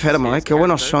es un enfermo, Qué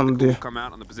buenos son, tío.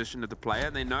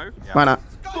 Buena.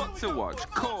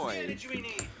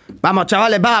 Vamos,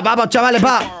 chavales, va.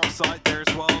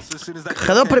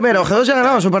 G2 primero, G2 ya ha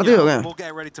ganado su partido, ¿qué?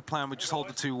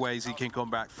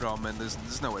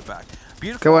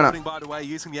 Qué buena.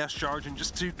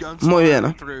 Muy bien,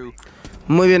 ¿eh?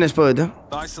 Muy bien, Spoit, ¿eh?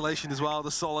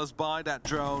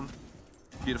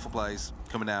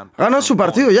 Ganó su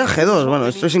partido ya, G2. Bueno,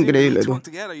 esto es increíble, tú.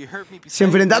 Se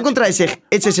enfrentaba contra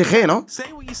SSG, ¿no?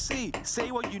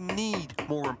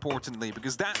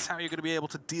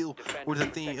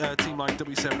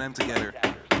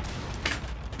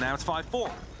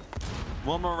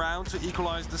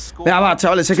 Venga, va,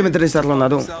 chavales, hay que meter esta ronda,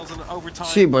 tú.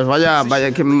 Sí, pues vaya,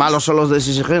 qué malos son los de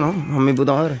SSG, ¿no? A mi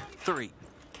puta madre.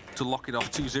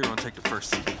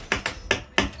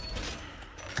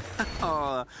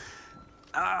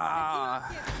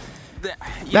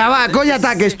 Venga, va, coge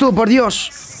ataques tú, por Dios.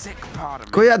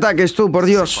 Coge ataques tú, por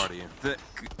Dios.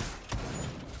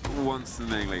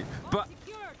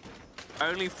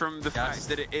 Only from the fact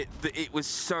that it was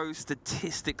so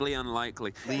statistically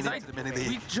unlikely. We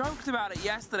joked about it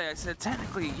yesterday. I said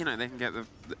technically, you know, they can get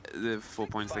the 4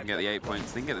 points, they can get the 8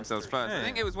 points, they can get themselves first. I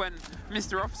think it was when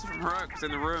Mr. Officer from Heroic was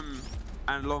in the room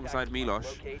and alongside Milosh,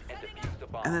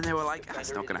 and then they were like,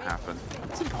 "That's not going to happen.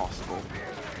 It's impossible."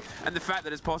 And the fact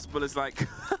that it's possible is like,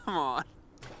 come on.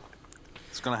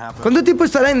 ¿Cuánto tiempo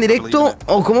estará en directo?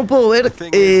 ¿O cómo puedo ver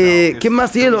quién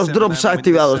más tiene los drops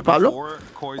activados, Pablo?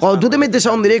 Cuando tú te metes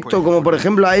a un directo, como por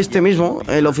ejemplo a este mismo,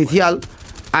 el oficial,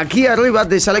 aquí arriba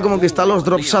te sale como que están los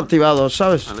drops activados,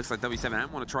 ¿sabes?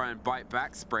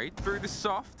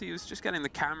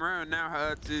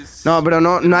 No, pero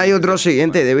no hay otro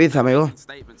siguiente de Biz, amigo.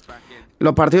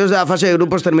 Los partidos de la fase de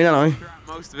grupos terminan hoy.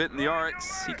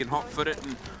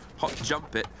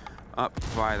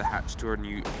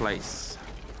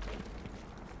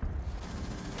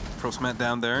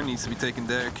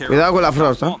 Cuidado con la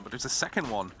Frost, ¿eh?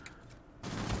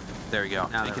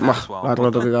 La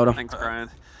roto, que cabrón.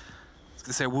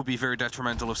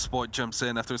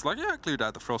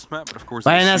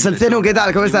 Buenas, el Zenu, ¿qué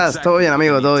tal? ¿Cómo estás? Todo bien,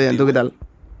 amigo, todo bien. ¿Tú qué tal?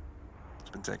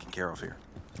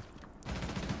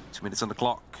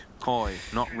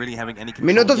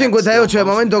 Minuto 58 de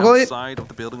momento, Koi.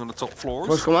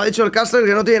 Pues como ha dicho el caster,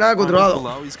 que no tiene nada controlado.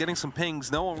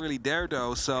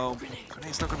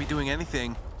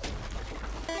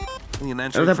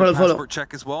 Gracias por el follow.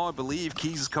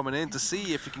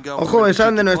 Ojo,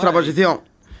 saben de nuestra posición.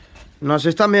 Nos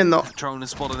están viendo.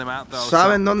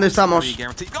 Saben dónde estamos.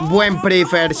 Buen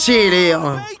prefer. Sí,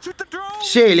 Leon.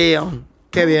 Sí, Leon.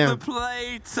 Qué bien.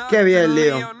 Qué bien,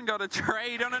 Leon.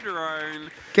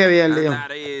 Qué bien, Leon.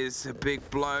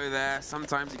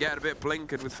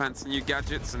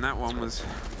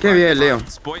 Qué bien, Leon.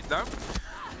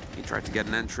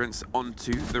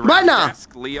 ¡Buena!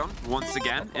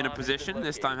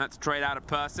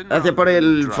 Gracias por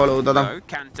el follow, Tata.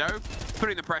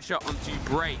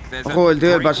 Ojo, el tío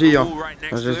del pasillo.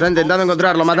 Nos está intentando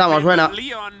encontrar, lo matamos, buena.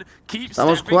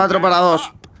 Estamos 4 para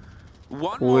 2.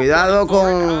 Cuidado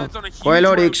con el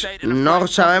Oryx. No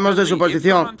sabemos de su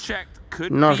posición.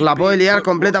 Nos la puede liar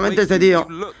completamente este tío.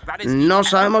 No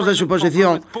sabemos de su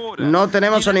posición. No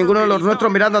tenemos a ninguno de los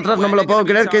nuestros mirando atrás. No me lo puedo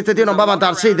creer que este tío nos va a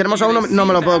matar. Sí, tenemos a uno. No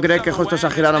me lo puedo creer que justo se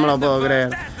ha girado. No me lo puedo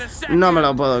creer. No me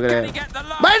lo puedo creer.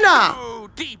 ¡Buena!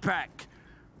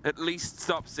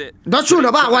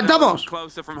 2-1, va, aguantamos.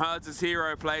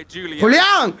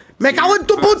 Julián, me cago en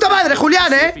tu puta madre,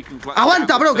 Julián,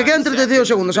 Aguanta, bro, que quedan 32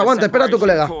 segundos. Aguanta, espera a tu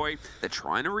colega.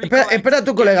 Espera a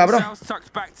tu colega, bro.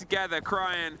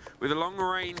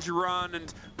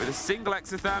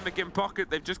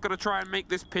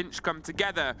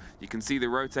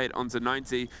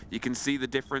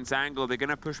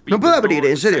 No puedo abrir,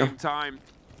 en serio.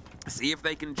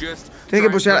 Tiene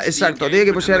que pusear, exacto, tiene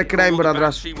que pusear Crime por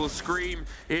atrás. Y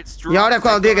ahora es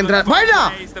cuando tiene que entrar.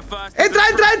 ¡Buena! ¡Entra,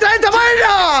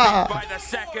 buena!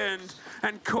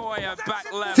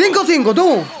 5-5,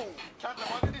 tú.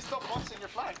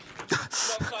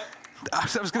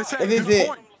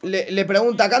 Dice, le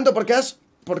pregunta a Canto por qué has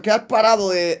parado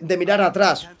de mirar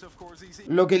atrás.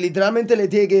 Lo que literalmente le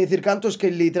tiene que decir Canto es que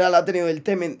literal ha tenido el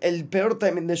peor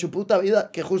timing de su puta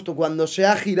vida, que justo cuando se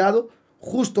ha girado,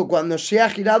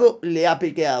 le ha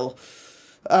piqueado.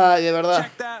 Ay, de verdad.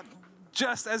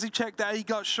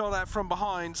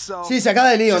 Sí, sacada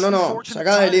de Leon,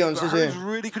 sacada de Leon, sí.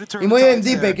 Y muy bien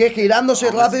Dipe, que girándose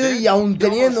rápido y aún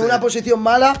teniendo una posición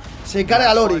mala, se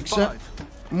carga al Oryx,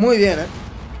 Muy bien,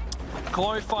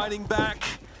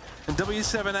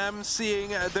 W7M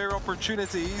seeing their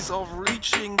opportunities of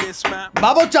reaching this map.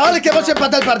 Vamos, chavales, que hemos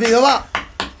empatado el partido, va.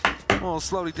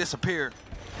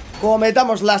 Como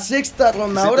metamos la sexta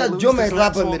ronda ahora, yo me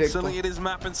rapo en directo.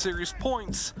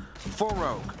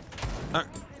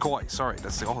 Koi, sorry,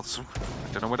 that's the odds.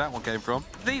 I don't know where that one came from.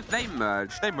 They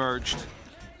merged. They merged.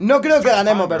 No creo que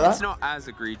ganemos, ¿verdad? It's not as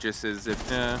egregious as if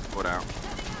put out.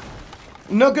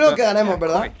 No creo que ganemos,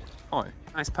 ¿verdad? Koi.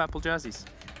 Nice purple jerseys.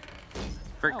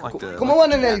 Very I like the, ¿Cómo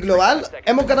van en el global?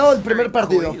 Hemos ganado el primer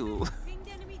partido.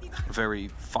 very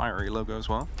fiery logo as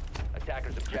well.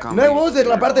 Attackers objective. No hay huevos de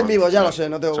la parte en vivo, ya lo sé,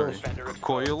 no tengo Sorry. huevos.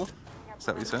 Coil. Is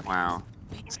that what you said? Wow.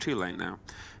 It's too late now.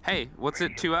 Hey, what's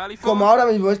it too early for? Como ahora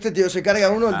mismo este tío se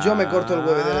carga uno, yo me corto el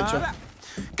huevo derecho.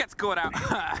 Gets caught out.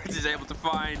 Is able to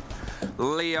find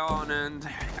Leon, and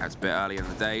that's a bit early in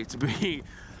the day to be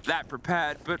that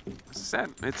prepared. But as I said,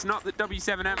 it's not that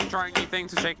W7M trying new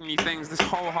things or shaking new things. This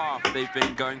whole half, they've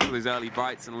been going for those early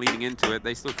bites and leading into it.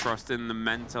 They still trust in the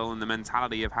mental and the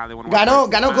mentality of how they want to.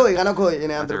 Ganó Koi en el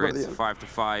Whether anterior it's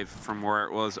partido. 5-5 from where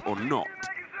it was or not.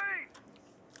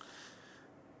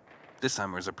 This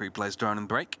time there's a pre-placed drone and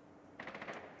break.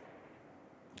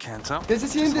 Can't up. ¿Qué se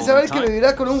siente saber que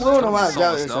vivirás con un huevo nomás?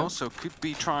 Ya ves. So could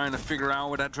be trying to figure out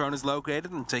where that drone is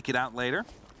located and take it out later.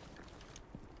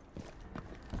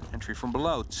 Entry from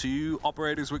below. 2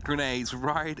 operators with grenades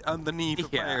right underneath the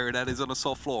player that is on the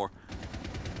soft floor.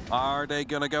 Are they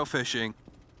gonna go fishing?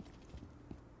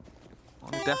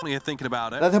 Well, definitely thinking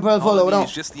about it. Gracias por el follow, bro.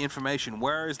 It's just the information.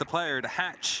 Where is the player? The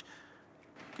hatch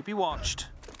could be watched.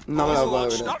 No me lo puedo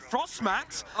creer. Not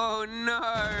Frostmat. Oh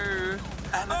no!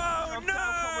 Oh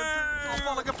no!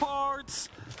 Falling apart.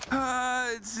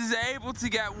 Is able to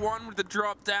get one with the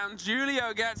drop down.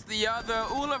 Julio gets the other.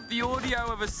 All of the audio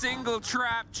of a single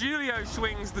trap. Julio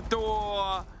swings the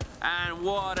door. And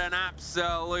what an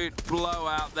absolute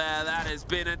blowout there. That has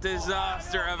been a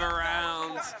disaster of a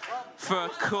round for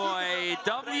Koi.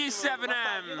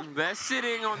 W7M, they're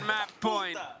sitting on map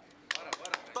point.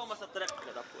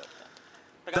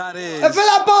 That is. ¡F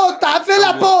la puta! ¡F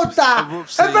la puta!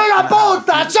 ¡F la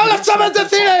puta! ¡Solo sabes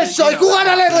decir eso y jugar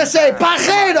al RS!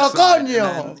 ¡Pajero,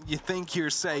 coño! You think you're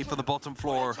safe on the bottom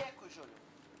floor.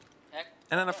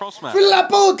 And then a Frostmat. ¡F la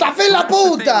puta! ¡F la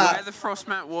puta! Where the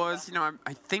Frostmat was, you know,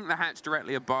 I think the hatch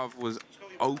directly above was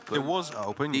open. It was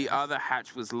open. The other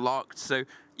hatch was locked. So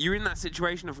you're in that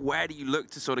situation of where do you look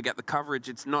to sort of get the coverage.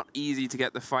 It's not easy to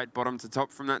get the fight bottom to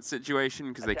top from that situation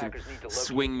because they can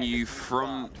swing you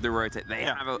from the rotate. They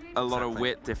have a lot of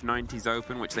width if 90's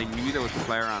open, which they knew there was a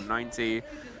player around 90.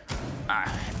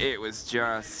 It was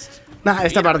just... Nah,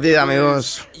 esta partida,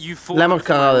 amigos, la hemos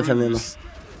cagado defendiendo.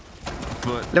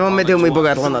 Le hemos metido muy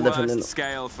pocas rondas defendiendo.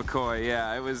 Scale for Koi,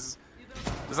 yeah, it was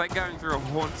like going through a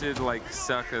haunted like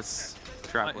circus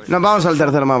trap. Nos vamos al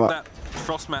tercer mapa.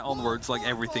 Frostmat onwards, like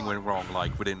everything went wrong,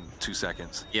 like within 2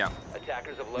 seconds. Yeah.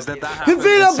 Is that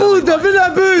 ¡F la puta! ¡F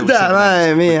la puta!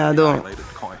 Madre mía, tú.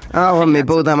 Ah, con mi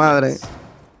puta madre.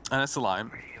 And it's a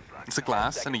lime. It's a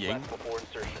glass and a ying.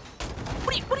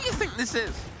 What do you think this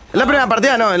is? En la primera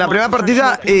partida no, en la primera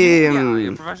partida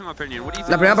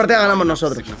la primera partida ganamos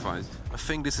nosotros. I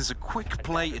think this is a quick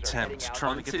play attempt,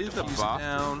 trying to get the diffuser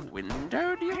down.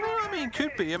 Window, do you know? I mean,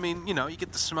 could be. I mean, you know, you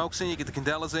get the smokes in, you get the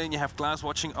candelas in, you have Glass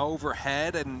watching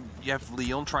overhead, and you have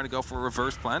Leon trying to go for a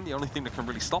reverse plan. The only thing that can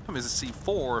really stop him is a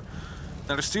C4.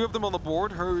 Now, there's 2 of them on the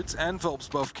board. Hertz and Velps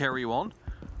both carry on.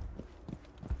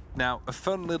 Now, a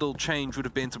fun little change would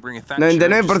have been to bring a Thatcher.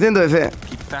 99% de fe.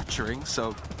 Keep Thatchering,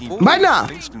 so ¡Vaina!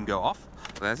 things can go off.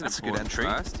 That's a good entry.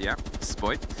 First, yeah,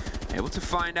 Spoit. Able to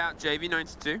find out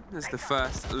JV92 as the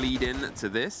first lead-in to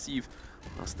this. You've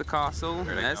lost the castle.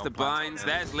 There's the blinds.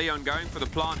 There's Leon going for the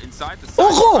plant inside the side,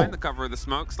 behind the cover of the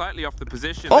smoke, slightly off the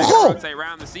position. ¡Ojo!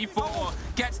 Around the C4.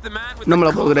 Gets the man with No me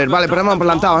lo puedo creer. Vale, pero hemos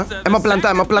plantado, ¿eh? Hemos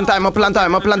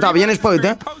plantado. Bien, Spoit,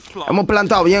 ¿eh? Hemos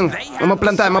plantado bien. Hemos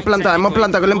plantado,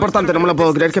 que es lo importante. No me lo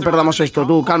puedo creer que perdamos esto.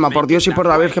 Tú, calma, por Dios y por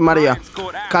la Virgen María.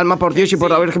 Calma, por Dios y por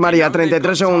la Virgen María.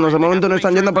 33 segundos. De momento no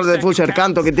están yendo por el defuser.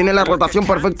 Canto, que tiene la rotación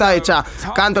perfecta hecha.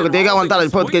 Canto, que tiene que aguantar el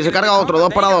spot, que se carga otro.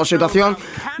 2 para 2. Situación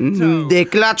de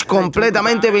clutch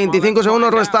completamente. 25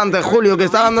 segundos restantes. Julio, que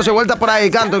está dándose vueltas por ahí.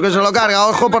 Canto, que se lo carga.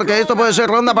 Ojo, porque esto puede ser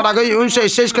ronda para que un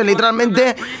 6-6 que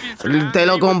literalmente te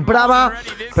lo compraba,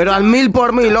 pero al 1000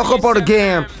 por 1000. Ojo,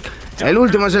 porque el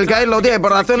último es el que lo tiene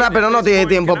por la zona, pero no tiene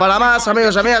tiempo para más.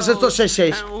 Amigos, amigas, esto es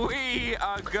 6-6.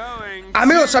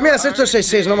 Amigos, amigas, esto es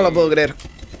 6-6. No me lo puedo creer.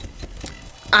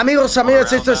 Amigos,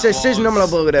 amigas, esto es 6-6. No me lo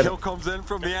puedo creer.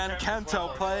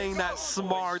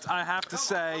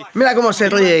 Mira cómo se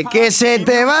ríe. ¡Que se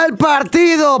te va el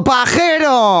partido,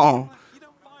 pajero!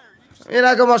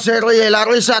 Mira cómo se ríe. La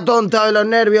risa tonta de los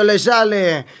nervios le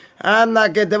sale.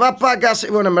 Anda, que te vas para casa.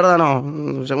 Bueno, en verdad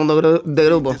no. Segundo de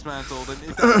grupo.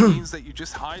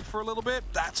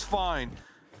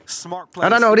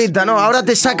 Ahora no grita, no, ahora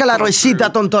te saca la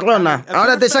risita tontorrona.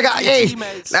 Ahora te saca, ¡ey!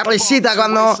 La risita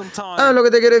cuando... ¿Sabes lo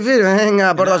que te quiero decir?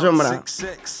 Venga, por la sombra.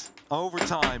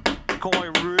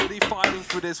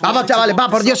 Vamos, chavales, va,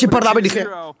 por Dios y por la Virgen.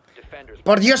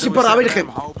 Por Dios y por la Virgen.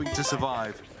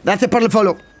 Gracias por el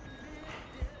follow.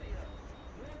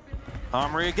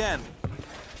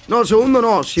 No, segundo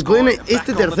no, si pueden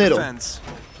este tercero.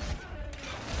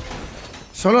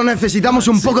 Solo necesitamos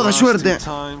un poco de suerte.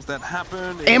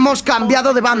 Hemos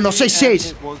cambiado de bando,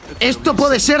 6-6. Esto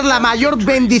puede ser la mayor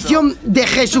bendición de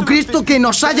Jesucristo que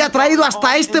nos haya traído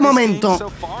hasta este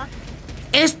momento.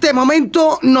 Este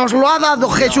momento nos lo ha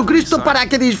dado Jesucristo para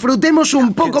que disfrutemos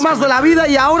un poco más de la vida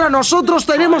y ahora nosotros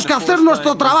tenemos que hacer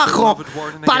nuestro trabajo.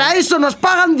 Para eso nos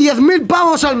pagan 10.000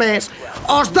 pavos al mes.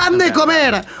 Os dan de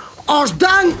comer. Os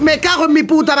dan, me cago en mi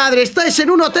puta madre. Estáis en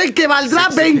un hotel que valdrá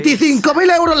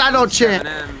 25.000 euros la noche.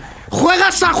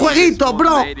 Juegas a jueguito,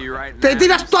 bro. Te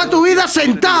tiras toda tu vida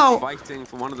sentado.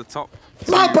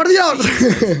 ¡Oh, por Dios!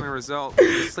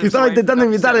 Estaba intentando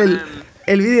imitar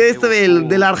el vídeo este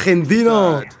del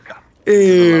argentino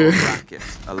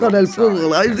con el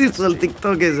fútbol. ¿Habéis visto el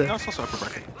TikTok ese?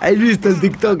 ¿Habéis visto el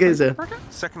TikTok ese?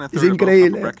 Es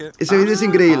increíble. Ese vídeo es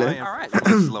increíble.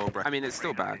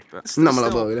 No me lo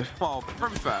puedo creer.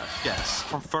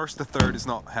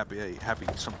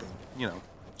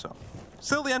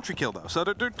 Still the entry kill though, so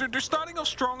they're starting off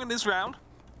strong in this round.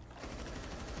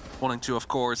 Wanting to, of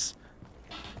course,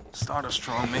 start off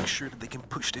strong, make sure that they can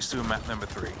push this to a map number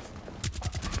 3.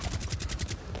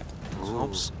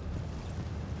 Oops.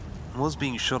 Was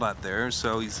being shot at there,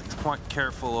 so he's quite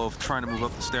careful of trying to move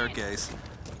up the staircase.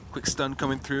 Quick stun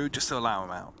coming through just to allow him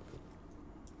out.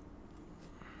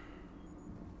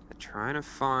 They're trying to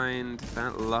find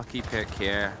that lucky pick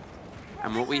here.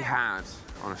 And what we had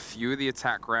on a few of the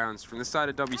attack rounds from the side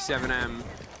of W7M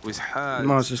was her.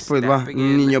 Vamos, Spoit, va.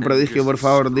 Niño prodigio, por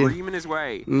favor, tío.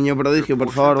 Niño prodigio,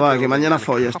 por favor, va. Que mañana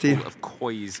follas, tío.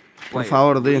 Por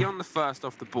favor, tío.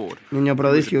 Niño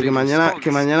prodigio, que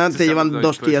mañana te llevan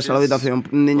 2 tías a la habitación.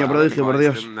 Niño prodigio, por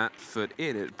Dios.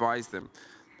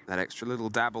 That extra little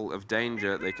dabble of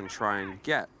danger they can try and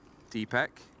get. Deepak,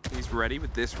 he's ready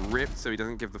with this ripped so he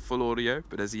doesn't give the full audio,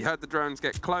 but as he heard the drones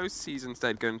get close, he's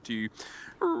instead going to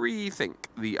rethink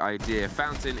the idea.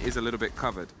 Fountain is a little bit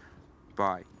covered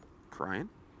by Cryan,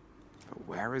 but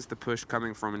where is the push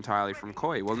coming from entirely from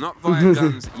Koi? Well, not via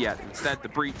guns yet. Instead, the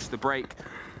breach, the break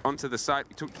onto the site.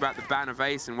 We talked about the ban of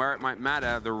Ace and where it might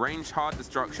matter. The ranged hard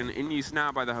destruction in use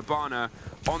now by the Habana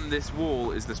on this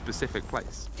wall is the specific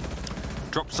place.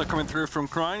 Drops are coming through from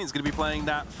Cryan. He's going to be playing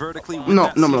that vertically with no,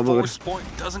 that no me lo puedo point.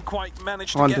 Doesn't quite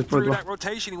manage to get through that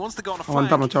rotation. He wants to go on a flank.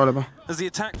 Aguantamos, chavales, va. As the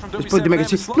attack from Después dime que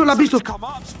sí. No la has visto.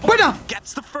 Buena.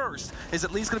 Gets the first. Is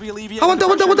at least going to be alleviated. Aguanta.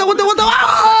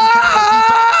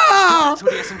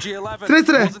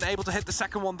 3-3. Wasn't able to hit the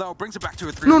second one though. Brings it back to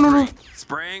a 3-3. No.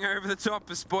 Spraying over the top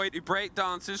of Spoit, who break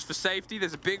dances for safety.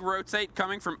 There's a big rotate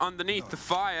coming from underneath the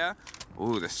fire.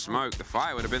 Ooh, the smoke. The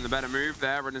fire would have been the better move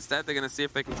there, but instead they're going to see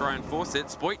if they can try and force it.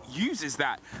 Spoit uses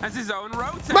that as his own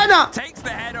rotate. Buena. Takes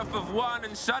the head off of one,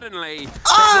 and suddenly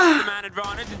the man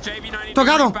advantage, and JV90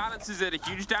 balances it. A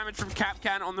huge damage from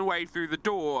Capcan on the way through the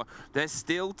door. There's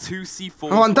still 2 C4.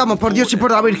 Aguantamos, por Dios y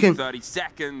por la Virgen.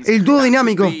 El dúo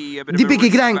dinámico, Deepak y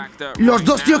Cryan, los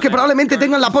 2 tíos que probablemente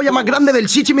tengan la polla más grande del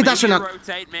Sitch Invitational.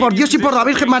 Por Dios y por la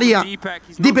Virgen María.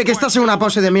 Deepak, estás en una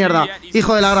pose de mierda,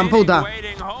 hijo de la gran puta.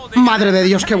 Madre de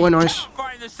Dios, qué bueno es.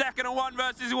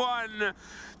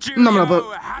 No me lo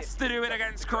puedo.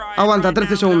 Aguanta,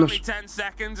 13 segundos.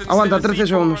 Aguanta, 13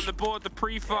 segundos.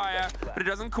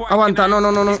 Aguanta, no.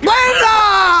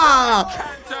 ¡Buena!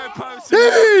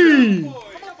 ¡Sí!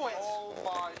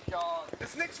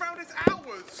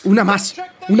 Una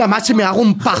más y me hago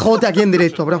un pajote aquí en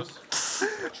directo, bro.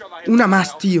 Una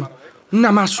más, tío. Una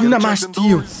más,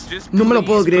 tío. No me lo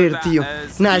puedo creer, tío.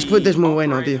 Nah, Spoit es muy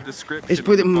bueno, tío.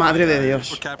 Spoit, madre de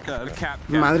Dios.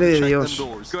 Madre de Dios.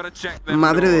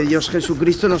 Madre de Dios,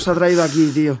 Jesucristo nos ha traído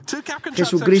aquí, tío.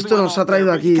 Jesucristo nos ha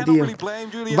traído aquí, tío.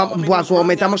 Buah, como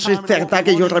metamos este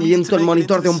ataque, yo reviento el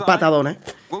monitor de un patadón, ¿eh?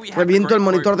 Reviento el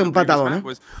monitor de un patadón, ¿eh?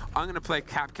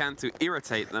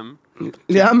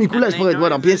 Le da mi culo a Spoit.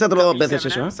 Bueno, piénsatelo 2 veces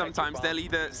eso, ¿eh?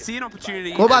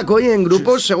 Coba Koi en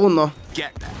grupos, segundo.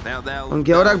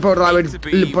 Aunque ahora por la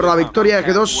victoria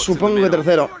de G2 supongo que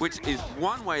tercero.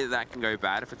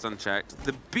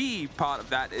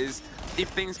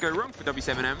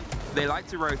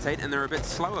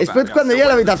 Spoit cuando llega a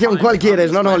la habitación, ¿cuál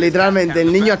quieres? No, literalmente.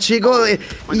 El niño chico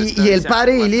y el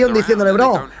padre y Leon diciéndole,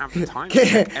 bro,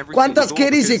 ¿cuántas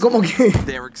queréis y cómo que?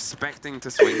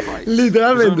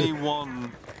 Literalmente.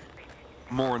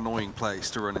 more annoying place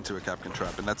to run into a Capcan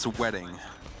trap, and that's a wedding,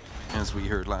 as we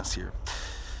heard last year.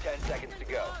 10 seconds to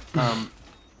go.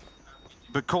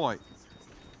 But Koi,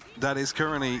 that is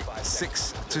currently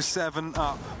 6-7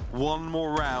 up. One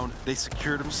more round. They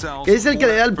secure themselves. Es el que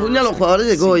le da el puño a los jugadores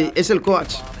de Koi. Es el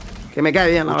coach. Que me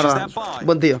cae bien, la verdad.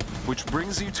 Buen tío.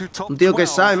 Un tío que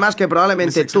sabe más que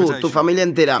probablemente tú, tu familia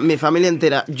entera, mi familia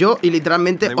entera, yo y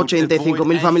literalmente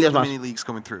 85.000 familias más.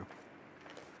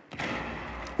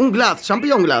 Un Glad, se han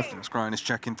pillado un Glad.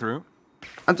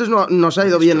 Antes no nos ha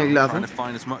ido bien el Glad, ¿eh?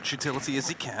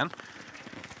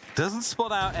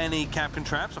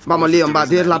 Vamos, Leon, va,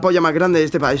 tienes la polla más grande de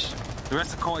este país.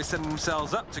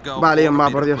 Va, Leon, va,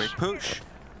 por Dios.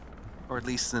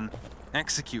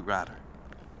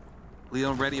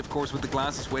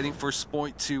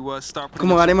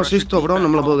 ¿Cómo haremos esto, bro? No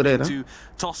me lo puedo creer, ¿eh?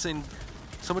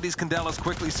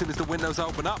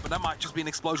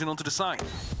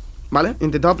 Vale,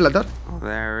 intentaba aplatar.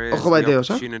 Ojo, baiteos,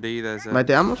 ¿eh?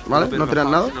 Baiteamos, ¿vale? No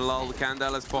tiran nada.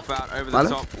 Vale,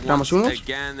 tiramos unos.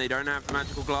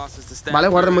 Vale,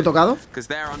 guarden muy tocado.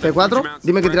 C4,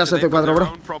 dime que tiras el C4,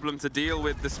 bro.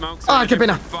 ¡Ah, qué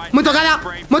pena! ¡Muy tocada!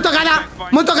 ¡Muy tocada!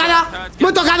 ¡Muy tocada!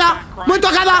 ¡Muy tocada! ¡Muy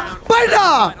tocada!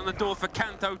 ¡Buena!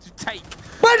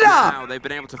 ¡Buena!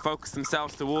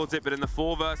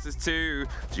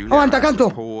 ¡Aguanta,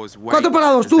 Canto! 4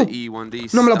 parados, tú.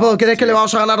 No me lo puedo creer que le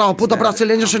vamos a ganar a los putos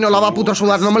brasileños y nos la va a puto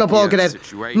sudar. No me lo puedo creer.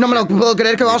 No me lo puedo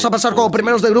creer que vamos a pasar como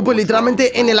primeros de grupo y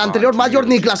literalmente en el anterior Major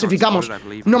ni clasificamos.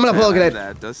 No me lo puedo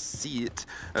creer.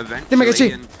 Dime que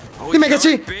sí. Dime que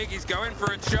sí.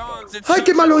 ¡Ay,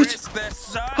 qué malo es!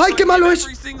 ¡Ay, qué malo es!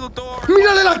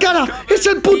 ¡Mírale la cara! Es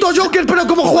el puto Joker, pero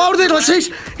como jugador de los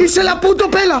 6 y se la puto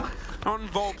pela.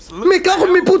 ¡Me cago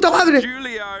en mi puta madre!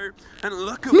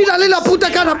 ¡Mírale la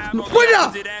puta cara!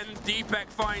 ¡Buena!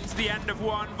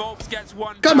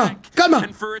 Calma, calma.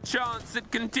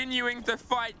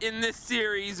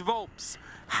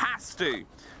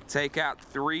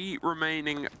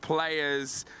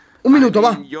 Un minuto,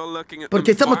 va. ¿Por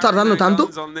qué estamos tardando tanto?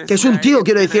 Que es un tío,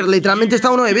 quiero decir, literalmente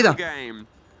está uno de vida.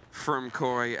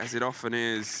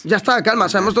 Ya está, calma,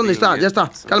 sabemos dónde está, ya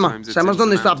está. Calma, sabemos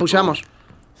dónde está, pusheamos.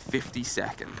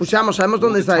 Pusheamos, sabemos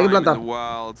dónde está, hay que plantar.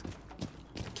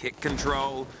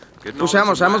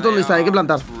 Pusheamos, sabemos dónde está, hay que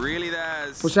plantar.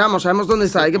 Pusheamos, sabemos dónde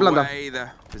está, hay que plantar.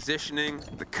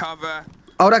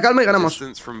 Ahora calma y ganamos.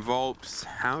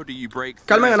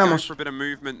 Calma y ganamos.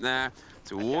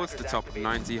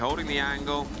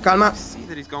 Calma.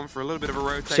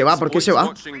 Se va, ¿por qué se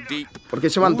va? ¿Por qué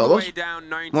se van todos?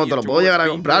 Bueno, te lo puedo llegar a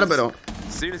comprar, pero...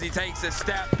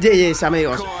 GG's,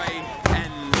 amigos.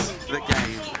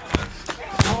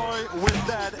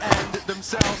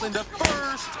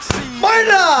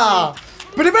 ¡Buena!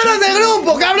 ¡Primeros de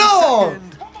grupo, cabrón!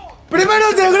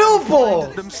 ¡Primeros de grupo!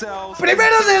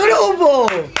 ¡Primeros de grupo!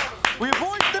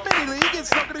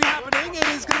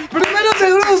 ¡Primeros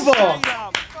de grupo!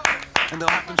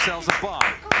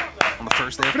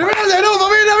 ¡Primeros de grupo!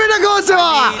 ¡Mira, mira cómo se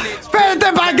va!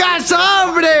 ¡Vete para casa,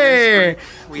 hombre!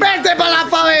 ¡Vete para la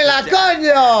favela,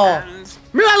 coño!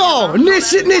 ¡Míralo!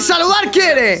 ¡Ni saludar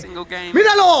quiere!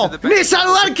 ¡Míralo! ¡Ni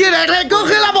saludar quiere!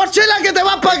 ¡Recoge la mochila que te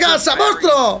vas para casa,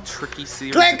 monstruo!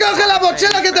 ¡Recoge la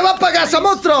mochila que te vas para casa,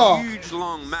 monstruo!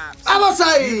 ¡Vamos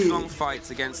ahí!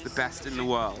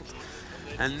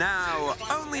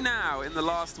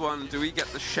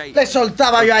 Le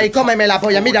soltaba yo ahí, cómeme la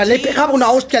polla. Mira, le pegaba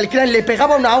una hostia al cráneo, le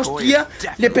pegaba una hostia.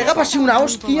 Le pegaba así una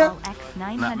hostia.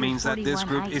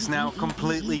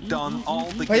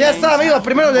 Pues ya está, amigos,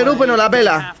 primero de grupo y nos la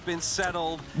pela.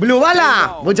 Blue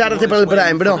Bala, muchas gracias por el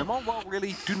Prime, bro.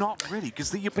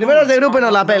 Primeros de grupo y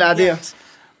nos la pela, tío.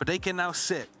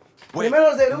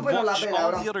 Primeros de grupo y nos la pela,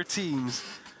 bro.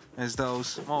 As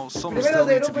those, well, some still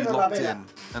need to be locked in,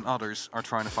 and others are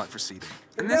trying to fight for seeding.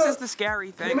 And this is the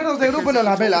scary thing. Primeros de grupo nos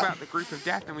la pela. About the group of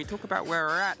death, and we talk about where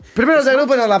we're at. Primeros de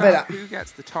grupo nos la pela. Who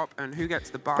gets the top and who gets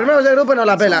the bottom. Primeros de grupo nos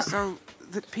la pela. So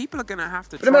the people are going to have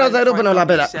to. Primeros de grupo nos la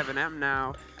pela. W7M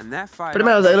now, and they're fighting.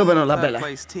 Primeros de grupo nos la pela.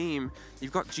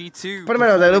 You've got G2.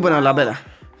 Primeros de grupo nos la pela.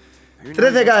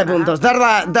 13k de puntos.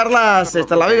 Darlas.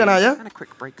 Esta la habéis ganado ya.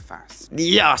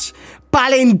 Dios.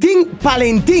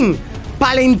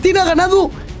 Valentín ha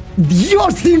ganado.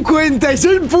 Dios,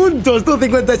 56 puntos. Tú,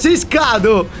 56k,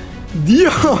 tú.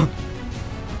 Dios.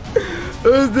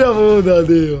 Hostia puta,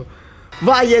 tío.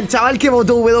 Vaya, el chaval que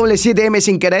votó W7M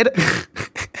sin querer.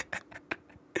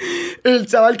 El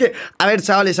chaval que... A ver,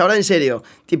 chavales, ahora en serio.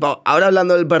 Tipo, ahora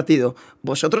hablando del partido.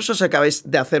 Vosotros os acabáis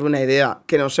de hacer una idea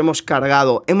que nos hemos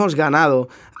cargado, hemos ganado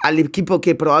al equipo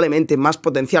que probablemente más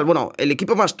potencial... Bueno, el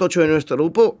equipo más tocho de nuestro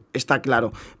grupo está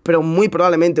claro. Pero muy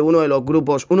probablemente uno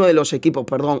de los equipos,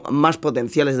 perdón, más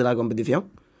potenciales de la competición.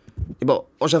 Tipo,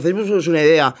 os hacéis una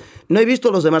idea. No he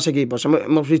visto los demás equipos,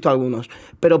 hemos visto algunos.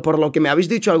 Pero por lo que me habéis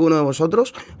dicho alguno de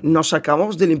vosotros, nos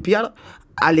acabamos de limpiar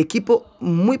al equipo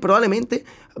muy probablemente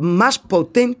más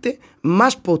potente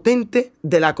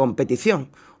de la competición.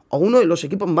 O uno de los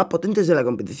equipos más potentes de la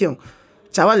competición.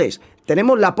 Chavales,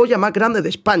 tenemos la polla más grande de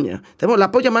España. Tenemos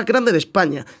la polla más grande de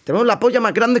España. Tenemos la polla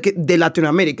más grande de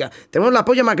Latinoamérica. Tenemos la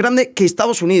polla más grande que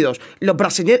Estados Unidos. Los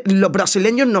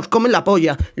brasileños nos comen la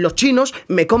polla. Los chinos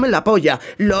me comen la polla.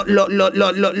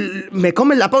 Me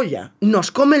comen la polla.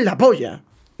 Nos comen la polla.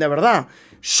 De verdad.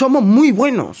 Somos muy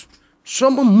buenos.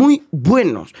 Somos muy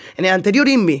buenos. En el anterior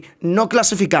INVI no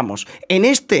clasificamos. En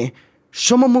este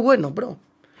somos muy buenos, bro.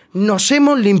 Nos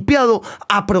hemos limpiado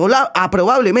a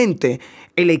probablemente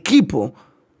el equipo,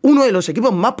 uno de los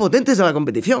equipos más potentes de la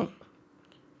competición.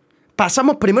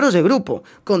 Pasamos primeros de grupo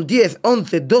con 10,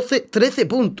 11, 12, 13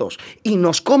 puntos. Y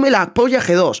nos come la polla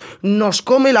G2, nos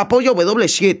come la polla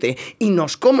W7 y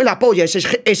nos come la polla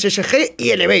SSG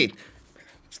y Elevate.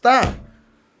 Ya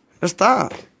está.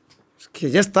 Es que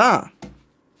ya está.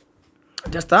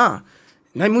 Ya está.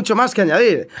 No hay mucho más que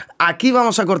añadir. Aquí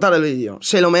vamos a cortar el vídeo.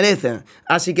 Se lo merecen.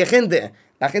 Así que, gente,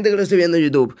 la gente que lo estoy viendo en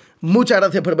YouTube, muchas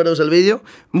gracias por veros el vídeo.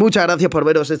 Muchas gracias por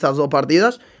veros estas dos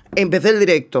partidas. Empecé el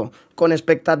directo con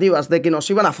expectativas de que nos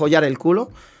iban a follar el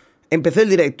culo. Empecé el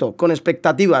directo con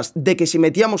expectativas de que si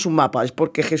metíamos un mapa es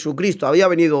porque Jesucristo había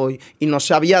venido hoy y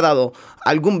nos había dado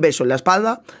algún beso en la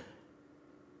espalda.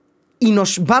 Y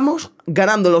nos vamos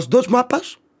ganando los dos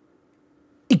mapas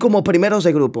y como primeros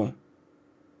de grupo.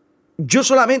 Yo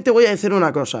solamente voy a decir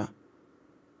una cosa.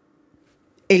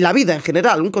 En la vida en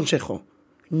general, un consejo.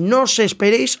 No os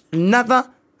esperéis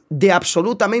nada de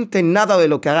absolutamente nada de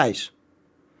lo que hagáis.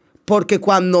 Porque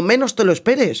cuando menos te lo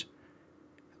esperes,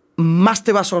 más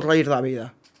te va a sonreír la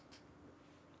vida.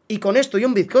 Y con esto y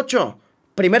un bizcocho,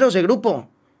 primeros de grupo,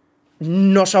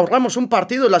 nos ahorramos un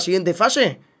partido en la siguiente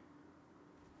fase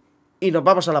y nos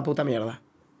vamos a la puta mierda.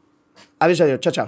 Adiós, adiós, chao, chao.